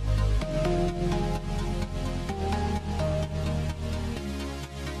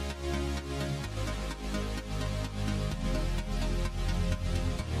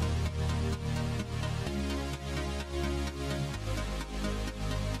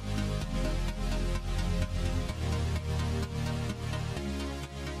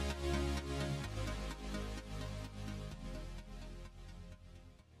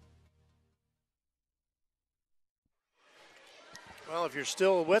 Well, if you're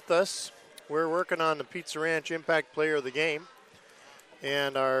still with us, we're working on the Pizza Ranch Impact Player of the Game.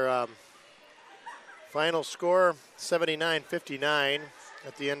 And our final score, 79-59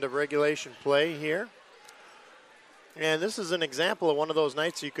 at the end of regulation play here. And this is an example of one of those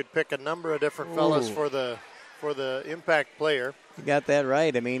nights you could pick a number of different fellas for the Impact Player. You got that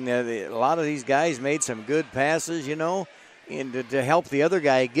right. I mean, a lot of these guys made some good passes, and to help the other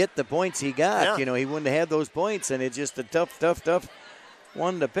guy get the points he got. He wouldn't have had those points, and it's just a tough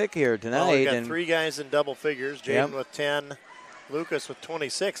one to pick here tonight. Well, we got 3 guys in double figures. Jaden with 10, Lucas with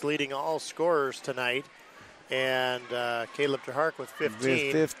 26, leading all scorers tonight, and Caleb DeHark with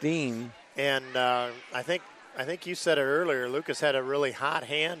 15. And I think you said it earlier. Lucas had a really hot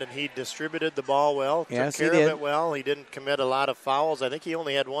hand, and he distributed the ball well, took care of it well. He didn't commit a lot of fouls. I think he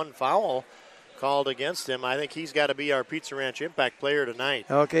only had 1 foul called against him. I think he's got to be our Pizza Ranch Impact Player tonight.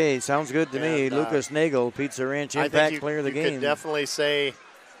 Okay, sounds good to me. Lucas Nagel, Pizza Ranch Impact Player of the Game. You could definitely say you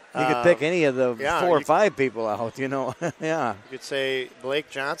could pick any of the 4 or 5 people out. Yeah. You could say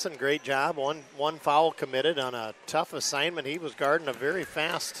Blake Johnson, great job. One foul committed on a tough assignment. He was guarding a very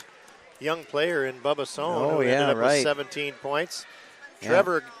fast young player in Bubba Sohn, who ended up with 17 points.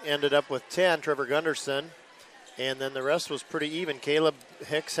 Trevor ended up with 10. Trevor Gunderson. And then the rest was pretty even. Caleb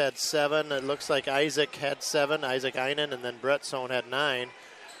Hicks had 7. It looks like Isaac had 7, Isaac Einen, and then Brett Sohn had 9.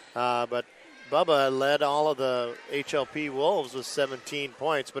 But Bubba led all of the HLP Wolves with 17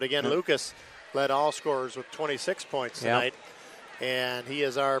 points. But again, Lucas led all scorers with 26 points tonight. And he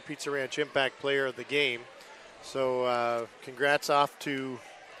is our Pizza Ranch Impact Player of the Game. So congrats off to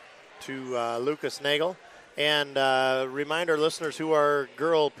Lucas Nagel. And remind our listeners who our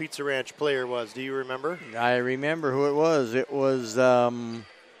girl Pizza Ranch player was. Do you remember? I remember who it was. It was,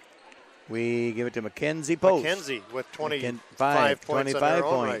 we give it to Mackenzie Post. Mackenzie with 25 points on her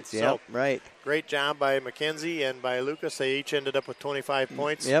own right. Yep, right. Great job by Mackenzie and by Lucas. They each ended up with 25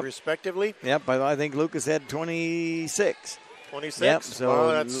 points respectively. Yep, I think Lucas had 26. 26? Yep,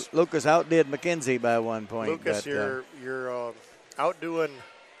 so Lucas outdid Mackenzie by 1 point. Lucas, you're outdoing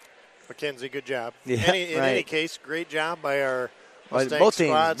Mackenzie, good job. Yeah, in any case, great job by our Mustang both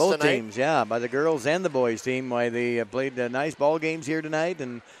squads both tonight. teams, by the girls and the boys team. Why they played nice ball games here tonight,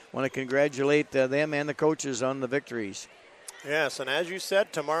 and want to congratulate them and the coaches on the victories. Yes, and as you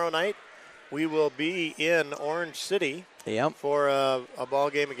said, tomorrow night we will be in Orange City for a ball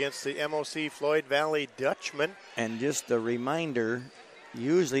game against the MOC Floyd Valley Dutchmen. And just a reminder,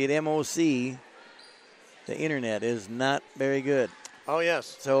 usually at MOC, the internet is not very good. Oh,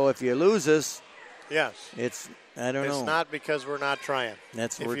 yes. So if you lose us, it's know. not because we're not trying.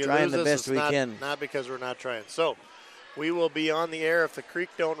 We're trying the best we can. Not because we're not trying. So we will be on the air if the creek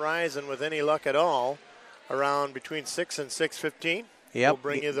don't rise, and with any luck at all, around between 6 and 6:15. We'll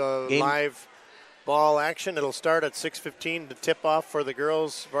bring you the live ball action. It'll start at 6:15 to tip off for the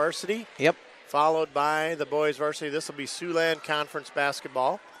girls varsity. Followed by the boys varsity. This will be Siouxland Conference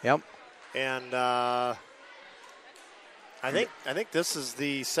basketball. And I think this is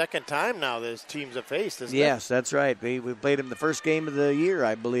the second time now those teams have faced, isn't it? Yes, that's right. We played them the first game of the year,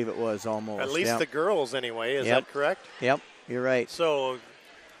 I believe it was almost. At least the girls anyway. Is that correct? Yep, you're right. So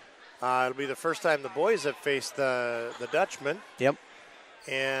it'll be the first time the boys have faced the Dutchmen.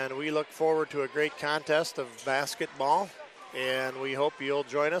 And we look forward to a great contest of basketball. And we hope you'll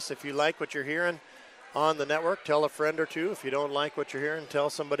join us. If you like what you're hearing on the network, tell a friend or two. If you don't like what you're hearing, tell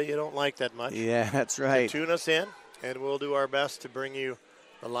somebody you don't like that much. Yeah, that's right. Tune us in, and we'll do our best to bring you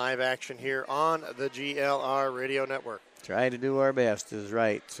the live action here on the GLR Radio Network. Try to do our best is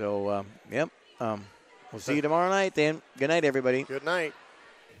right. So, we'll see you tomorrow night then. Good night, everybody. Good night.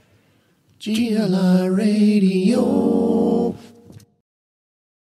 GLR Radio.